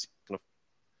SVC.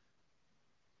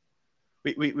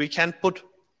 We can't put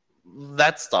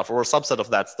that stuff or a subset of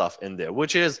that stuff in there,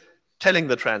 which is telling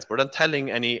the transport and telling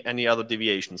any other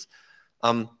deviations.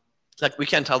 Like we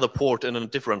can tell the port in a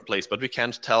different place, but we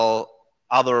can't tell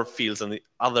other fields and the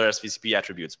other SVCP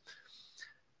attributes.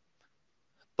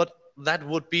 But that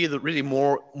would be the really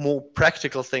more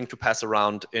practical thing to pass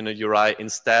around in a URI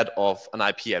instead of an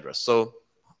IP address. So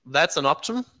that's an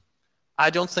option.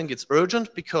 I don't think it's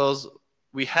urgent because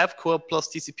we have CoAP plus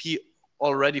TCP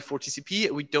already for TCP.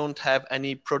 We don't have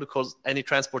any protocols, any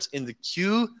transports in the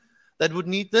queue that would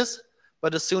need this.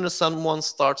 But as soon as someone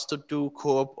starts to do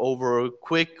CoAP over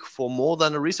QUIC for more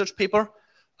than a research paper,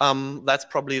 that's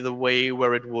probably the way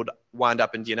where it would wind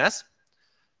up in DNS.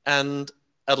 And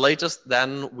at latest,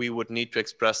 then we would need to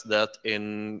express that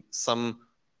in some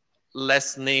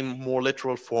less name, more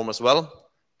literal form as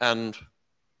well. And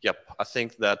yep, I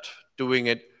think that doing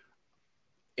it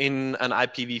in an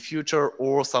IPv future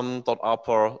or some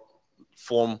 .arpar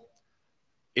form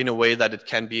in a way that it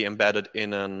can be embedded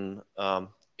in an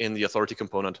in the authority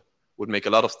component would make a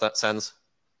lot of sense,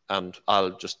 and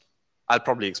I'll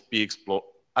probably explore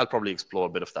a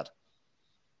bit of that.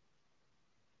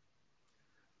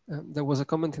 There was a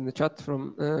comment in the chat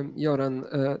from Joran.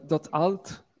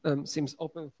 .alt seems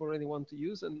open for anyone to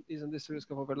use, and isn't this a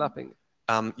risk of overlapping?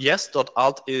 Yes,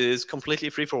 .alt is completely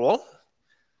free for all,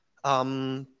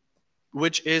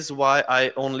 which is why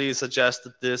I only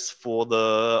suggested this for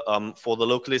the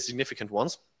locally significant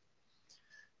ones.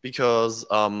 Because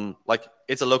like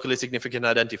it's a locally significant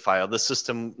identifier. The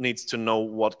system needs to know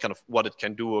what it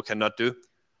can do or cannot do.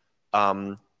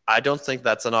 I don't think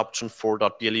that's an option for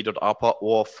 .ble.arpa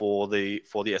or for the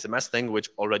SMS thing, which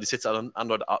already sits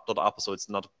under .arpa, so it's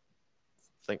not a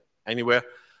thing anywhere.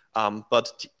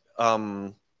 But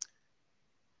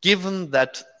given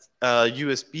that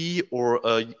USB or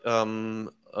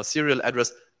a serial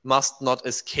address must not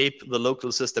escape the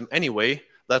local system anyway,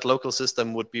 that local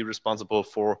system would be responsible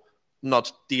for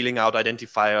not dealing out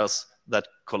identifiers that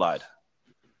collide.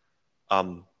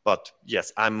 But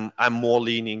yes, I'm more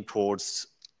leaning towards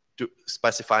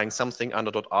specifying something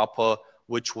under .arpa,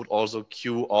 which would also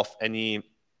queue off any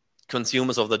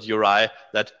consumers of that URI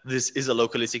that this is a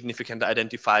locally significant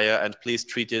identifier, and please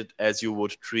treat it as you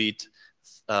would treat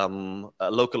a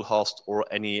local host or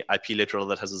any IP literal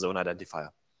that has its own identifier.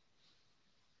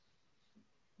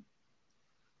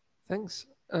 Thanks.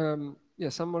 Yeah,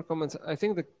 some more comments. I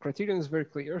think the criterion is very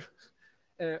clear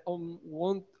on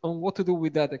what to do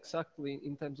with that exactly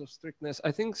in terms of strictness.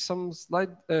 I think some slight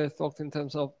thought in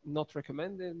terms of not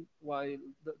recommended, while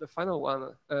the final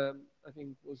one I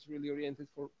think was really oriented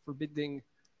for forbidding.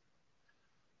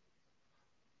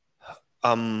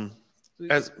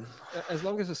 As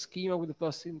long as a schema with the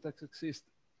plus syntax exists,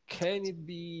 can it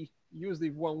be used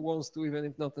if one wants to, even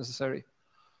if not necessary?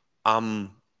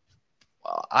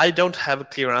 I don't have a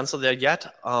clear answer there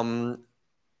yet,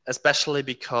 especially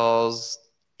because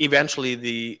eventually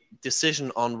the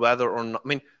decision on whether or not,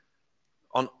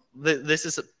 this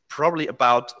is probably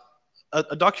about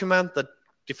a document that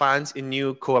defines a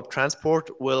new CoAP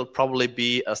transport will probably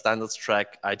be a standards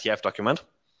track IETF document.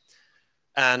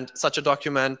 And such a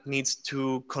document needs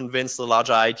to convince the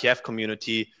larger IETF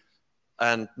community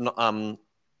and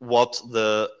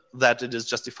that it is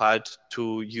justified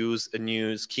to use a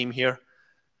new scheme here.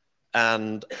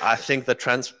 And I think the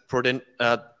transport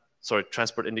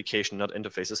indication, not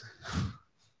interfaces.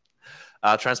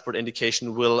 Transport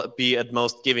indication will be at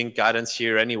most giving guidance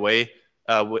here anyway,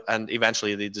 and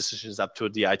eventually the decision is up to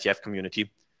the IETF community.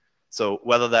 So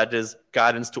whether that is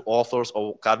guidance to authors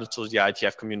or guidance to the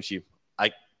IETF community,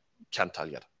 I can't tell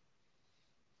yet.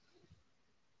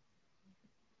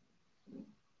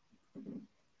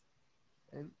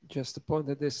 And just to point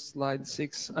at this slide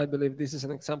 6, I believe this is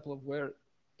an example of where,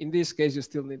 in this case, you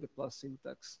still need the plus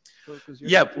syntax.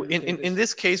 Yeah, in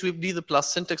this case, we need the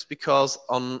plus syntax because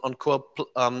on CoAP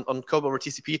over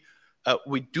TCP,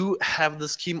 we do have the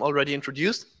scheme already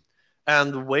introduced.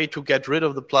 And the way to get rid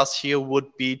of the plus here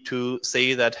would be to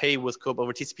say that, hey, with COAP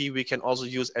over TCP, we can also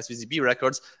use SVCB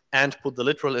records and put the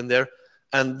literal in there.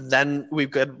 And then we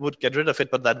would get rid of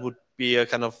it, but that would be a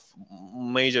kind of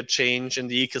major change in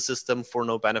the ecosystem for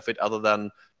no benefit other than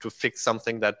to fix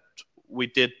something that we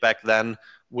did back then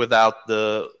without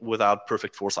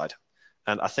perfect foresight.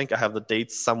 And I think I have the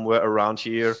dates somewhere around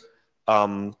here.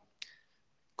 COAP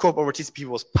over TCP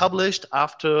was published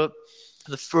after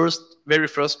the very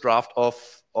first draft of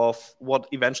what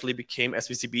eventually became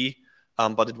SVCB,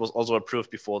 but it was also approved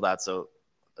before that. So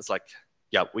it's like,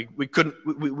 yeah, we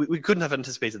couldn't have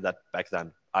anticipated that back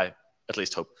then. I at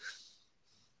least hope.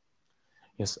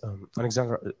 Yes,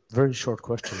 Alexander, a very short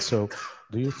question. So,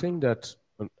 do you think that,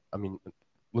 I mean, it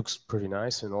looks pretty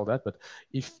nice and all that, but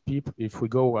if we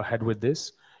go ahead with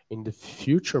this in the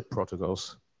future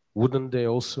protocols, wouldn't they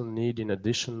also need, in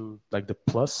addition, like the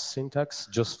plus syntax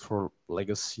just for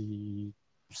legacy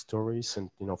stories and,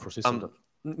 you know, for system?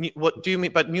 What do you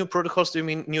mean by new protocols? Do you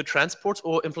mean new transports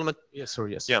or implement? Yes,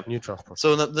 sorry, yes. Yeah, new transports.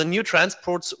 So the new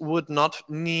transports would not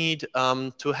need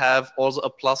to have also a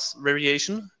plus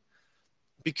variation,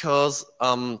 because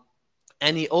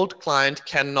any old client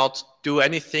cannot do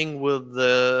anything with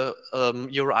the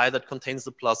URI that contains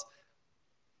the plus,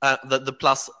 the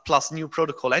plus new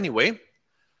protocol anyway,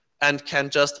 and can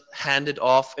just hand it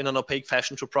off in an opaque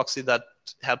fashion to proxy that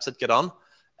helps it get on.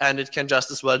 And it can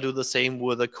just as well do the same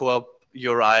with a COAP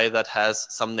URI that has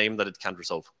some name that it can't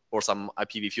resolve, or some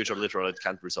IPv future literal it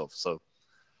can't resolve. So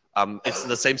it's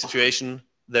the same situation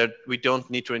that we don't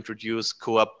need to introduce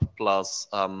COAP plus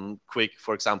quick,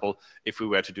 for example, if we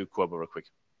were to do COAP over quick.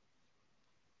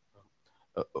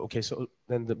 Okay, so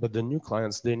then, but the new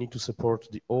clients, they need to support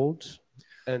the old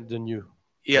and the new.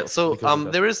 Yeah, so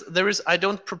there is I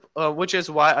don't which is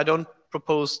why I don't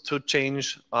propose to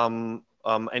change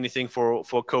anything for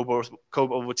COAP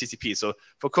over TCP. So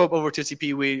for COAP over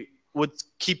TCP, we would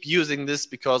keep using this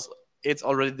because it's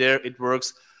already there, it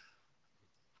works.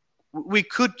 We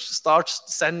could start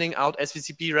sending out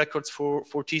SVCP records for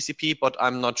TCP, but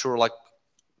I'm not sure. Like,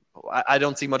 I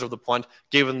don't see much of the point,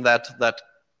 given that that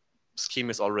scheme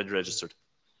is already registered.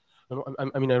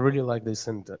 I mean, I really like this,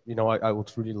 and you know, I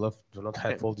would really love to not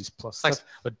have all these plus stuff.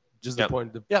 But just the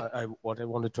point that what I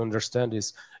wanted to understand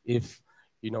is if,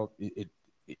 you know,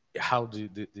 how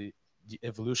the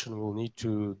evolution will need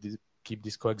to keep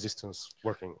this coexistence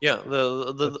working. Yeah,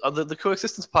 the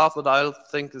coexistence path that I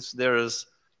think is there is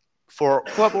for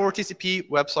COAP over TCP,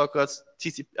 WebSockets,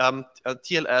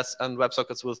 TLS, and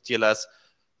WebSockets with TLS.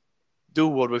 Do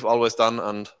what we've always done,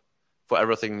 and for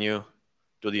everything new,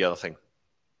 do the other thing.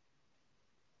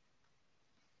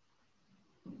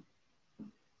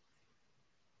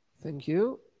 Thank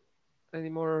you. Any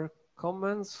more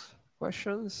comments,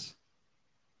 questions?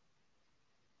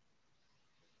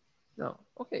 No.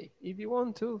 Okay. If you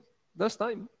want to, there's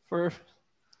time for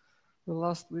the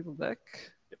last little deck.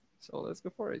 Yep. So let's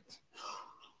go for it.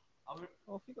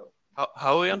 Off you go.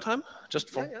 How are we on time?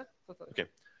 Just for yeah. Totally. Okay.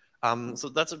 So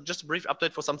that's just a brief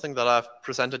update for something that I've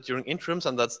presented during interims,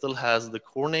 and that still has the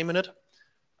core name in it.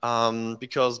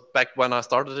 Because back when I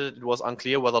started it, it was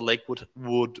unclear whether Lake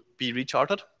would be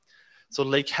rechartered. So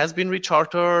Lake has been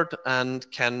rechartered and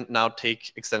can now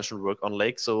take extension work on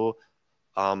Lake. So,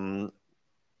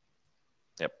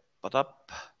 yep, but up.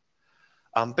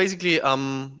 Basically,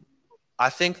 I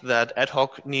think that ad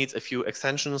hoc needs a few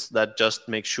extensions that just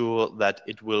make sure that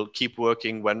it will keep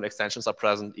working when extensions are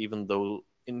present, even though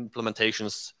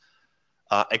implementations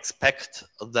expect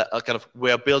that kind of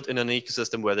were built in an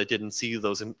ecosystem where they didn't see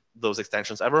those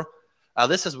extensions ever.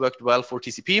 This has worked well for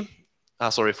TCP,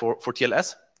 for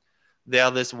TLS.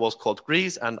 There, this was called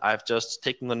Grease, and I've just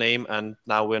taken the name, and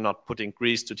now we're not putting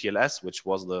Grease to TLS, which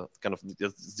was the kind of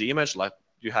the image. Like,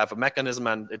 you have a mechanism,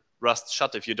 and it rusts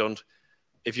shut if you don't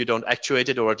actuate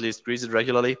it, or at least grease it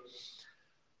regularly.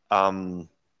 So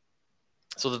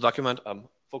the document,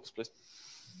 focus please.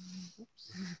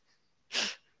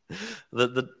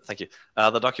 Thank you.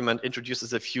 The document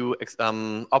introduces a few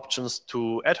options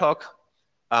to ad hoc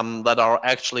that are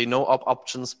actually no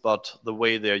options, but the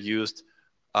way they're used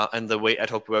and the way ad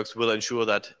hoc works will ensure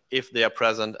that if they are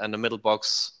present and the middle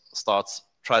box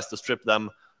tries to strip them,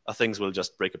 things will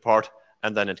just break apart,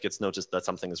 and then it gets noticed that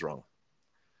something is wrong.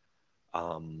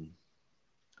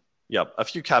 Yeah, a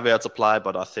few caveats apply,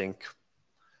 but I think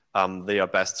they are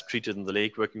best treated in the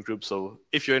Lake working group. So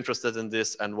if you're interested in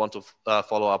this and want to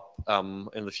follow up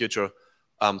in the future,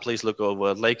 please look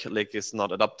over Lake. Lake is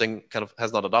not adopting,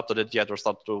 has not adopted it yet or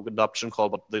started to adoption call,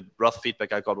 but the rough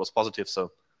feedback I got was positive.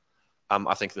 So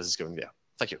I think this is going there.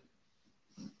 Thank you.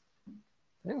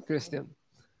 Thank you, Christian.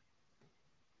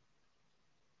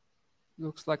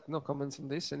 looks like no comments on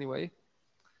this anyway.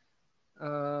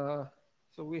 So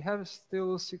we have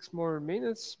still 6 more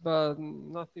minutes, but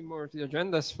nothing more to the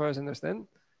agenda as far as I understand.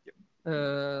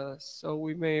 So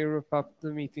we may wrap up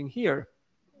the meeting here.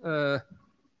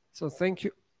 So thank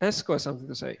you. Esko has something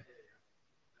to say.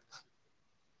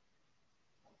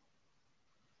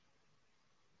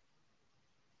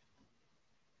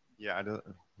 Yeah,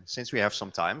 since we have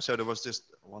some time, so there was just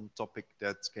one topic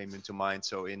that came into mind.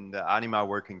 So in the Anima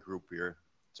working group, we're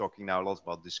talking now a lot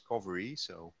about discovery.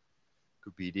 So it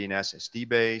could be DNS SD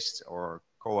based or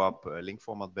co-op link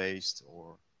format based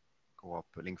or co-op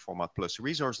link format plus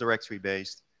resource directory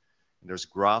based. And there's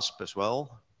GRASP as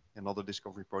well, another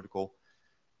discovery protocol.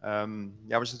 Yeah,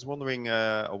 I was just wondering,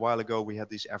 a while ago we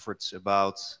had these efforts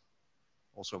about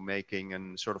also making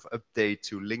a sort of update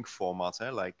to link format,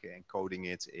 like encoding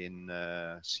it in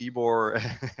CBOR.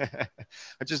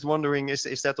 I'm just wondering,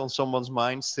 is that on someone's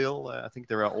mind still? I think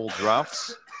there are old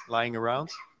drafts lying around.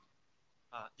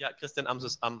 Yeah, Christian,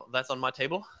 that's on my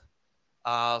table.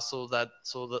 So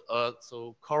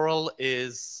Coral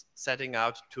is setting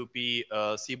out to be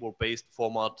a CBOR-based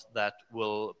format that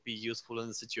will be useful in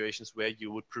the situations where you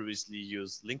would previously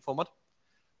use link format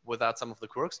without some of the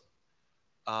quirks.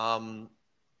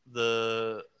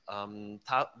 The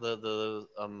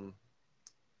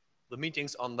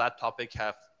meetings on that topic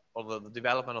have, or the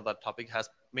development of that topic has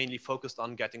mainly focused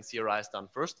on getting CRIs done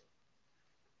first,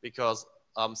 because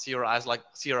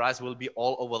CRIs will be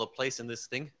all over the place in this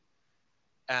thing.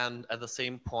 And at the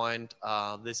same point,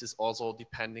 this is also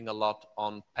depending a lot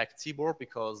on packed CBOR,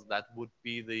 because that would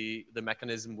be the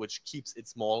mechanism which keeps it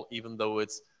small, even though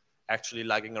it's actually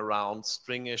lagging around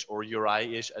stringish or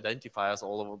URI-ish identifiers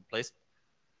all over the place.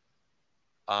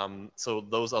 So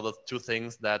those are the two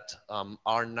things that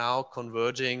are now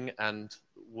converging and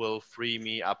will free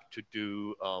me up to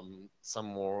do some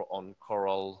more on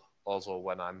Coral also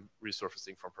when I'm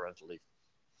resurfacing from parental leave.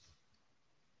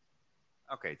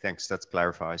 Okay, thanks. That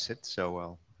clarifies it.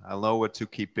 So I'll know what to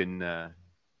keep in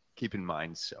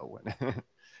mind. So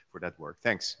for that work,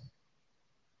 thanks.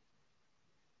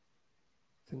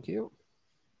 Thank you.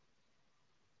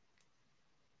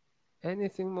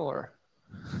 Anything more?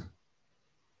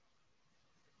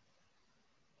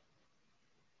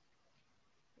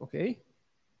 Okay,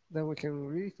 then we can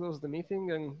really close the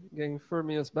meeting and getting 4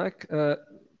 minutes back.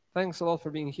 Thanks a lot for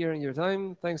being here in your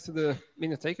time. Thanks to the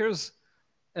minute takers.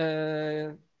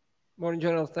 More in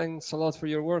general, thanks a lot for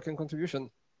your work and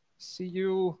contribution. See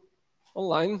you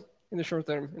online in the short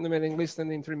term, in the mailing list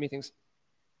and the interim meetings.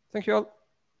 Thank you all.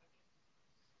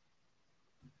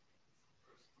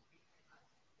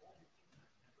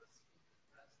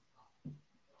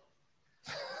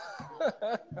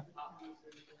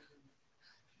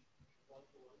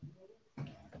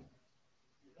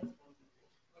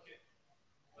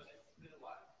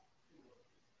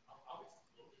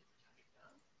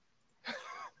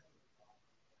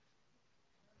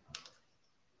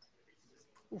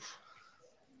 Oof.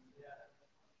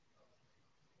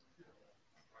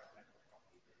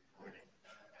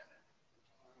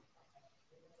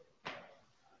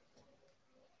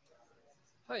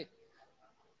 Hi.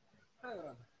 Hi,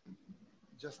 Ron.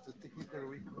 Just a technical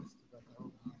request, but